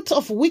 Fruit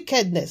of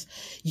wickedness.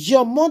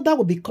 Your mother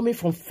will be coming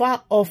from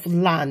far off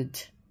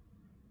land.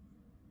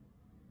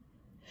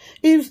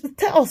 It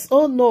tells,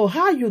 oh no,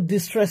 how you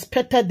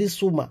disrespected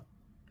this woman.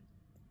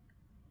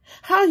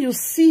 How you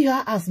see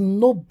her as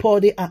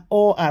nobody at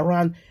all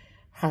around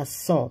her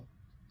son.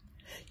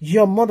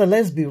 Your mother,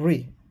 let's be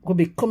real, will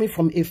be coming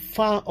from a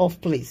far off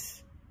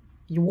place.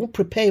 You won't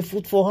prepare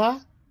food for her.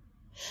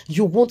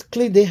 You won't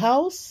clean the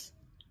house.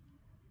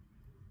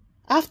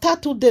 After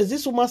 2 days,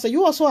 this woman said,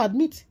 you also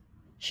admit,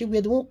 she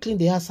won't clean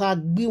the house.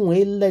 And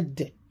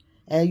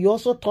you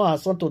also turned her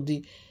son to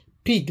the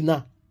pig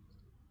now.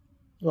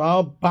 You are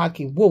all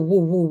barking.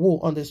 Whoa,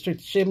 on the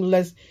street.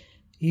 Shameless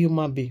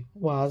human being.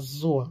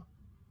 Wazoa.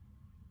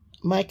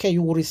 Michael,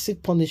 you will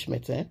receive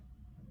punishment. The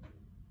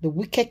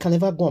wicked can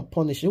never go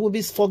unpunished. You will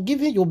be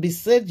forgiven, you will be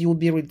saved, you will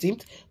be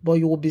redeemed, but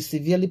you will be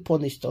severely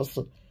punished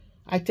also.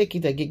 I take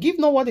it again. Give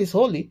not what is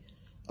holy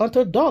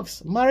unto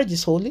dogs. Marriage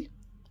is holy.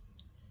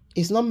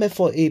 It's not meant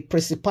for a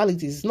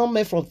principality. It's not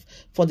meant for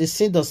the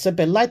sin of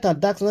serpent. Light and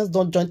darkness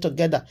don't join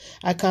together.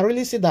 I can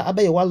really see that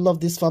YAHUAH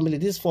love this family,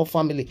 this 4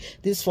 family,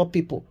 these 4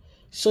 people.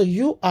 So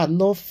you are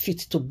not fit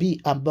to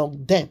be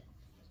among them.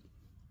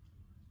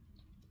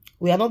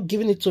 We are not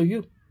giving it to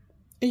you.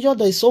 Your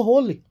mother is so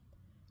holy.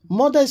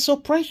 Mother is so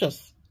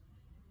precious.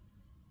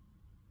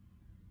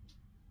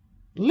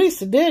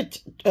 Listen, they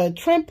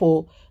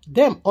trample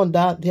them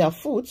under their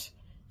foot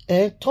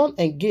and turn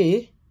and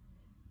gay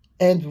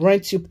and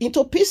rent you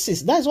into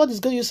pieces. That is what is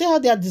going. You see how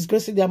they are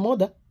disgracing their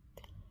mother?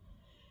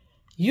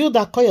 You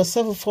that call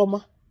yourself a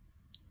former,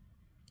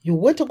 you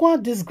went to go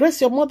and disgrace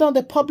your mother on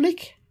the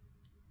public?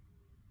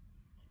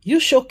 You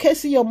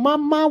showcasing your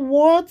mama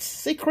words,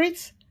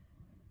 secrets,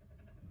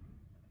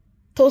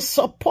 to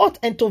support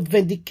and to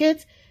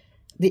vindicate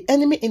the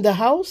enemy in the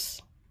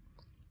house?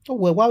 Oh,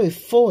 well, what we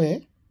for,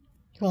 You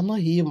are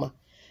not human.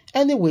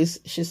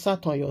 Anyways, she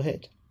sat on your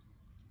head.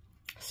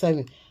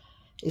 7.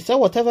 He said,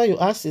 whatever you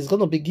ask is going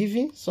to be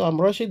given. So I'm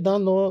rushing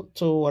down now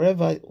to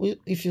wherever.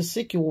 If you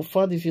seek, you will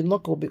find. If you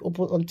knock, it will be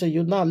open unto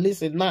you. Now,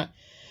 listen now.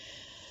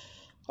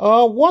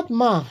 What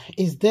man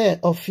is there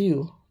of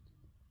you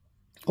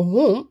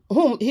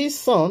whom his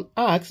son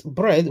asks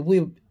bread,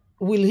 will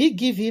he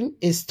give him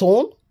a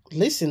stone?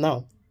 Listen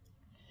now.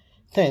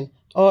 10.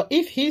 Or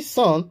if he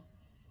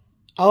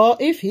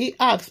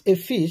asks a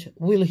fish,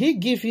 will he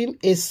give him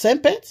a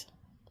serpent?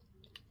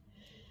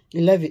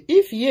 11.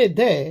 If ye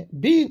there,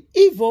 being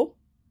evil,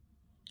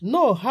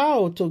 know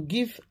how to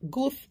give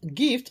good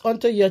gift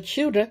unto your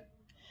children,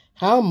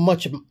 how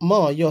much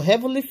more your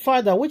heavenly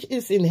Father which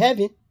is in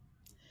heaven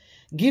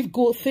give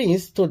good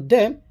things to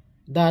them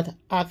that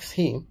ask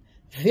him.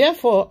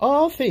 Therefore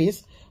all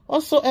things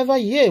whatsoever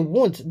ye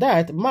want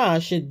that man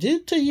should do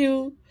to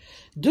you,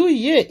 do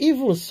ye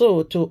even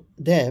so to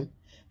them.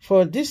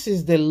 For this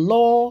is the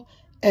law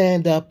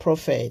and the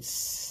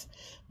prophets.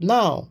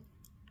 Now,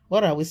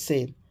 what are we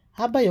saying?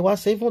 How about you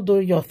say, even though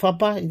your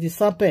papa is the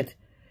serpent,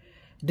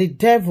 the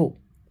devil,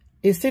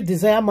 he still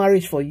desire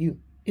marriage for you,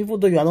 even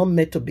though you are not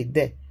meant to be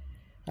there.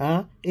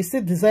 He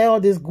still desire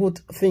all these good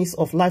things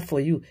of life for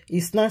you.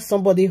 He snatch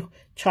somebody's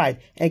child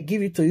and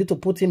give it to you to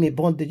put him in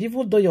bondage,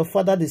 even though your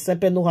father, the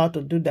serpent, know how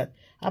to do that.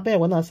 I bet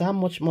when I say, how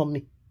much more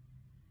me?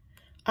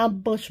 How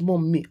much more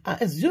me?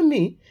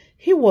 Assuming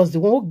he was the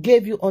one who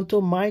gave you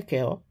unto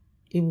Michael,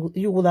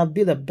 you would have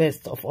been the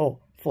best of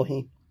all for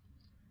him.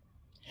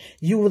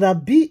 You would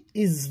have been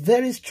his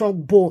very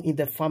strong bone in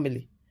the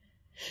family.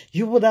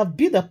 You would have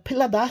been the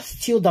pillar that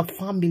steeled the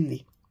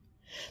family.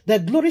 The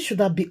glory should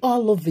have been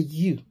all over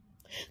you.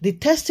 The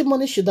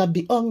testimony should have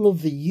been all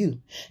over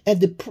you. And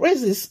the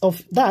praises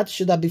of that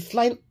should have been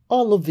flying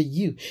all over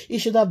you. It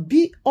should have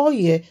been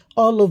oil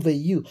all over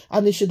you.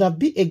 And it should have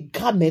been a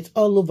garment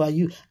all over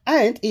you.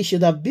 And it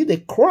should have been the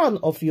crown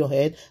of your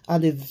head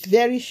and the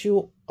very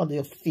shoe on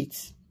your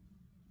feet.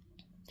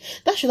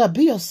 That should have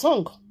been your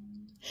song.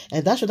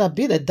 And that should have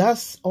been the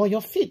dance on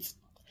your feet.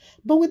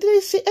 But we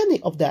didn't see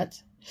any of that.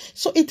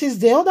 So it is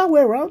the other way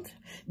around.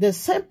 The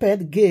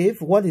serpent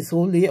gave what is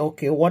holy,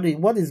 okay, what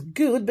is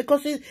good,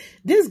 because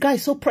this guy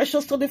is so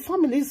precious to the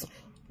family. He's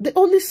the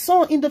only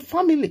son in the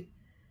family.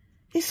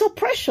 He's so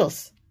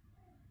precious.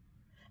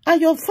 And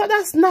your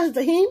father snatched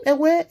him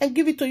away and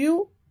give it to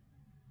you.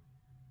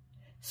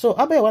 So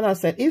Abba when I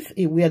said, if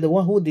he were the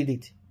one who did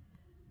it,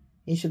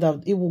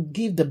 he will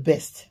give the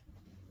best.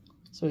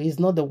 So he's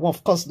not the one.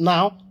 Of course,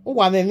 now,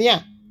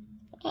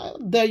 how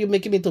dare you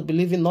making me to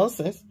believe in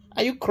nonsense?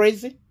 Are you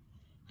crazy?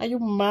 Are you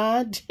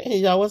mad?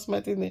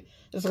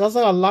 It's because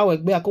I allow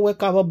it. I could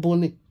cover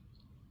bony.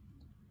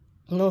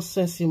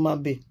 Nonsense,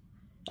 human being.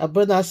 A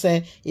brother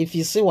said, if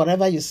you see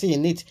whatever you see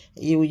in it,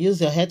 you will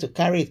use your head to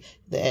carry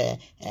it.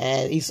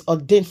 It's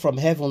ordained from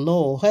heaven.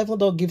 No, heaven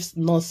don't give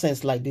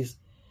nonsense like this.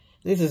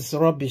 This is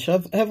rubbish.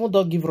 Heaven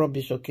don't give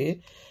rubbish,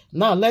 okay?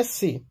 Now, let's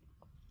see.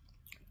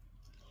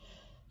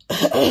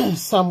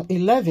 Psalm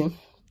 11,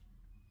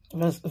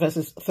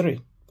 verses 3.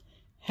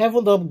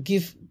 Heaven don't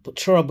give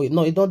trouble.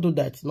 No, it don't do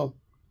that. No.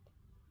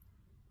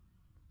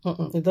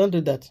 It don't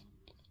do that.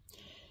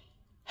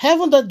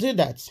 Heaven don't do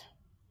that.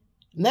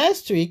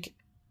 Next week,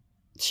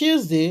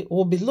 Tuesday,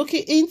 we'll be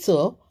looking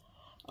into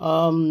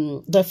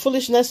the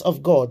foolishness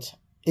of God.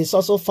 It's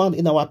also found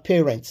in our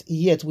parents,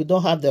 yet we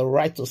don't have the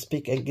right to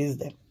speak against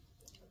them.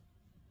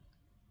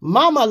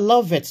 Mama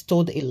Lovett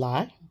told a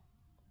lie.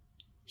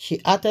 She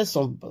uttered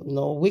some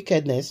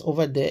wickedness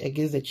over there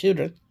against the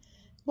children.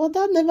 But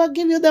that never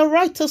gave you the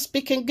right to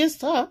speak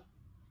against her.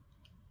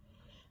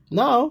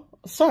 Now,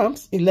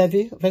 Psalms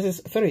 11,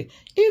 verses 3.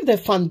 If the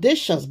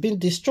foundations been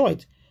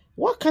destroyed,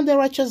 what can the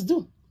righteous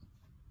do?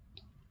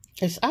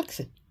 It's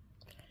asking.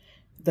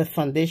 The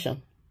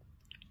foundation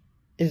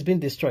is being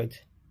destroyed.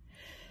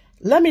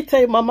 Let me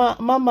tell you,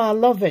 Mama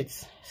Lovett,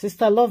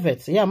 Sister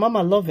Lovett. Yeah,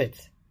 Mama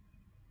Lovett.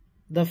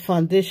 The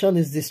foundation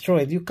is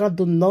destroyed. You can't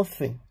do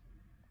nothing.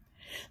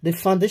 The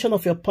foundation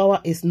of your power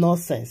is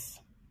nonsense.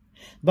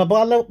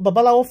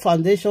 Babalawo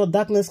foundation,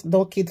 darkness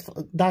don't kill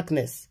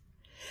darkness.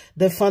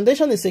 The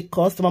foundation is a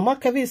cost. Mama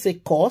Kevin is a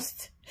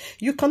cost.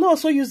 You can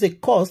also use a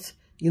cost,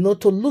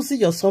 to lose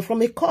yourself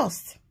from a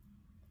cost.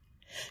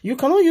 You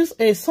cannot use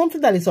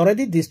something that is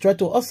already destroyed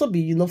to also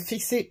be,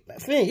 fixing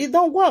thing. It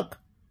don't work.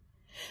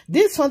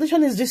 This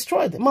foundation is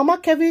destroyed. Mama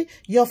Kevin,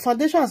 your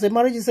foundation as a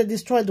marriage is a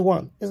destroyed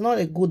one. It's not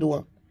a good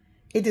one.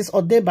 It is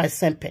ordained by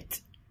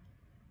serpent.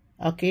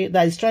 Okay,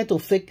 that is trying to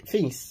fake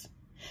things.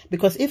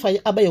 Because if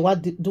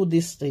Abayawa do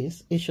these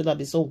things, it should have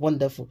been so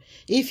wonderful.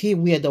 If he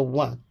were the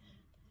one,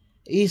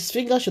 his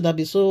finger should have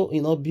been so,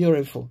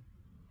 beautiful.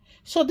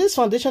 So this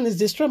foundation is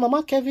destroyed.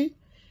 Mama Kevin,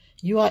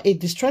 you are a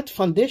destroyed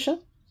foundation.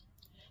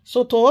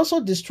 So to also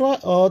destroy,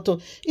 or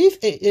to,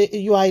 if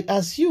you are,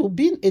 as you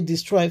being a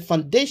destroyed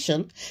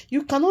foundation,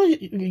 you cannot,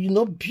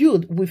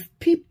 build with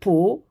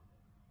people,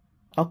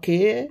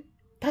 okay,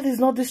 that is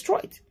not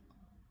destroyed.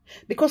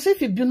 Because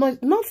if you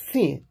build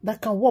nothing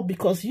that can work,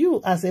 because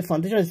you as a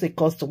foundation is a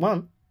cost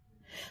one,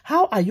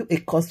 how are you a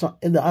cost one?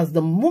 As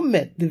the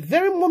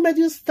very moment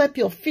you step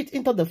your feet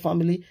into the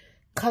family,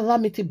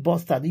 calamity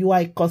busted, you are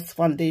a cost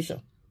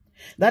foundation.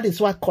 That is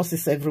why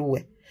curses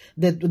everywhere.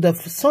 The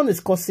son is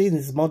cursing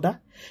his mother.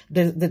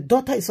 The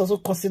daughter is also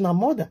cursing her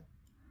mother.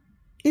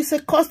 It's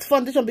a cursed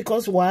foundation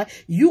because why?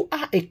 You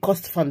are a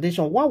cursed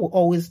foundation. One will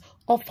always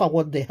offer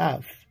what they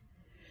have.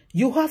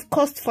 You have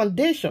cursed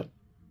foundation.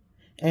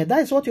 And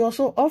that is what you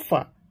also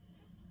offer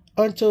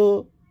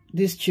unto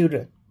these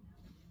children.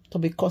 To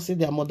be cursing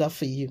their mother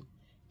for you.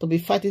 To be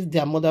fighting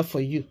their mother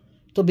for you.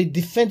 To be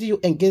defending you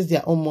against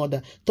their own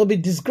mother. To be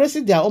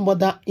disgracing their own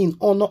mother in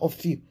honor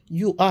of you.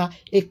 You are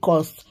a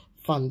cursed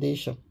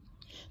foundation.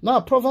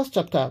 Now, Proverbs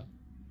chapter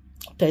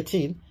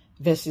 13,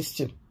 verses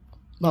 2.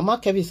 Mama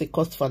Kevin is a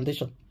cursed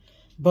foundation.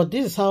 But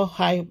this is how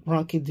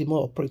high-ranking demon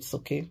operates,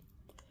 okay?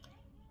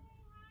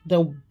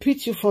 They'll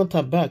beat you front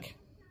and back.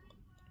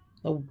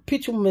 They'll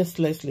beat you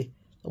mercilessly.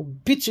 They'll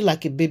beat you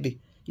like a baby.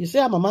 You see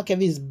how Mama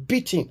Kevin is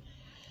beating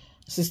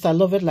Sister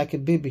Lovett like a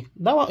baby.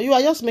 That one, you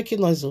are just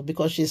making noise though,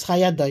 because she's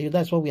higher than you.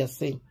 That's what we are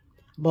saying.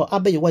 But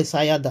Abeyewa is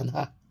higher than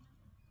her.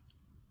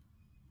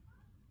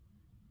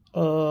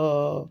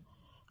 What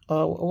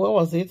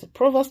was it?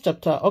 Proverbs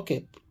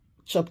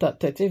chapter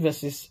 13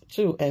 verses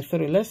 2 and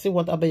 3. Let's see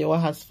what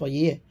Abeyewa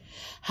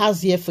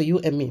has here for you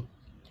and me.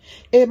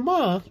 A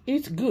man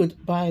eats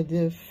good by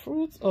the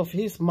fruit of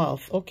his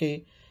mouth.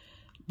 Okay.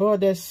 But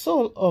the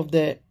soul of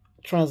the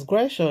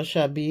transgressor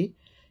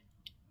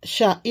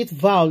shall eat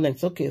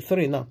violence. Okay,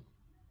 3 now.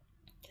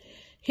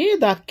 He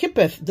that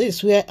keepeth,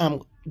 this where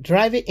I'm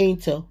driving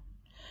into,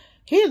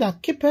 he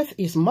that keepeth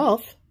his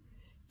mouth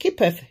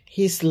keepeth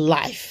his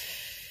life.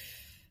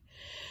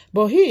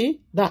 But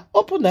he that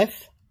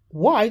openeth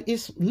wide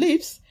his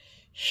lips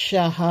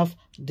shall have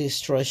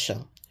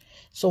destruction.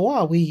 So why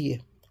are we here?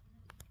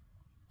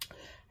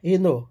 You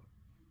know,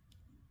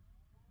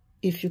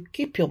 if you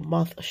keep your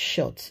mouth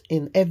shut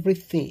in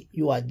everything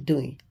you are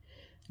doing,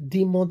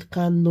 demon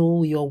can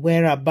know your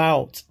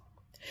whereabouts.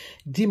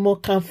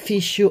 Demon can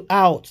fish you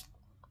out.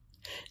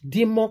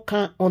 Demon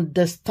can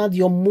understand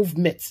your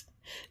movements.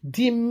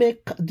 Demon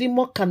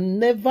can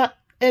never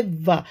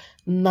ever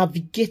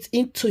navigate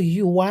into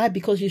you. Why?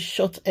 Because you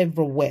shut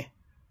everywhere.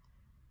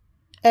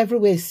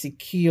 Everywhere is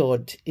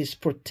secured, is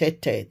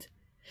protected.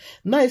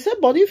 Now I said,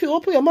 but if you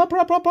open your mouth,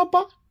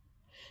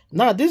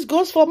 now this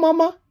goes for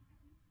mama.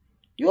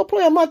 You open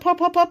your mouth,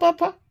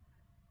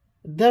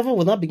 devil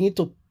will not begin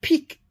to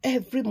pick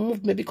every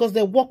movement because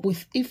they work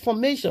with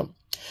information.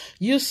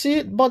 You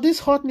see, but this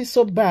hurt me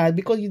so bad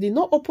because you did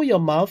not open your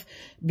mouth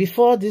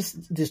before this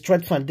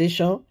destroyed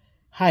foundation,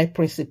 high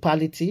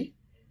principality,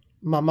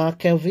 Mama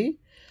Kelvin.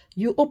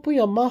 You open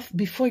your mouth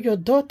before your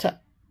daughter.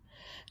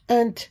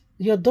 And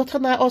your daughter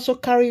now also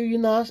carry you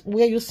now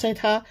where you sent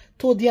her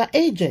to their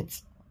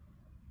agents.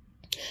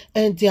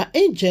 And their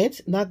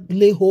agents now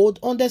lay hold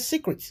on their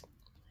secrets.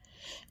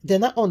 They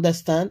not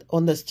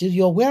understood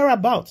your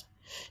whereabouts.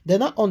 They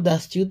not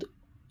understood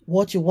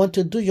what you want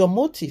to do, your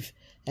motive.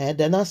 And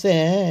they not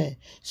say,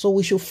 so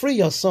we should free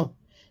your son.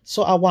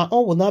 So our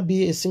own will not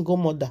be a single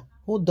mother.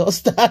 Who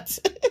does that?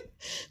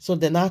 So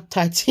they're not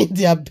tightening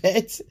their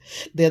beds.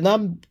 They're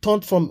not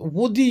turned from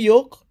woody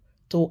yoke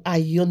to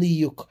iron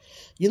yoke.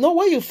 You know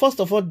when you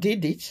first of all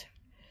did it?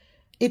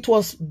 It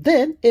was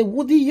then a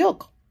woody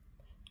yoke.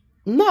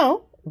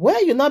 Now,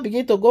 where you now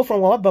begin to go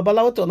from one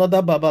babalawo to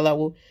another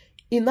babalawo,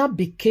 it now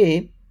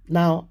became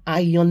now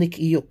ionic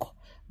yoke.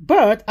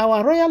 But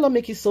our royal law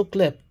make it so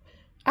clear.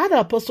 At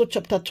Apostle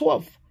chapter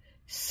 12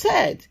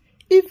 said,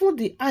 even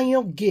the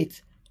iron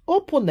gate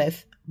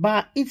openeth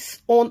by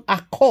its own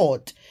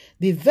accord.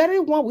 The very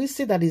one we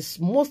see that is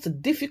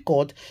most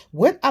difficult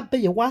when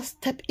Abeyewa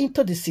step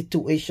into the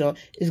situation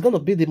is going to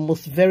be the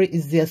most very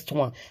easiest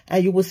one.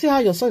 And you will see how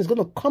your son is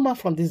going to come out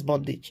from this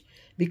bondage.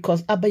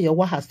 Because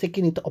Abeyewa has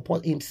taken it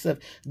upon himself.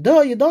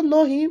 Though you don't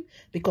know him,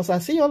 because I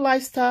see your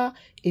lifestyle,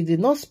 it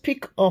did not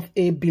speak of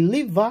a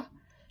believer.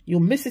 You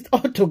miss it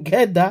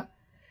altogether.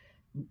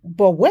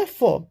 But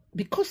wherefore?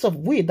 Because of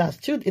we that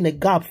stood in a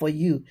gap for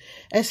you.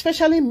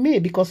 Especially me,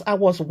 because I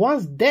was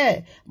once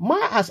there. Ma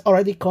has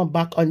already come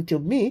back unto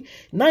me.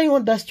 Now you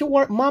understand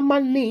what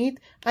mama need.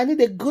 I need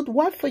a good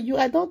wife for you.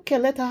 I don't care.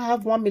 Let her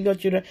have 1 million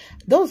children.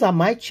 Those are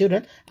my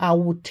children. I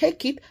will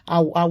take it. I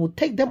will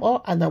take them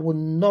all and I will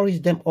nourish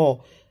them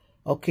all.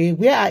 Okay,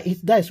 where I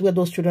eat, that is where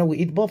those children will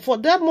eat. But for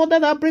that mother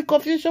that bring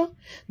confusion,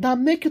 that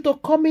make you to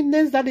come in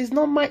names that is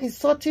not mine,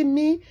 insulting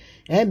me,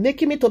 and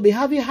making me to be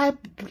having high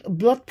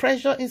blood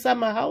pressure inside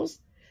my house,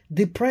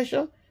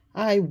 depression,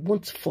 I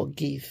won't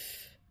forgive.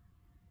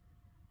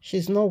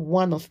 She's not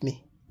one of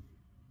me.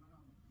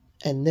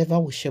 And never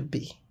we shall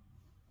be.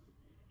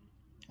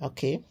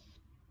 Okay?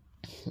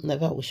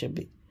 Never we shall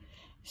be.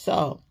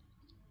 So,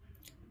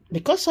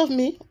 because of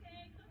me,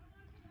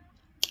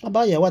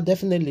 Abeyewa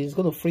definitely is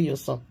going to free your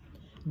son.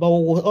 But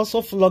we will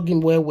also flog him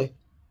well.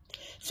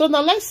 So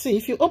now let's see.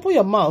 If you open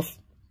your mouth,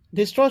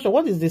 destruction.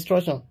 What is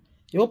destruction?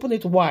 You open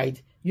it wide.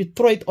 You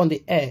throw it on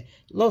the air.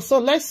 So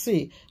let's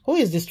see. Who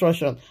is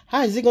destruction?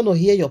 How is he going to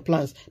hear your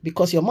plans?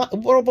 Because your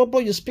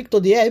you speak to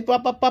the air.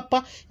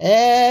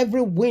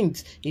 Every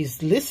wind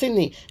is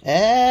listening.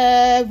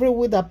 Every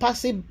wind that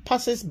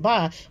passes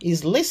by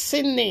is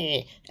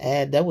listening.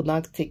 And they will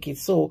not take it.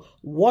 So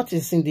what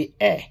is in the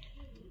air?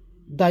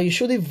 That you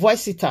shouldn't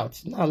voice it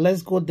out. Now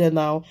let's go there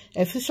now.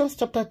 Ephesians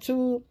chapter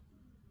 2.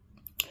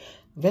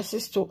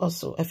 Verses 2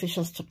 also.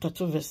 Ephesians chapter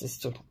 2 verses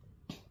 2.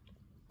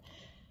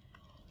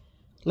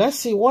 Let's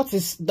see what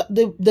is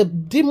the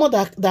demon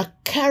that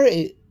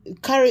carry,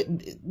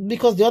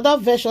 because the other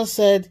version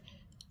said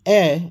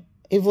air,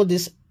 even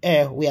this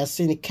air we are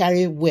seeing it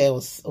carry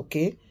wells,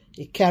 okay?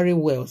 It carry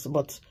wells,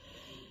 but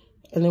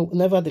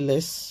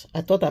nevertheless,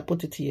 I thought I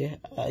put it here.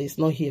 It's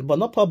not here, but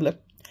no problem.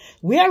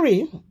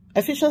 Wherein,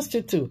 Ephesians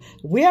 2:2,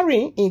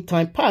 wherein in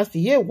time past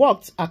ye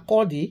walked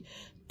according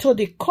to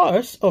the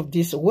course of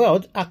this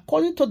world,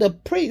 according to the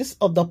prince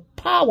of the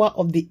power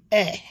of the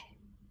air,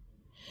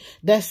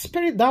 the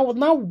spirit that will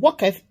now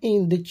worketh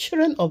in the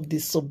children of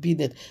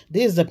disobedience.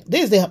 There is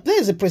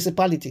the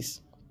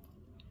principalities.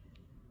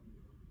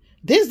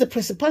 This is the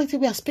principality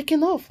we are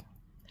speaking of.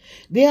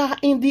 They are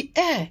in the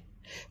air.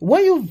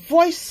 When you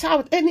voice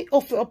out any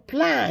of your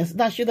plans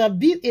that should have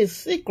been a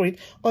secret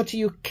until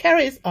you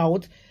carry it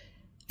out,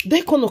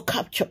 they're going to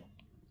capture.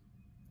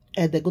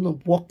 And they're going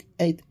to walk.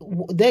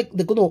 They're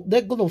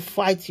going to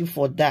fight you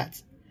for that.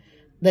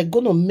 They're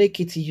going to make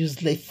it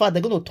useless. In fact,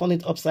 they're going to turn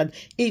it upside.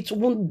 It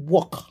won't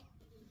work.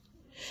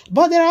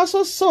 But there are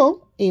also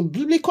some, in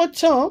biblical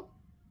term,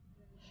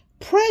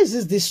 praise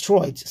is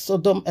destroyed.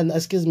 Sodom and,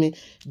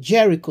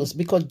 Jericho's.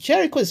 Because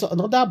Jericho is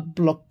another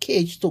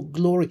blockage to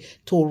glory,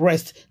 to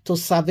rest, to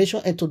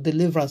salvation, and to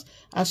deliverance.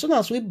 As soon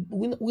as we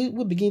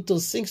begin to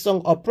sing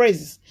song of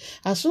praises,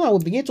 as soon as we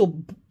begin to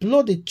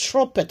blow the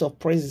trumpet of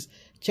praises,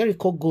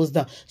 Jericho goes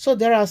down. So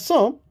there are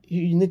some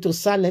you need to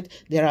silence.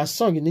 There are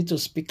some you need to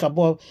speak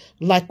about.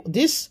 Like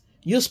this,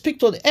 you speak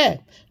to the air.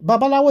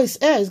 Babalawo is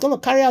air. It's going to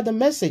carry out the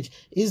message.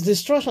 It's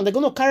destruction. They're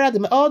going to carry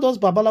out all those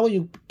Babalawo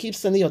you keep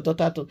sending your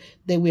daughter to.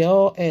 They will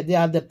all air. They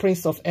are the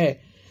prince of air.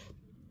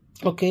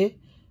 Okay?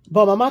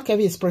 But Mama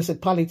Kevi is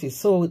principalities.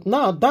 So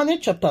now, Daniel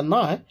chapter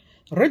 9,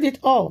 read it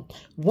all.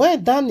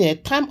 When Daniel,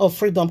 time of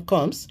freedom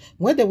comes,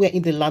 when they were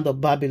in the land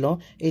of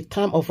Babylon, a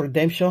time of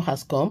redemption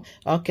has come.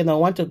 Okay, I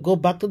want to go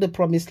back to the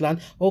promised land.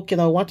 Okay,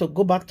 I want to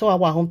go back to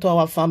our home, to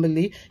our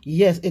family.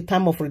 Yes, a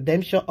time of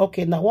redemption.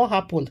 Okay, now what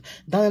happened?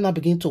 Daniel now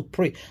begin to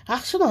pray.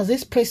 As soon as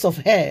this prince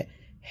of air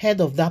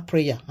heard of that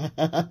prayer,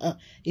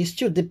 it's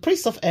true. The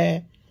prince of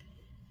air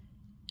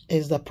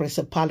is the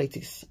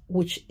principalities,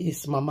 which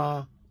is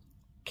Mama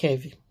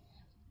Kevi.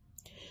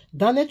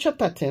 Daniel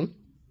chapter 10.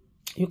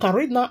 You can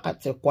read now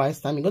at your quiet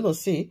time. You're going to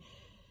see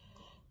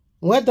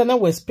when Daniel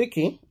was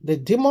speaking, the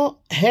demon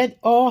heard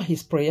all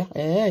his prayer.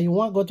 You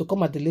want God to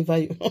come and deliver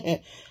you.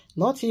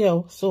 Not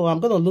here. So I'm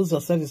going to lose your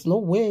service. No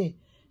way.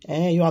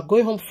 You are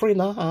going home free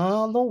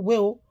now. No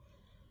way.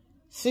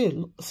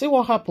 See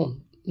what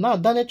happened. Now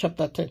Daniel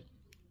chapter 10.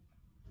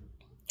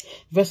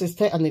 Verses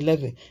 10 and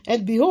 11.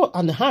 And behold,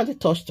 an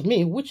hand touched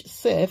me, which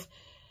set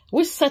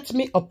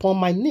me upon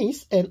my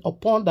knees and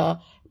upon the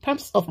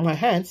palms of my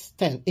hands.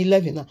 10,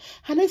 11.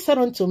 And he said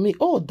unto me,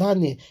 O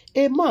Daniel,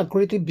 a man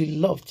greatly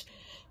beloved,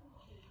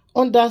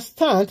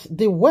 understand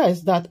the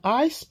words that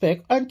I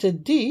spake unto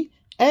thee,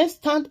 and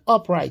stand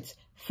upright,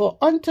 for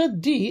unto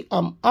thee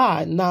am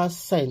I now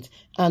sent.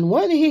 And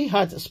when he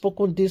had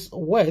spoken these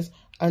words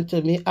unto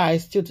me, I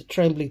stood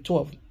trembling.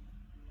 12.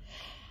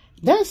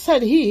 Then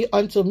said he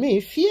unto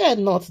me, fear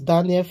not,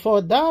 Daniel,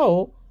 fear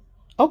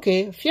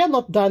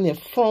not, Daniel,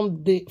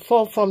 from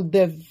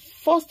the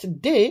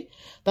first day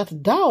that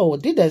thou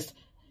didst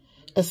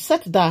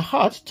set thy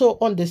heart to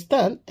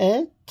understand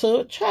and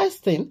to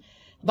chasten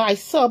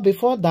thyself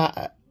before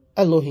thy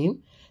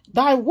Elohim,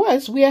 thy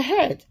words were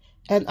heard,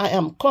 and I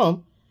am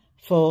come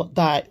for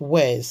thy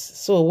words.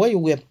 So when you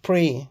were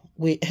praying,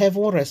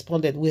 heaven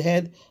responded. We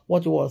heard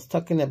what you was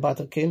talking about,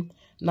 okay?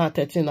 Now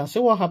 13. Now see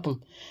what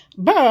happened.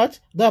 But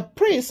the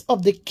prince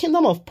of the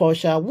kingdom of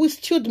Persia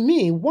withstood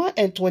me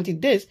 21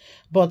 days.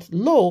 But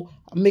lo,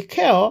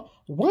 Michael,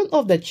 one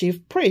of the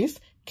chief priests,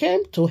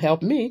 came to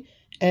help me,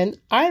 and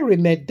I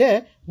remained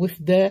there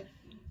with the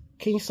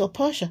kings of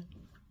Persia.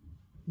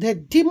 The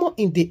demon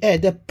in the air,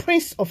 the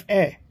prince of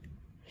air,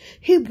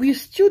 he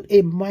withstood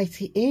a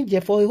mighty angel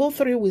for a whole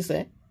 3 weeks.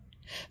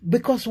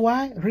 Because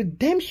why?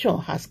 Redemption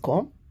has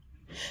come.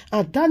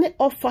 And Daniel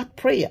offered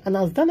prayer, and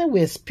as Daniel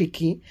was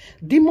speaking,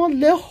 demon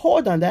lay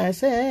hold on that and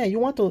said, hey,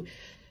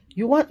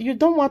 you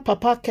don't want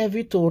Papa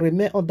Kevi to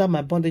remain under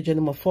my bondage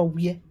anymore. For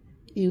where?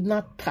 He will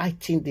not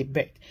tighten the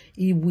bed.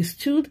 He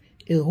withstood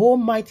a whole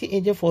mighty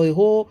angel for a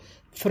whole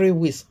 3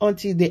 weeks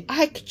until the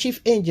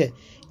arch-chief angel,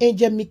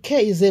 Angel Michael,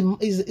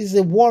 is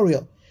a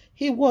warrior.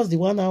 He was the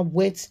one that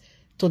went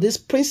to this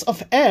prince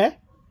of air,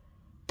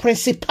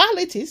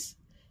 principalities,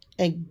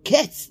 and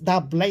get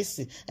that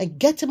blessing and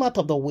get him out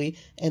of the way,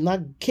 and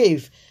that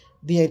gave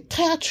the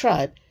entire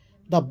tribe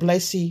the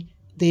blessing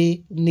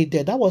they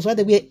needed. That was why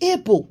they were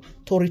able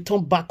to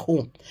return back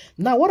home.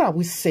 Now, what are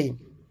we saying?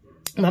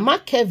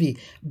 Mama Kevi,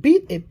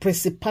 being a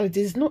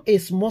principality, is not a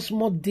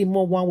small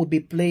demon one will be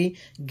playing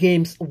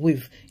games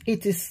with.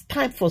 It is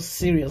time for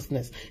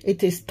seriousness.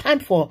 It is time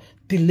for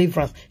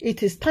deliverance.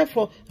 It is time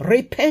for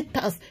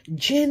repentance,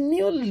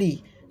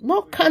 genuinely,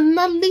 not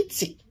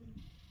carnality.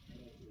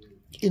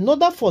 In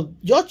order for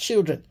your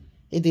children,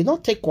 it did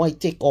not take one, it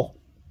take all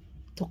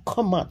to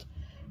come out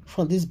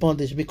from this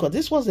bondage, because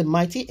this was a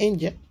mighty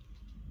angel.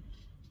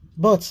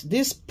 But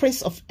this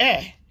prince of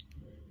air,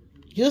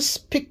 you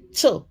speak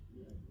to.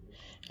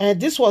 And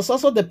this was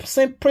also the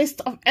same prince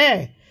of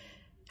air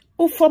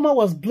who former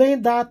was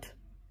blaming that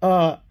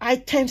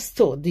items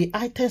to the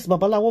items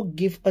Babalawo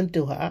give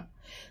unto her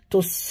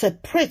to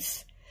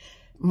separate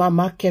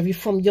Mama Kevi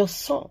from your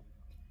son.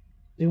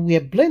 We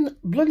are blowing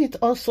it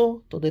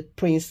also to the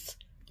prince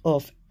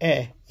of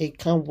air. It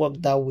can't work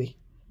that way.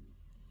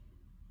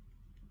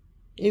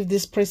 If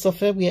this prince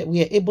of air,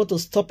 we are able to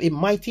stop a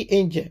mighty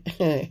angel.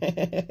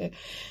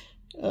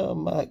 Oh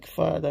my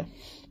Father.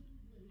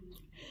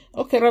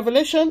 Okay,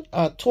 Revelation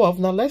 12.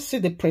 Now let's see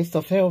the prince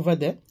of air over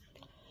there.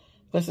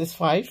 Verses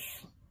 5.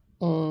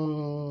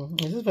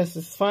 This is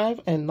verses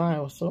 5 and 9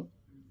 also.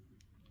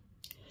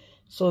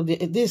 So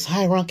this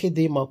high-ranking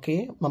demon,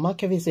 okay? Mama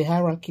Kevin is a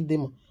high-ranking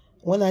demon.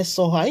 When I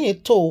saw her, I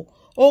told,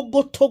 oh,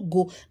 go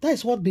Togo. That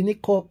is what Benin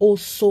call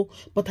also.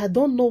 But I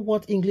don't know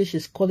what English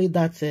is calling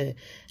that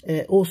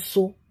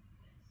also.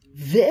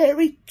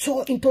 Very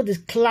tall into the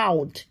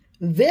cloud.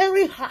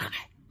 Very high.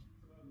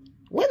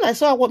 When I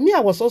saw her,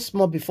 I was so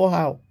small before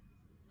her.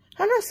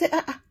 And I said,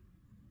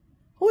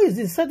 who is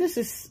this? So this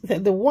is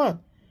the one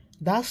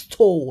that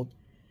stole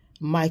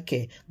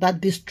Michael, that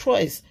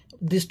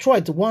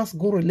destroyed one's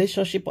good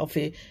relationship of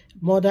a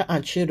mother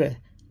and children.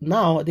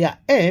 Now their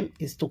aim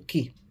is to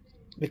kill,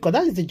 because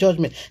that is the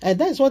judgment, and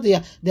that is what they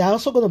are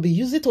also going to be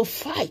using to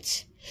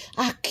fight,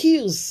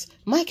 accuse.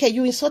 Michael,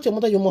 you insult your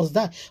mother, you must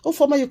die. Oh,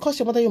 former, you curse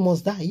your mother, you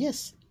must die.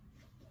 Yes,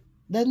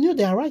 they knew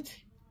they are right.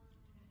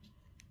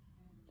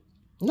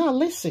 Now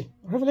listen,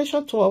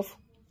 Revelation 12.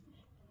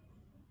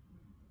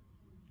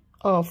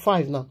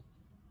 5 now.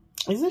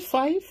 Is it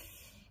 5?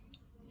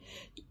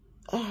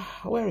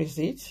 Where is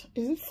it?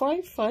 Is it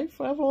 5?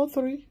 5 or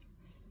 3?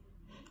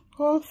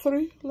 Or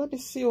 3? Let me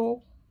see.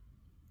 Oh,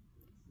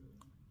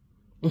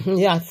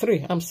 yeah,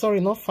 3. I'm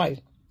sorry, not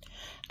 5.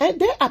 And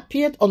there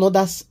appeared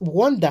another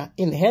wonder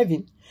in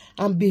heaven,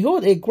 and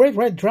behold, a great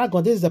red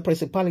dragon. This is the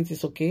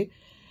principalities, okay?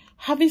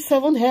 Having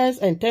 7 heads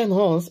and 10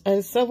 horns,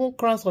 and 7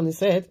 crowns on his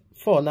head.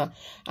 4 now.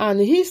 And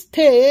his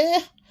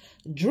tail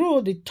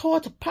drew the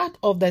third part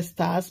of the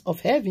stars of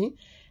heaven,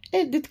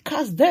 and did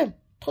cast them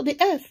to the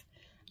earth.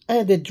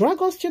 And the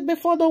dragon stood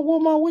before the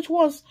woman which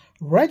was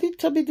ready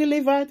to be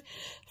delivered,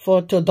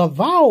 for to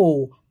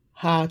devour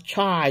her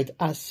child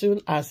as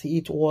soon as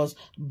it was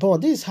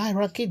born. This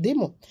hierarchy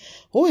demon.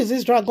 Who is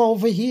this dragon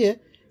over here?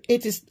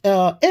 It is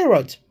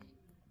Herod.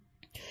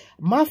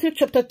 Matthew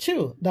chapter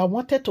 2, that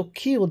wanted to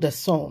kill the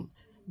son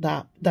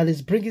that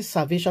is bringing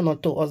salvation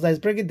unto us, that is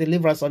bringing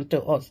deliverance unto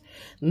us.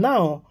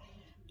 Now,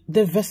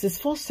 the verses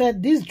 4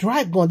 said, this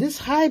dragon, this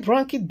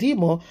high-ranking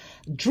demon,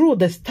 drew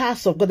the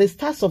stars of God. The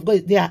stars of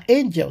God, they are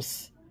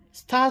angels.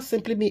 Stars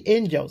simply mean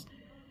angels.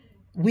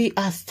 We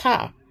are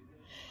star.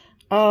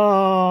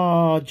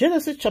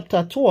 Genesis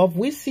chapter 12,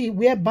 we see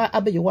whereby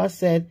YAHUAH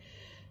said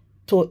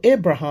to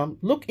Abraham,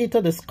 look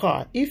into the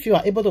sky. If you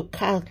are able to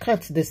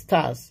count the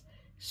stars,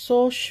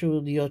 so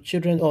should your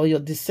children or your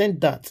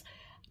descendants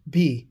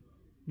be.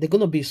 They're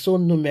going to be so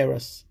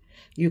numerous.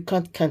 You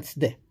can't count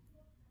them.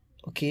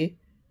 Okay?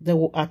 They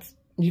will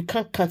you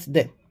can't count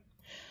them.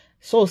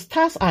 So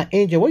stars are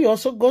angels. When you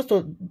also go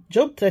to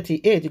Job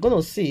 38, you're going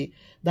to see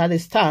that the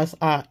stars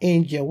are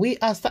angels. We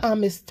are star.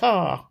 I'm a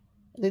star.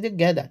 Did you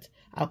get that?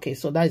 Okay,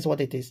 so that is what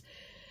it is.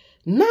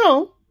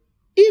 Now,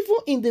 even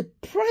in the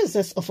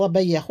presence of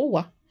Abba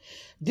YAHUAH,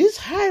 these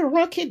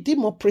high-ranking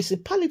demon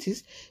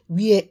principalities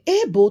were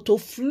able to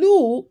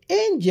flew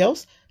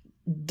angels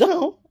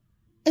down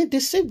and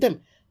deceive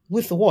them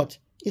with what?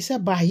 He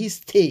said by his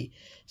tail.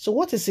 So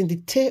what is in the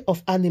tail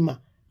of animal?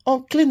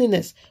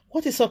 Uncleanness.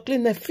 What is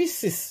uncleanness?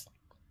 Feces,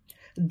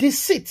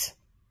 deceit,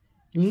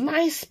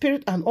 lying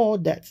spirit, and all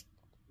that.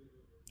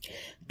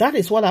 That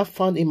is what I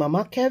found in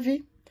Mama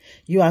Kevi.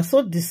 You are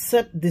so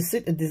deceitful.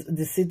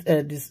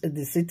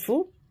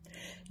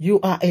 You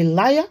are a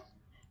liar.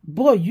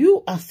 But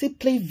you are still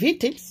playing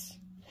victims.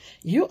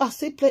 You are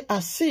still playing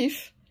as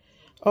if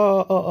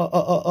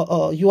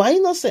you are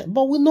innocent.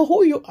 But we know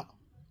who you are.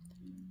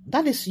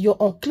 That is your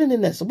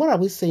uncleanness. What are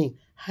we saying?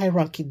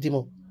 High-ranking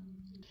demon.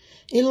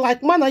 In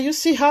like manner, you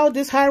see how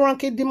this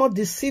high-ranking demon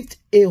deceived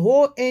a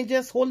whole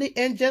angels, holy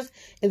angels,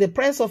 in the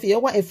presence of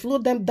YAHUAH and flew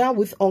them down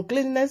with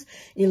uncleanness.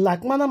 In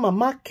like manner,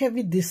 Mama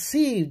Kevi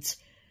deceived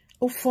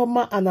a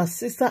former and a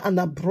sister and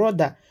a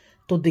brother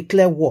to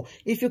declare war.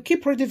 If you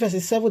keep reading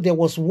verse 7, there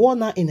was war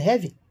now in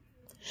heaven.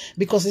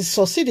 Because he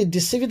succeeded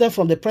deceiving them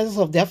from the presence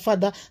of their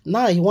father.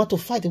 Now he want to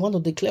fight. He want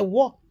to declare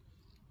war.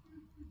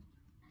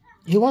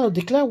 He want to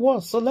declare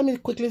war. So let me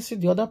quickly see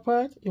the other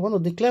part. He want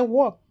to declare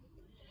war.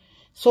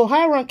 So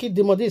high-ranking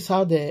demon, this is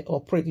how they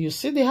operate. You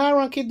see the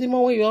high-ranking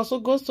demon when you also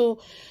go to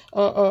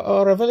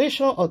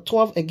Revelation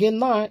 12 again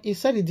now, it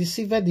said it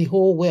deceived the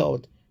whole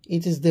world.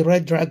 It is the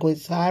red dragon,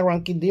 it's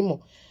high-ranking demon.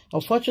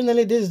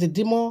 Unfortunately, this is the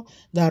demon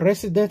that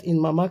resident in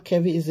Mama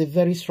Kevi is a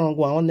very strong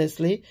one,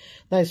 honestly.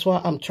 That is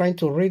why I'm trying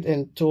to read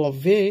and to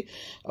convey,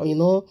 you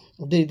know,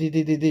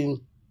 the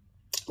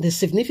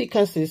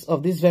significances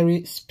of this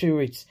very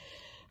spirit.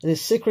 The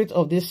secret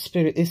of this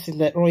spirit is in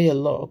the royal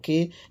law,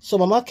 okay? So,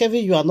 Mama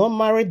Kevi, you are not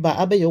married by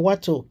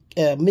Abayawa to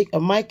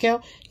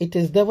Michael. It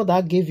is devil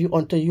that gave you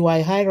until you are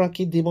a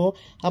high-ranking demon.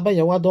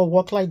 Abayawa don't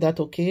work like that,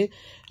 okay?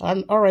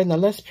 And all right, now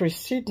let's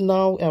proceed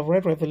now. I've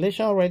read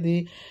Revelation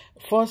already.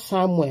 1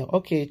 Samuel,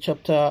 okay,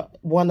 chapter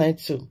 1 and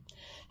 2.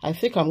 I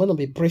think I'm going to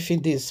be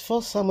briefing this.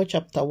 1 Samuel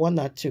chapter 1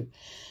 and 2.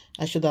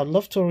 I should have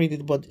loved to read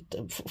it, but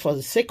for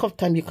the sake of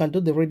time, you can do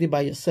the reading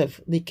by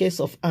yourself. The case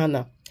of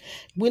Anna.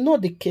 We know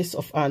the case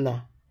of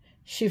Anna.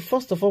 She,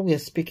 first of all, we are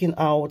speaking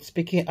out,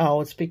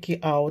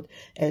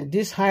 and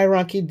this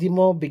high-ranking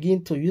demon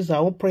begin to use her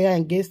own prayer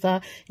against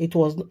her. It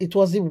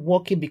wasn't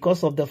working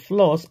because of the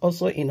flaws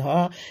also in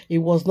her. It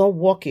was not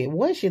working.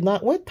 When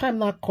time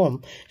now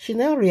come, she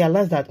now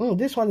realized that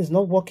this one is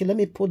not working. Let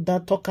me put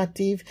that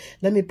talkative.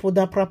 Let me put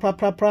that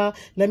pra.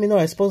 Let me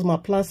not expose my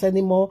plans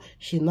anymore.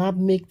 She now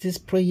make this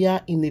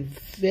prayer in a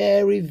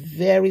very,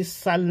 very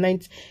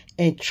silent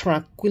and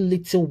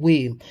tranquility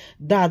way.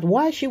 That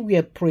while she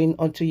were praying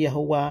unto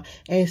Yahuwah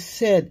and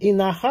said in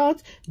her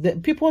heart, the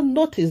people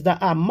noticed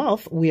that her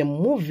mouth were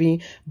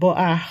moving, but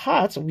her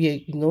heart were,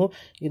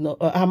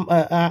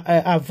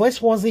 her voice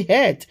wasn't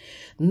heard.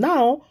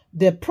 Now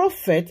the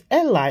prophet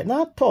Eli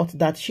now thought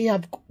that she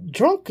had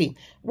drunken.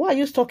 Why are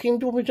you talking?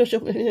 We don't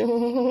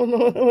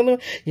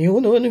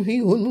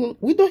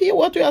hear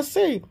what we are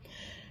saying.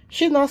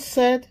 She now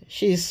said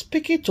she is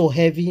speaking to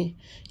heavy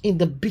in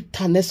the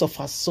bitterness of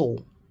her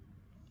soul.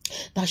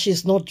 That she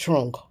is not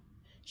drunk.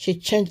 She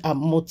changed her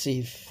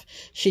motive.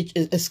 She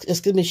changed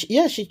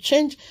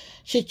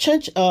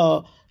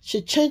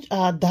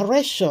her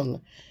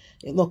direction.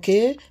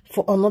 Okay,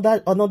 for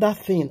another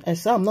thing. I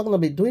said, I'm not gonna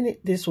be doing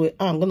it this way.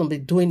 I'm gonna be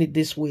doing it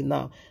this way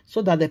now,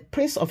 so that the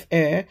prince of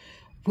air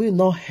will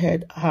not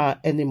hurt her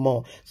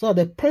anymore. So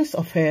the prince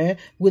of air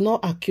will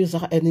not accuse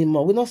her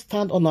anymore. Will not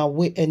stand on her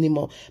way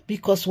anymore.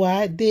 Because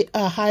why? They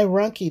are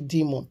high-ranking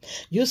demon.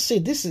 You see,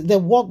 this is the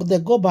work. They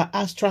go by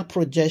astral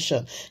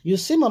projection. You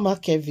see, Mama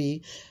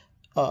Kevi,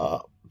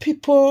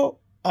 people,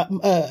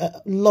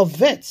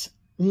 Lovette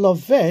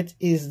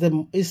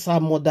is her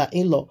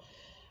mother-in-law.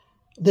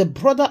 The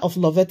brother of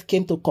Lovette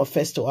came to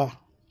confess to her.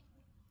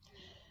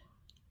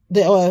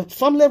 The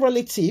family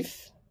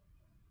relative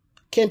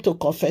came to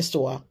confess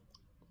to her.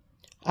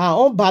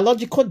 Our own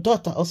biological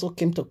daughter also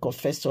came to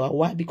confess to her.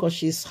 Why? Because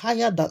she's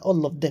higher than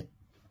all of them.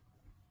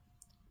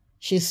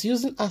 She's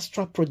using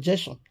astral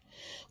projection.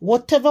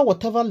 Whatever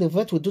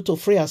Lovette will do to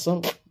free her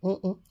son,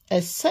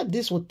 except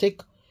this will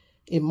take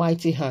a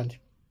mighty hand.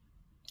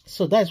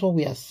 So that's what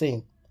we are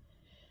saying.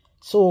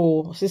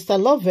 So, Sister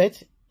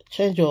Lovette,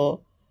 change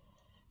your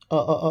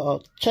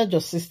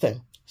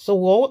system.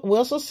 So we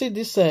also see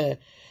this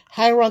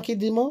high-ranking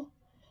demon,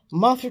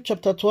 Matthew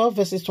chapter 12,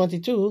 verses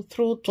 22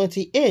 through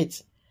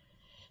 28.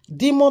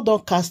 Demon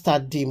don't cast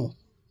out demon.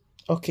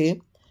 Okay,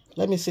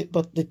 let me see,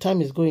 but the time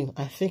is going.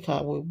 I think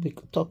I will be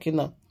talking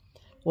now.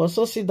 We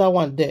also see that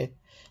one there.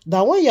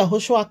 That when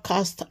Yahushua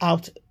cast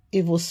out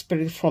evil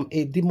spirit from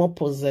a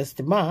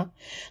demon-possessed man,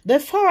 the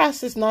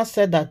Pharisees now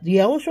said that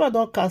Yahushua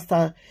don't cast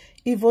out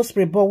evil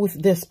spirit, but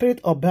with the spirit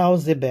of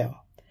Beelzebub.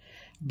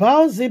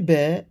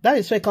 Beelzebub, that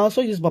is why you can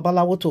also use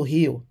Babalawo to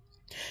heal.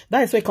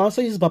 That is why you can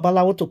also use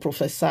Babalawo to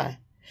prophesy.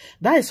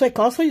 That is why you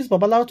can also use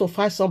Babalawo to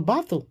fight some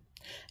battle.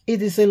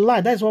 It is a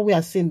lie. That is what we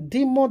are saying.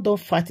 Demon don't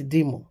fight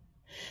demon.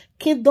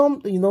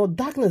 Kingdom,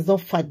 darkness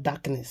don't fight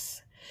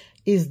darkness.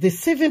 It's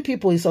deceiving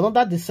people. It's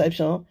another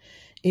deception.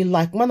 In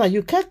like manner,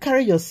 you can't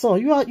carry your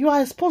son. You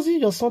are exposing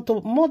your son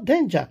to more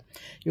danger.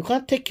 You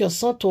can't take your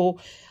son to,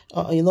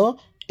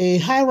 a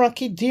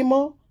hierarchy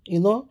demon,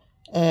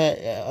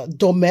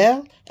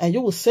 Domel, and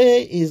you will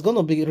say he's going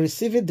to be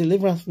receiving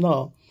deliverance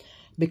now.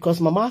 Because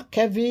Mama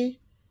Kevi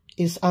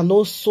is an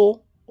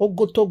also,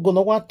 Ogoto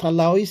Gonowa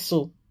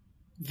Talaoiso.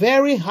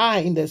 Very high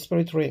in the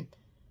spirit realm.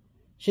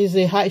 She's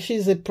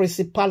a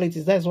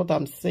principalities. That's what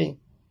I'm saying.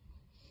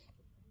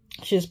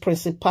 She's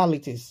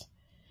principalities.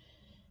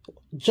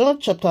 John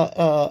chapter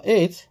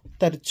 8,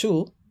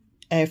 32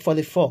 and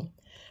 44.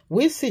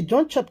 We see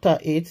John chapter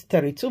 8,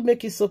 32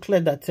 make it so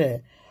clear that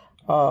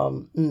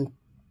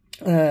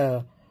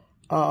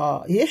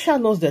ye shall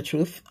know the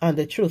truth, and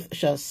the truth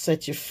shall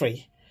set you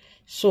free.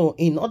 So,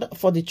 in order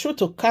for the truth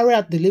to carry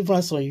out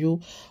deliverance on you,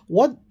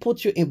 what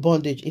put you in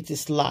bondage? It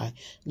is lie.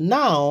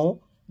 Now,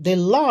 the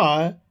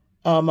lie,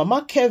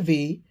 Mama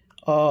Kevi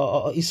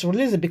is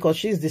releasing because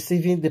she's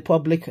deceiving the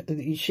public.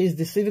 She's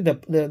deceiving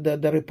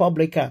the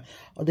Republican,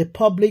 or the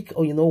public,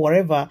 or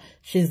whatever.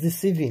 She's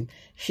deceiving.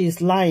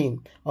 She's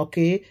lying.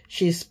 Okay,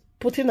 she's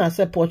putting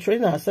herself,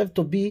 portraying herself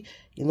to be,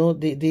 you know,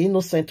 the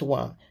innocent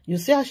one. You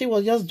see how she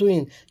was just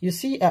doing. You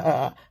see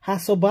her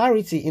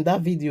sobriety in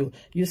that video.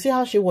 You see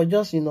how she was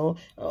just, you know,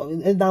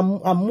 in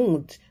a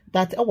mood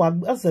that,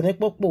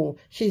 oh,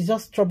 she's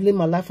just troubling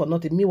my life for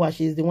nothing. Meanwhile,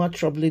 she's the one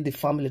troubling the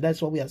family.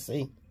 That's what we are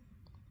saying.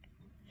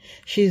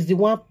 She's the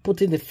one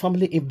putting the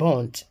family in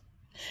bond.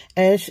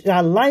 And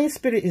her lying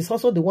spirit is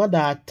also the one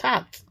that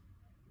attacked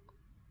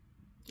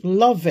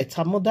Lovett,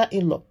 her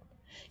mother-in-law,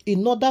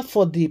 in order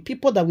for the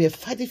people that were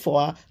fighting for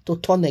her to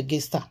turn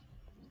against her.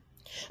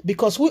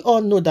 Because we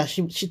all know that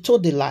she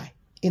told the lie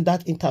in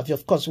that interview.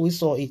 Of course, we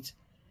saw it.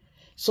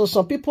 So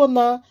some people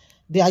now,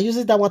 they are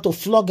using that one to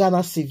flog her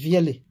now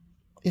severely.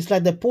 It's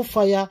like they put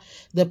fire,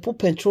 they put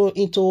petrol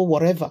into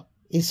whatever.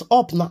 It's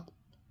up now.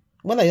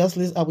 When I just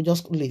leave, I will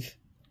just leave.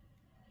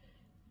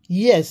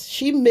 Yes,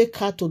 she make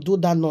her to do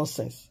that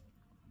nonsense.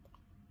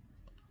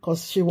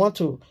 Because she want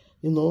to,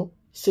 you know,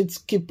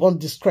 keep on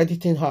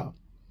discrediting her.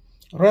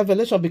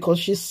 Revelation, because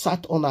she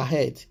sat on her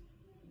head.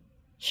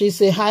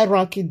 She's a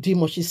high-ranking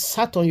demon. She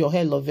sat on your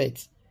head,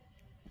 Lovett.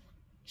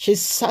 She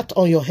sat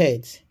on your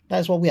head.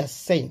 That's what we are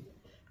saying.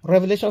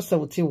 Revelation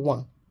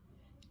 17:1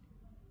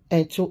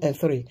 and 2 and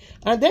 3.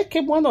 And there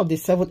came one of the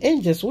 7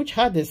 angels which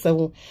had the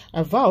 7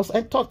 vials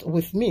and talked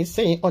with me,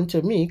 saying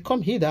unto me,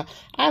 Come hither,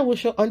 I will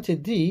show unto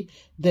thee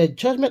the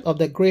judgment of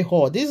the great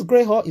whore. This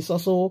great whore is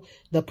also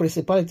the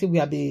principality we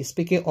have been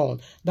speaking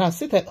on, that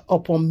sitteth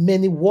upon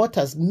many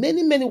waters,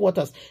 many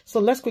waters.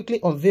 So let's quickly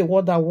unveil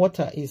what that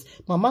water is.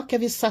 Mama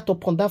Kevi sat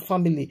upon that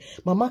family.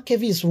 Mama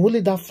Kevi is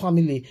ruling that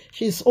family.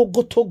 She is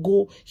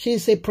Ogotogo. She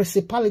is a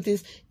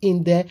principalities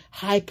in the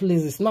high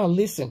places. Now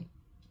listen.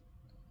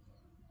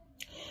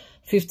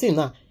 15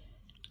 now.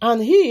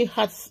 And he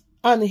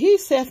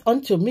saith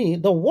unto me,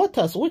 the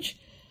waters which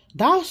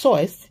thou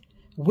sawest,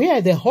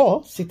 where the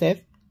whore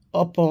sitteth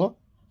upon,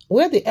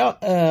 where the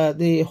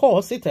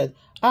whore sitteth,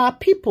 are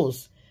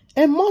peoples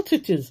and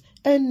multitudes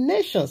and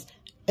nations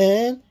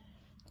and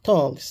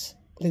tongues.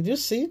 Did you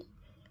see?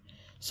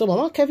 So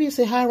Mama Kevi is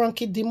a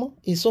high-ranking demon.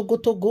 Is so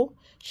good to go.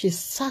 She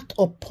sat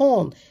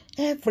upon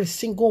every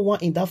single one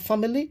in that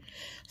family,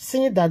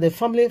 saying that the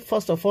family,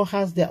 first of all,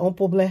 has their own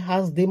problem,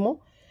 has demon.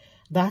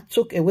 That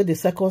took away the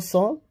second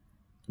son,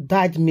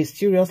 died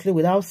mysteriously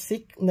without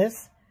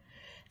sickness.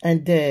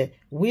 And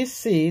we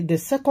see the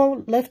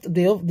second left,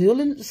 the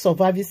only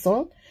surviving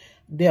son.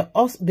 They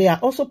are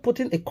also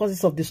putting a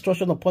causes of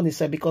destruction upon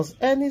himself, because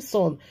any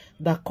son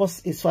that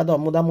caused his father or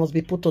mother must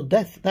be put to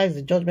death. That is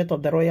the judgment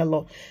of the royal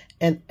law.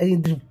 And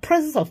in the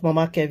presence of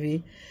Mama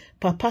Kevi,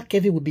 Papa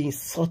Kevi will be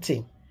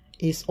insulting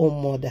his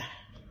own mother.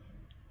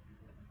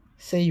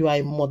 Say you are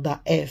a mother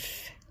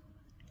F.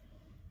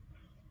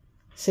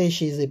 Say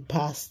she's a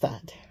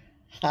bastard.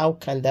 How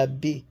can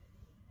that be?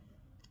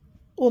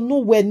 Oh no,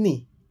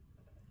 when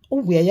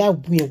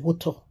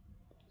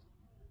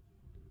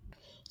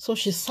so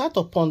she sat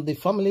upon the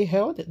family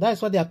health. That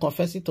is what they are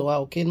confessing to her.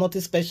 Okay, nothing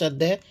special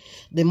there.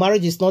 The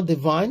marriage is not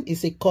divine.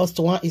 It's a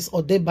cursed one. It's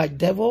ordained by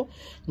devil,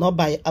 not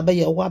by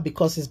YAHUAH,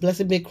 because his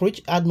blessing make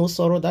rich, add no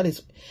sorrow. That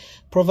is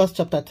Proverbs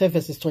chapter 10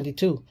 verses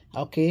 22.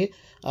 Okay,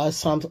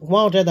 Psalm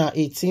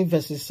 118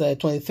 verses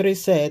 23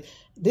 said,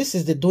 this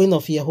is the doing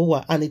of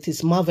YAHUAH, and it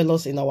is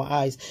marvelous in our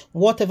eyes.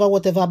 Whatever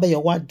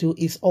YAHUAH do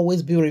is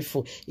always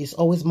beautiful. It's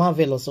always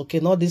marvelous. Okay,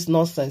 not this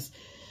nonsense.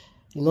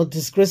 You know,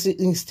 disgracing,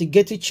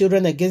 instigating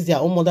children against their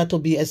own mother to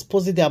be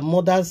exposing their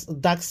mother's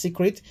dark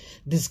secret,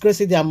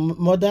 disgracing their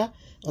mother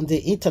on the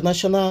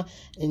international,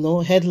 you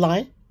know,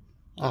 headline.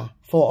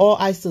 For all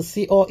eyes to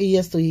see, all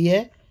ears to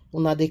hear.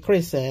 Una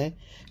decrease,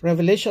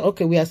 Revelation,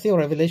 okay, we are still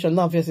Revelation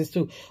now, verses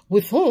 2.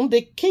 With whom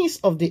the kings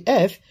of the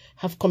earth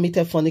have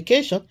committed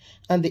fornication,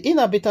 and the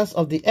inhabitants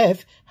of the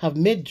earth have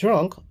made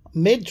drunk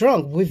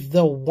with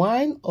the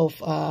wine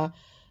of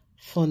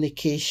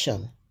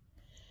fornication.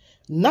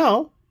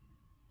 Now,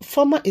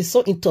 Former is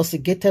so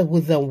intoxicated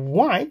with the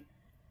wine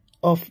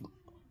of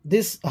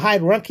this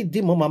high-ranking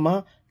demon,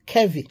 Mama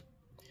Kevi.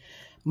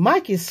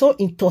 Mike is so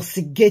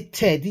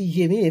intoxicated,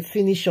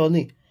 finish on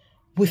it,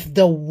 with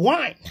the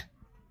wine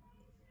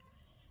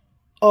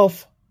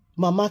of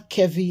Mama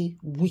Kevi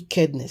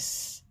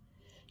wickedness.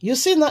 You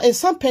see now, in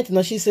some painting,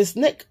 now she's a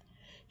snake.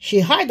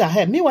 She hide her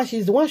head. Meanwhile,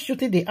 she's the one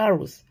shooting the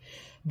arrows.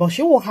 But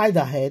she will hide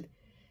her head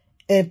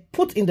and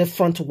put in the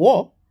front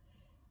wall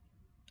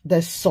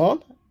the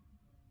son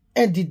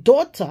and the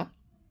daughter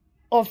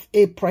of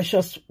a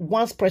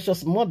once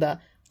precious mother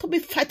to be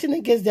fighting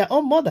against their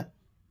own mother.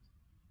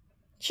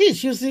 She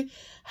is using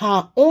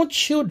her own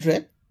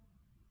children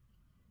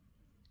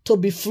to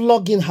be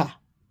flogging her.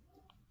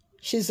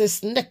 She's a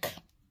snake.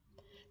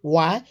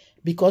 Why?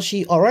 Because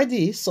she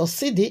already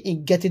succeeded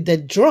in getting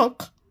them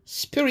drunk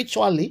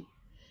spiritually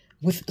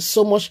with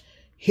so much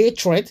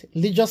hatred,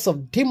 legions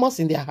of demons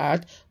in their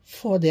heart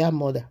for their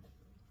mother.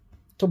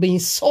 To be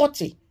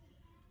insulting.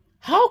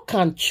 How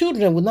can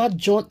children will not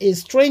join a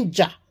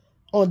stranger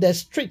on the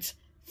street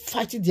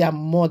fighting their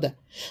mother.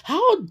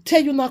 How dare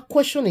you not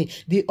questioning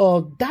the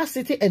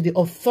audacity and the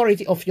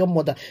authority of your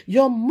mother?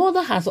 Your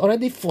mother has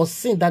already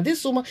foreseen that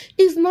this woman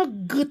is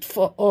not good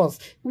for us.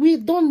 We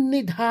don't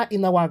need her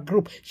in our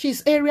group.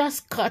 She's area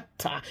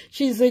scatter.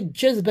 She's a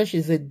Jezebel.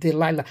 She's a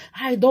Delilah.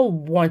 I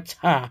don't want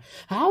her.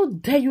 How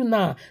dare you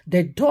now,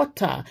 the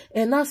daughter,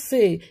 and I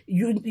say,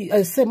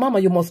 say, Mama,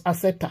 you must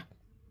accept her.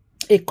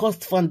 A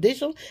cost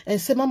foundation, and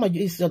say, Mama,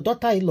 it's your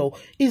daughter-in-law.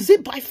 Is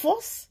it by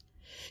force?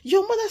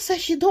 Your mother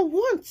says she don't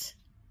want.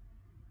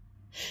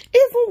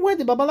 Even when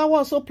the Babalawo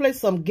also played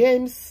some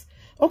games,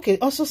 okay,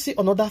 also see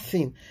another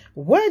thing.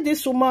 When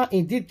this woman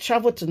indeed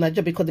traveled to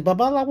Nigeria, because the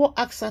Babalawo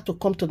asked her to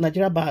come to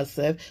Nigeria by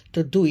herself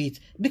to do it,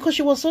 because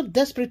she was so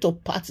desperate to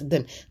part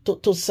them,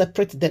 to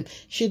separate them.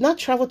 She now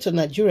traveled to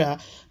Nigeria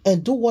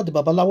and do what the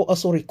Babalawo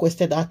also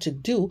requested her to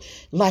do,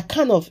 like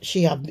kind of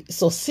she have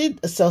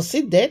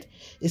succeeded.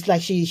 It's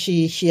like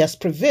she has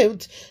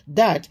prevailed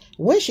that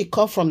when she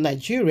called from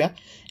Nigeria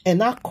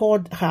and I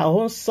called her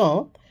own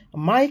son,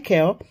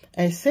 Michael,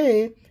 and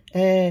say,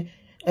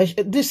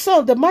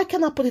 the Michael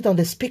now put it on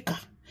the speaker.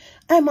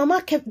 And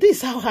Mama kept, this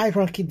is how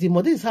hierarchy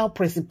demon, this is how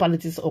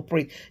principalities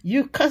operate.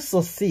 You can't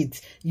succeed.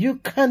 You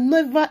can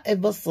never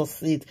ever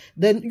succeed.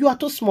 Then you are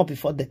too small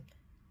before them.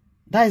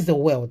 That is the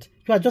world.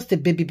 You are just a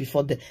baby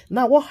before them.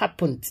 Now what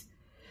happened?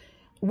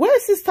 When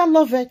Sister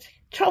Lovett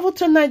traveled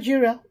to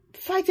Nigeria,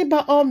 fighting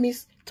by all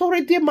means to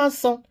redeem her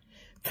son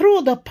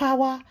through the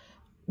power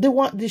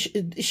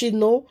she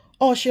know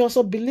or she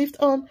also believed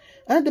on,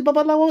 and the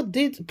Babalawo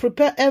did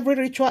prepare every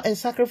ritual and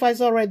sacrifice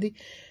already.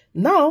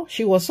 Now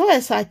she was so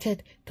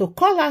excited to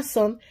call her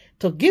son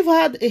to give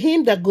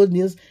him the good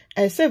news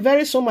and say,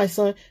 very soon, my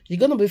son, you're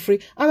going to be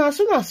free. And as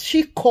soon as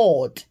she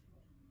called,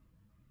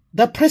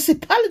 the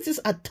principalities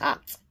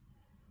attacked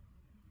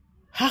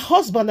her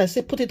husband and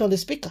said, put it on the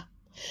speaker.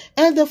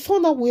 And the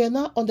phone that we are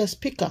now on the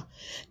speaker.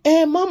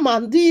 And Mama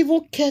didn't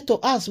even care to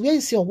ask, where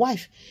is your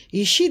wife?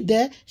 Is she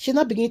there? She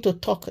now begin to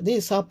talk.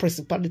 This is how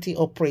principality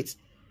operates.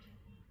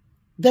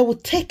 They will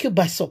take you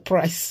by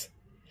surprise.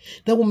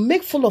 They will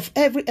make full of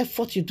every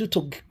effort you do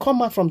to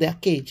come out from their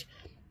cage.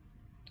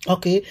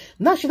 Okay,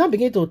 now she now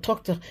begin to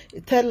talk to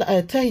tell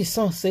his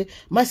son, say,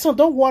 my son,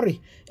 don't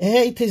worry.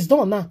 It is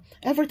done now.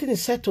 Everything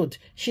is settled.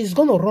 She's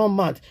gonna run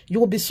mad.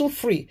 You will be so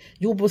free.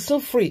 You will be so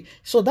free.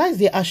 So that is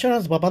the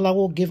assurance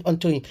Babalawo gave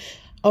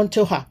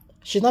unto her.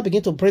 She now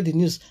begin to break the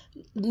news.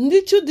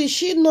 Little did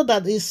she know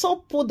that his son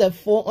put the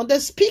phone on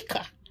the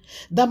speaker.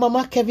 That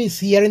Mama Kevin is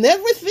hearing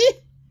everything.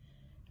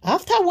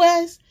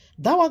 Afterwards,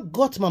 that one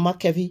got Mama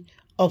Kevin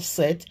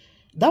upset.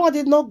 That one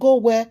did not go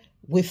well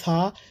with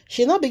her.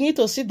 She now begin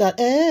to see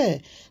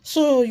that,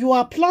 so you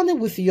are planning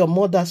with your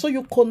mother, so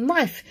you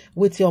connive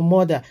with your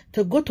mother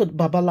to go to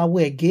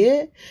Babalawo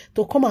again,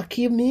 to come and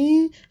kill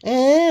me.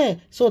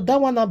 So that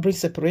one now brings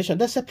separation.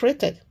 They're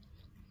separated.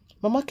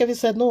 Mama Kevin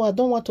said, no, I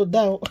don't want to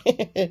die.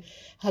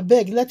 I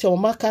beg, let your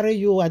mama carry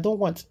you. I don't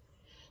want.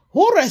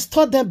 Who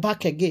restored them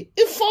back again?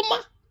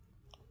 Informer.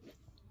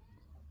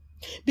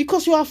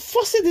 Because you are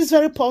forcing this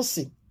very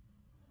person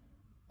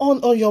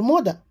on your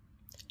mother.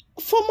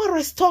 Former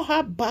restore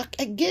her back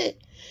again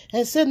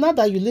and say, now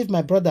that you leave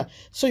my brother,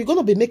 so you're going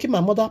to be making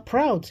my mother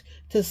proud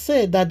to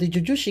say that the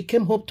juju she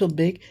came home to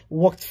make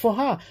worked for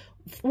her.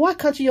 Why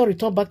can't you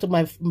return back to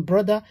my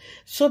brother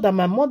so that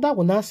my mother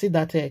will now see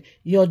that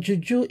your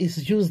juju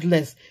is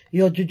useless,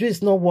 your juju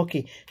is not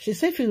working? She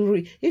said,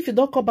 if you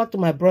don't come back to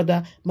my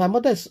brother, my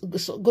mother is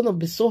going to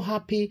be so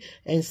happy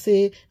and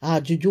say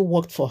juju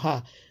worked for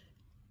her.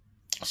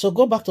 So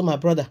go back to my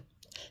brother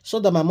so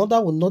that my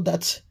mother will know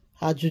that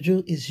her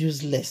juju is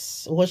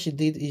useless. What she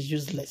did is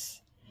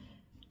useless.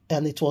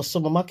 And it was so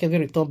Mama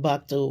Kevin returned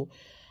back to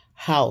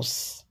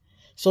house.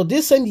 So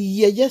this same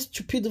yes,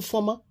 stupid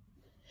former.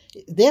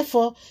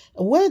 Therefore,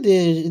 when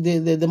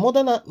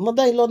the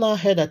mother-in-law now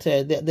heard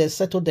that they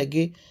settled the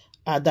gay,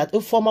 that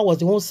Ufoma was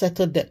the one who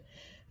settled them.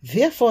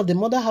 Therefore, the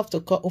mother have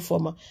to call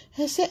Ufoma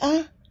and say,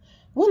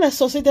 when I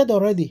succeeded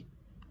already,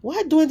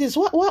 why doing this?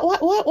 Why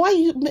are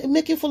you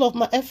making full of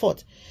my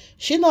effort?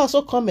 She now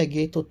also come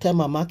again to tell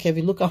Mama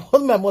Kevin, look at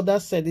what my mother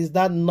said. Is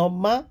that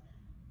normal?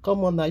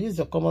 Come on now, use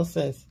your common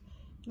sense.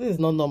 This is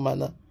not normal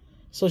now.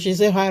 So she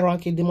said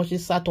high-ranking demon, she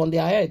sat on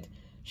their head.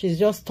 She's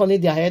just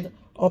turning their head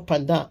up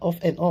and down, off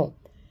and on.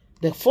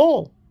 The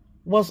phone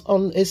was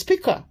on a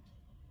speaker.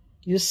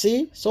 You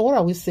see? So what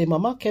are we saying?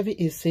 Mama Kevin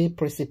is saying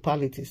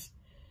principalities.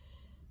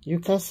 You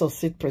can't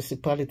succeed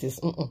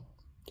principalities.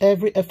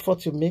 Every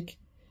effort you make,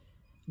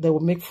 they will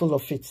make full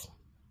of it.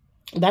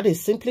 That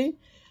is simply,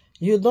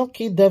 you don't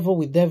kill devil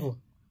with devil.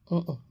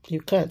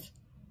 You can't.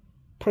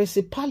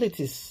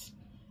 Principalities.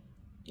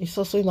 It's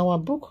also in our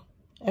book,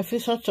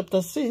 Ephesians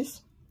chapter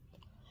 6,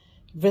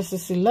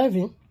 verses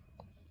 11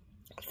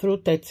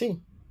 through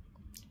 13.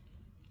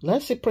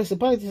 Let's see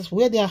principalities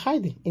where they are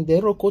hiding in the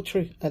Iroko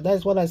tree. And that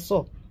is what I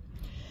saw.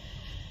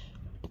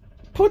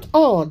 Put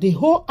on the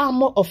whole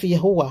armor of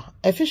Yahuwah.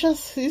 Ephesians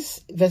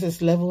 6,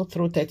 verses 11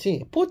 through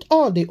 13. Put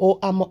on the whole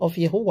armor of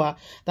Yahuwah,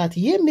 that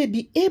ye may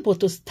be able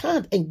to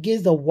stand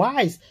against the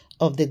wiles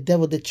of the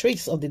devil, the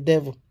tricks of the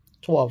devil.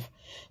 12.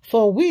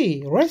 For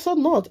we wrestle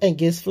not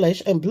against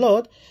flesh and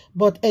blood,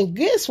 but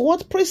against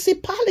what?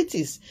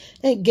 Principalities,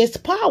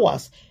 against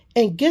powers,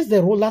 against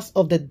the rulers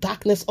of the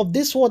darkness of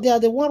this world. They are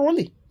the one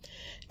ruling.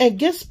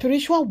 Against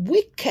spiritual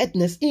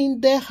wickedness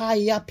in the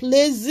higher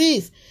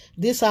places.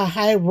 These are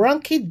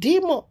high-ranking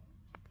demons.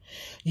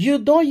 You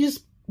don't use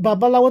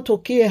Babalawo to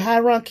kill a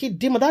high-ranking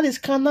demon. That is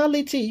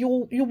carnality.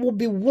 You will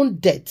be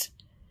wounded.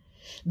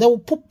 They will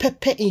put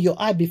pepper in your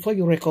eye before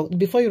you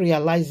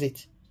realize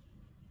it.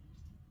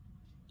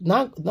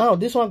 Now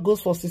this one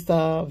goes for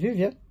Sister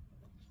Vivian.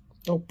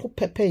 They'll put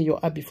pepper in your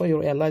eye before you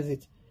realize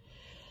it.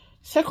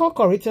 2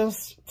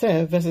 Corinthians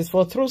 10 verses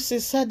 4 through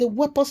 6 said the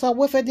weapons are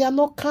warfare, they are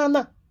not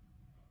carnal.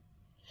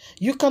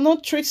 You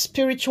cannot treat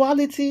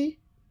spirituality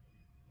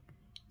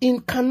in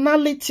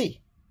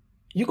carnality.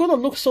 You're going to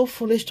look so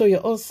foolish to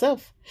your own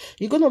self.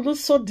 You're going to look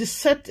so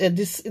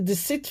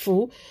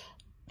deceitful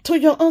to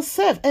your own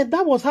self. And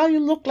that was how you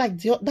looked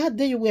like that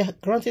day you were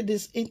granted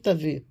this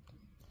interview.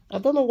 I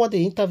don't know what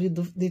the interview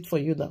did for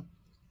you now.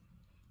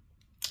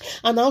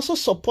 And I also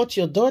support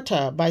your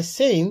daughter by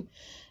saying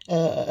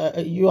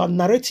you are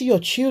narrating your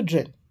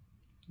children.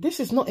 This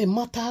is not a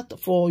matter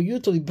for you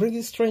to be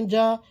bringing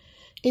stranger,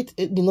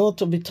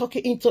 to be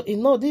talking into.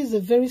 This is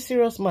a very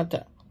serious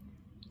matter.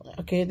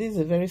 Okay, this is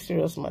a very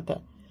serious matter.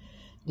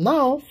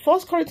 Now, 1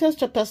 Corinthians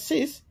chapter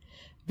 6,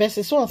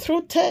 verses 1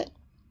 through 10.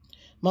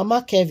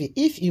 Mama Kevi,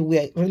 if you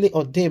were really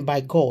ordained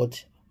by God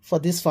for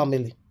this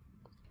family,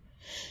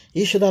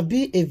 you should have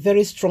been a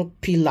very strong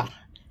pillar,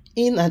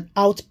 in and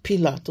out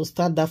pillar to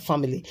start that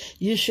family.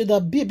 You should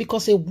have been,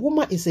 because a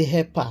woman is a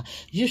helper.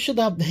 You should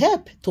have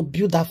helped to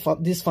build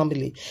this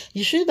family.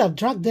 You should have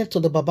dragged them to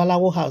the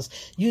Babalawo house.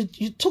 You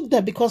took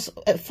them because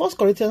 1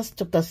 Corinthians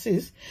chapter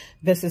 6,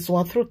 verses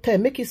 1 through 10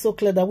 make it so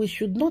clear that we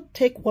should not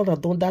take one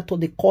another to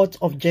the court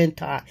of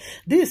Gentile.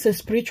 This is a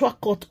spiritual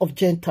court of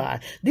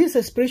Gentile. This is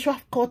a spiritual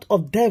court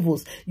of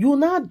devils. You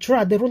now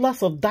drag the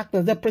rulers of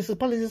darkness, the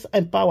principalities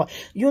and power.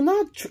 You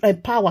now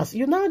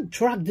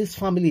drag this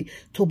family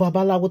to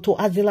Babalawo, to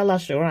Ajilala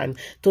Shrine,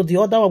 to the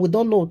other one we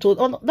don't know.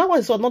 That one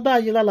is another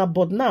Ajilala,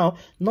 but now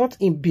not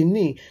in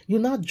Benin. You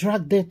now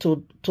drag them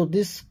to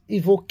this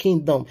evil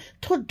kingdom.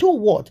 To do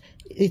what?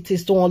 It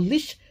is to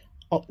unleash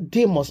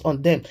demons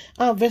on them.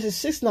 And verse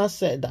 6 now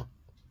said that,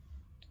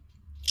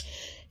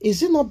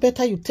 is it not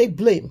better you take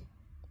blame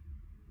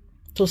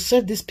to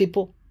save these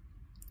people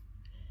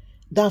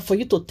than for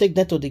you to take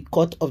them to the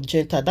court of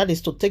Gentile? That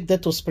is to take them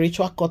to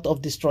spiritual court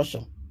of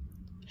destruction.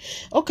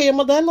 Okay, your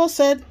mother-in-law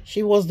said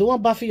she was the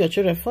one bathing your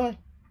children, fine.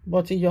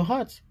 But in your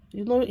heart,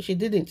 she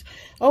didn't.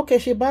 Okay,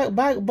 she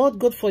bought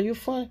good for you,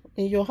 fine.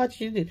 In your heart,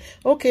 she did.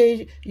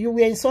 Okay, you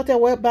were insulted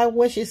back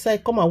when she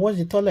said, come and wash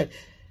the toilet.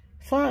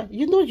 Fine.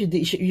 You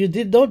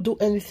did not do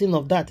anything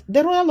of that.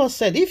 The royal law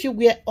said, if you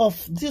were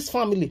of this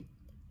family,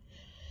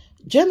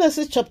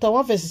 Genesis chapter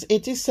 1 verses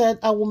 18 said,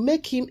 I will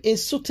make him a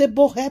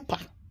suitable helper.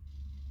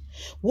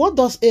 What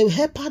does a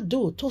helper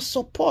do? To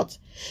support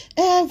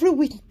every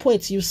weak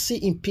point you see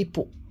in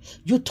people.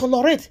 You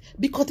tolerate,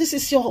 because this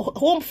is your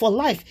home for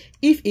life.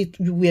 If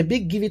you were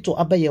being given to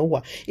Abba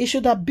Yahuwah, it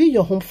should have been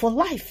your home for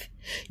life.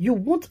 You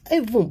won't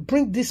even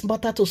bring this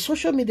matter to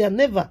social media,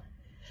 never.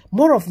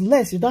 More of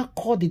less, you don't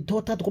call the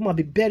daughter to come and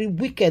be bearing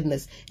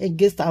wickedness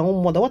against her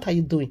own mother. What are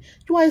you doing?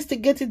 You are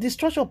instigating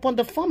destruction upon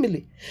the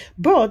family.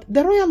 But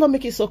the royal law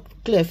makes it so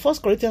clear. 1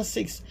 Corinthians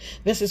 6,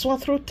 verses 1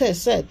 through 10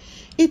 said,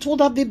 it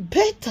would have been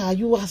better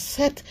you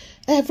accept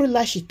every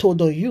lie she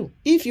told on you,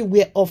 if you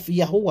were of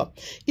Yahuwah,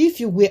 if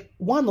you were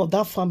one of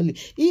that family,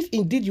 if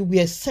indeed you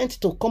were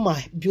sent to come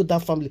and build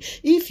that family,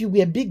 if you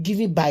were being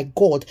given by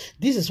God,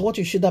 this is what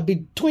you should have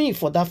been doing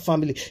for that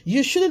family.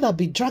 You shouldn't have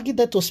been dragging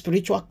them to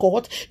spiritual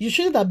court. You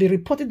shouldn't have been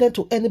reporting them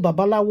to any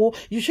Babalawo.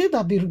 You shouldn't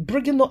have been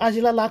bringing no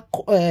Ajilala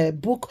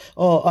book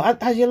or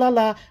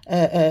Ajilala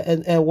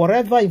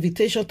whatever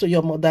invitation to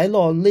your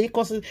mother-in-law or lay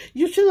courses.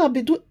 You shouldn't have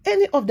been doing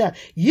any of that.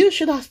 You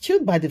should have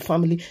stood by the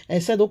family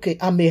and said, okay,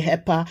 I'm a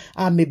helper,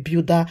 I'm a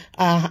builder,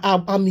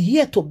 I'm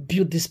here to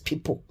build these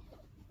people.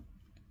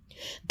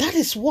 That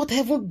is what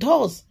heaven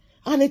does,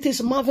 and it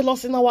is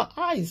marvelous in our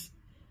eyes.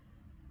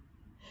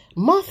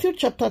 Matthew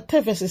chapter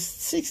 10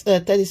 verses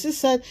 36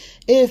 said,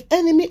 if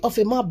enemy of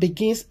a man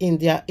begins in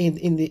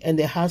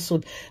their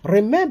household,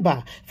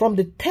 remember from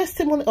the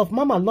testimony of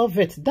Mama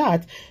Lovett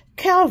that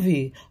Michael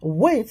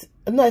went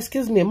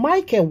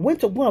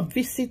to go and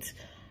visit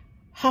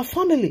her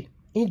family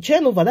in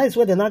Genova. That is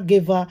where they now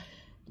gave her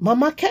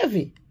Mama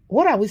Kevi.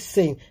 What are we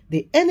saying?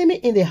 The enemy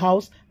in the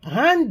house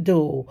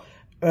handle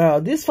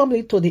this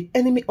family to the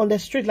enemy on the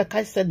street. Like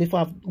I said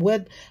before,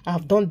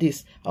 I've done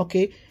this.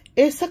 Okay,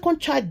 a second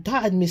child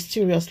died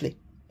mysteriously.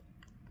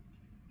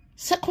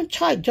 Second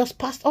child just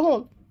passed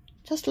on,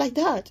 just like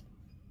that.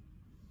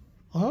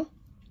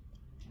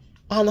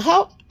 And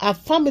how a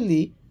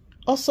family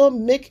also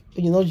make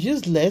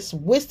useless,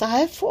 waste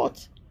her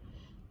effort.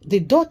 The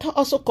daughter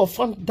also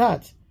confirmed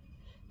that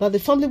the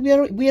family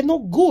we are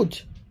not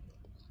good.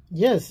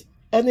 Yes.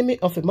 Enemy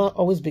of a man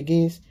always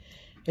begins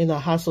in her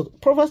household.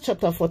 Proverbs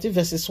chapter 14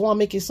 verses 1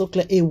 make it so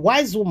clear. A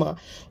wise woman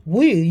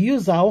will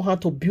use her own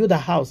hand to build a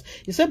house.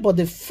 He said, but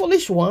the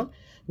foolish one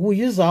will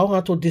use her own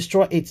hand to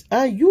destroy it.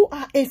 And you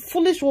are a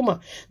foolish woman.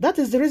 That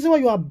is the reason why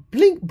you are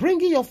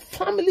bringing your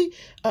family,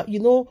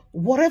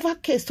 whatever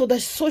case, to the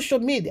social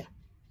media.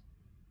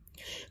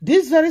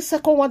 This very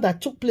second one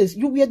that took place,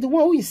 you were the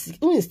one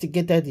who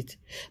instigated it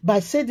by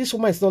saying this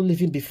woman is not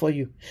living before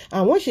you.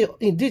 And when she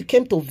indeed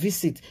came to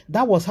visit,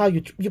 that was how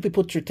you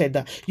people treated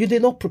her. You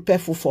did not prepare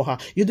food for her.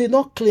 You did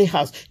not clean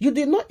house. You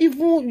did not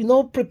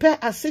even, prepare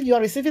as if you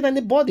are receiving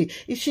anybody.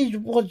 She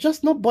was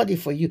just nobody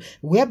for you.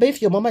 Whereby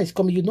if your mama is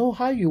coming, you know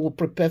how you will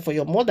prepare for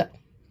your mother.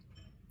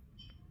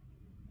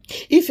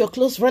 If your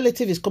close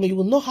relative is coming, you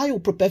will know how you will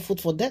prepare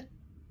food for them.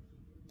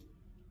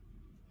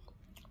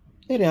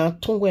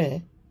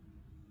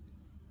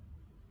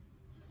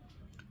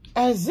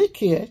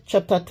 Ezekiel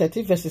chapter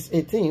 30 verses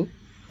 18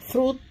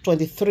 through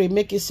 23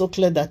 make it so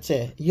clear that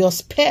your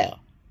spell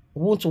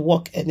won't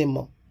work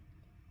anymore.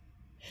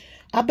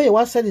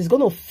 Abewa said he's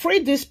going to free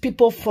these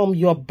people from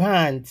your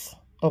bands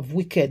of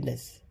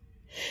wickedness.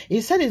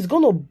 He said he's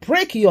going to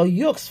break your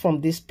yokes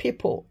from these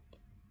people.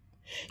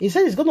 He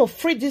said he's going to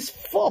free these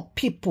 4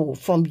 people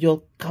from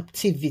your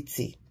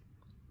captivity.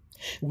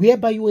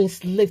 Whereby you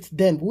enslaved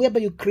them,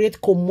 whereby you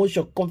create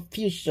commotion,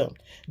 confusion,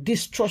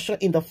 destruction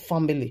in the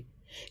family.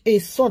 A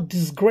son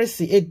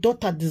disgracing, a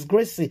daughter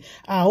disgracing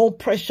our own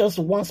precious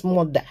one's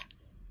mother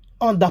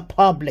on the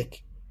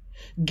public,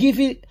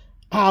 giving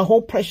our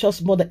own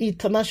precious mother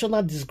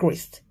international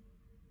disgrace,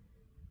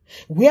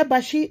 whereby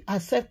she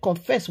herself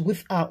confessed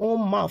with her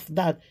own mouth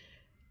that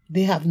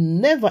they have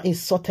never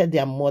insulted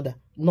their mother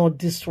nor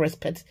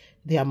disrespect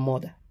their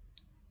mother.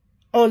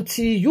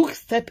 Until you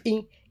step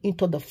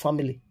into the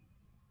family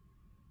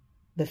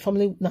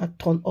now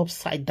turn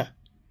upside down.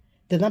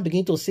 They now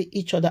begin to see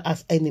each other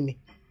as enemy.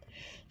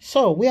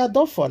 So, we are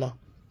done for now.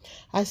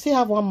 I still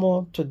have one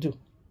more to do.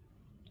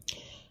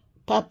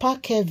 Papa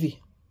Kevi,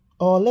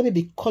 or let me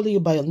be calling you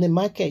by your name,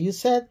 Michael. You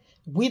said,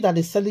 we that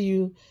is telling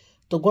you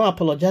to go and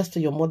apologize to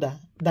your mother,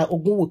 that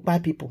Ogun will buy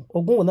people.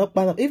 Ogun will not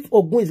buy. If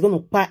Ogun is going to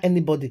buy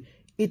anybody,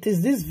 it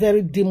is this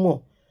very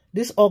demon,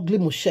 this ugly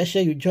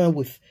Musheshe you join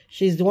with.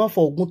 She is the one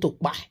for Ogun to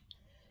buy.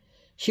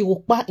 She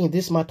will buy in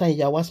this matter in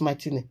YAHUAH'S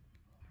mighty name.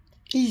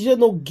 Is you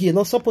no gay,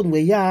 no support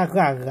with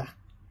Yahaga.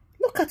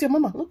 Look at your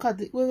mama. Look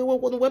at it.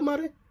 We're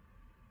married.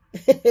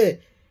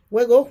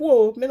 We go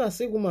whoa, men are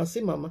see woman,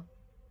 see mama.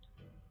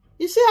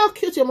 You see how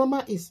cute your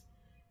mama is.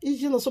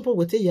 Is you not supposed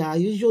with ya?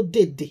 Use your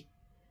dead.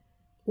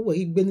 Who are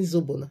you Benny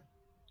Zobona?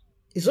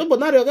 Is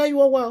Zobona the guy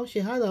you are? Wow, she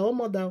had her own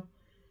mother,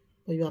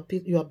 but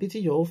you are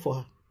beating your own for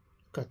her.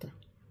 Kata,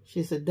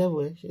 she's a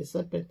devil. She's a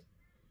serpent.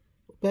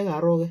 Beg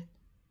a rogue.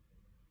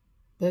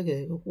 Beg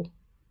a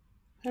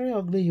very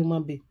ugly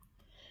human being.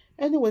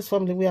 Anyways,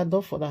 family, we are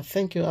done for that.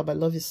 Thank you, Abba. I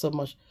love you so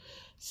much.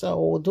 So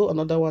we'll do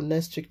another one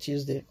next week,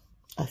 Tuesday.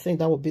 I think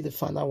that will be the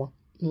final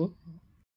one.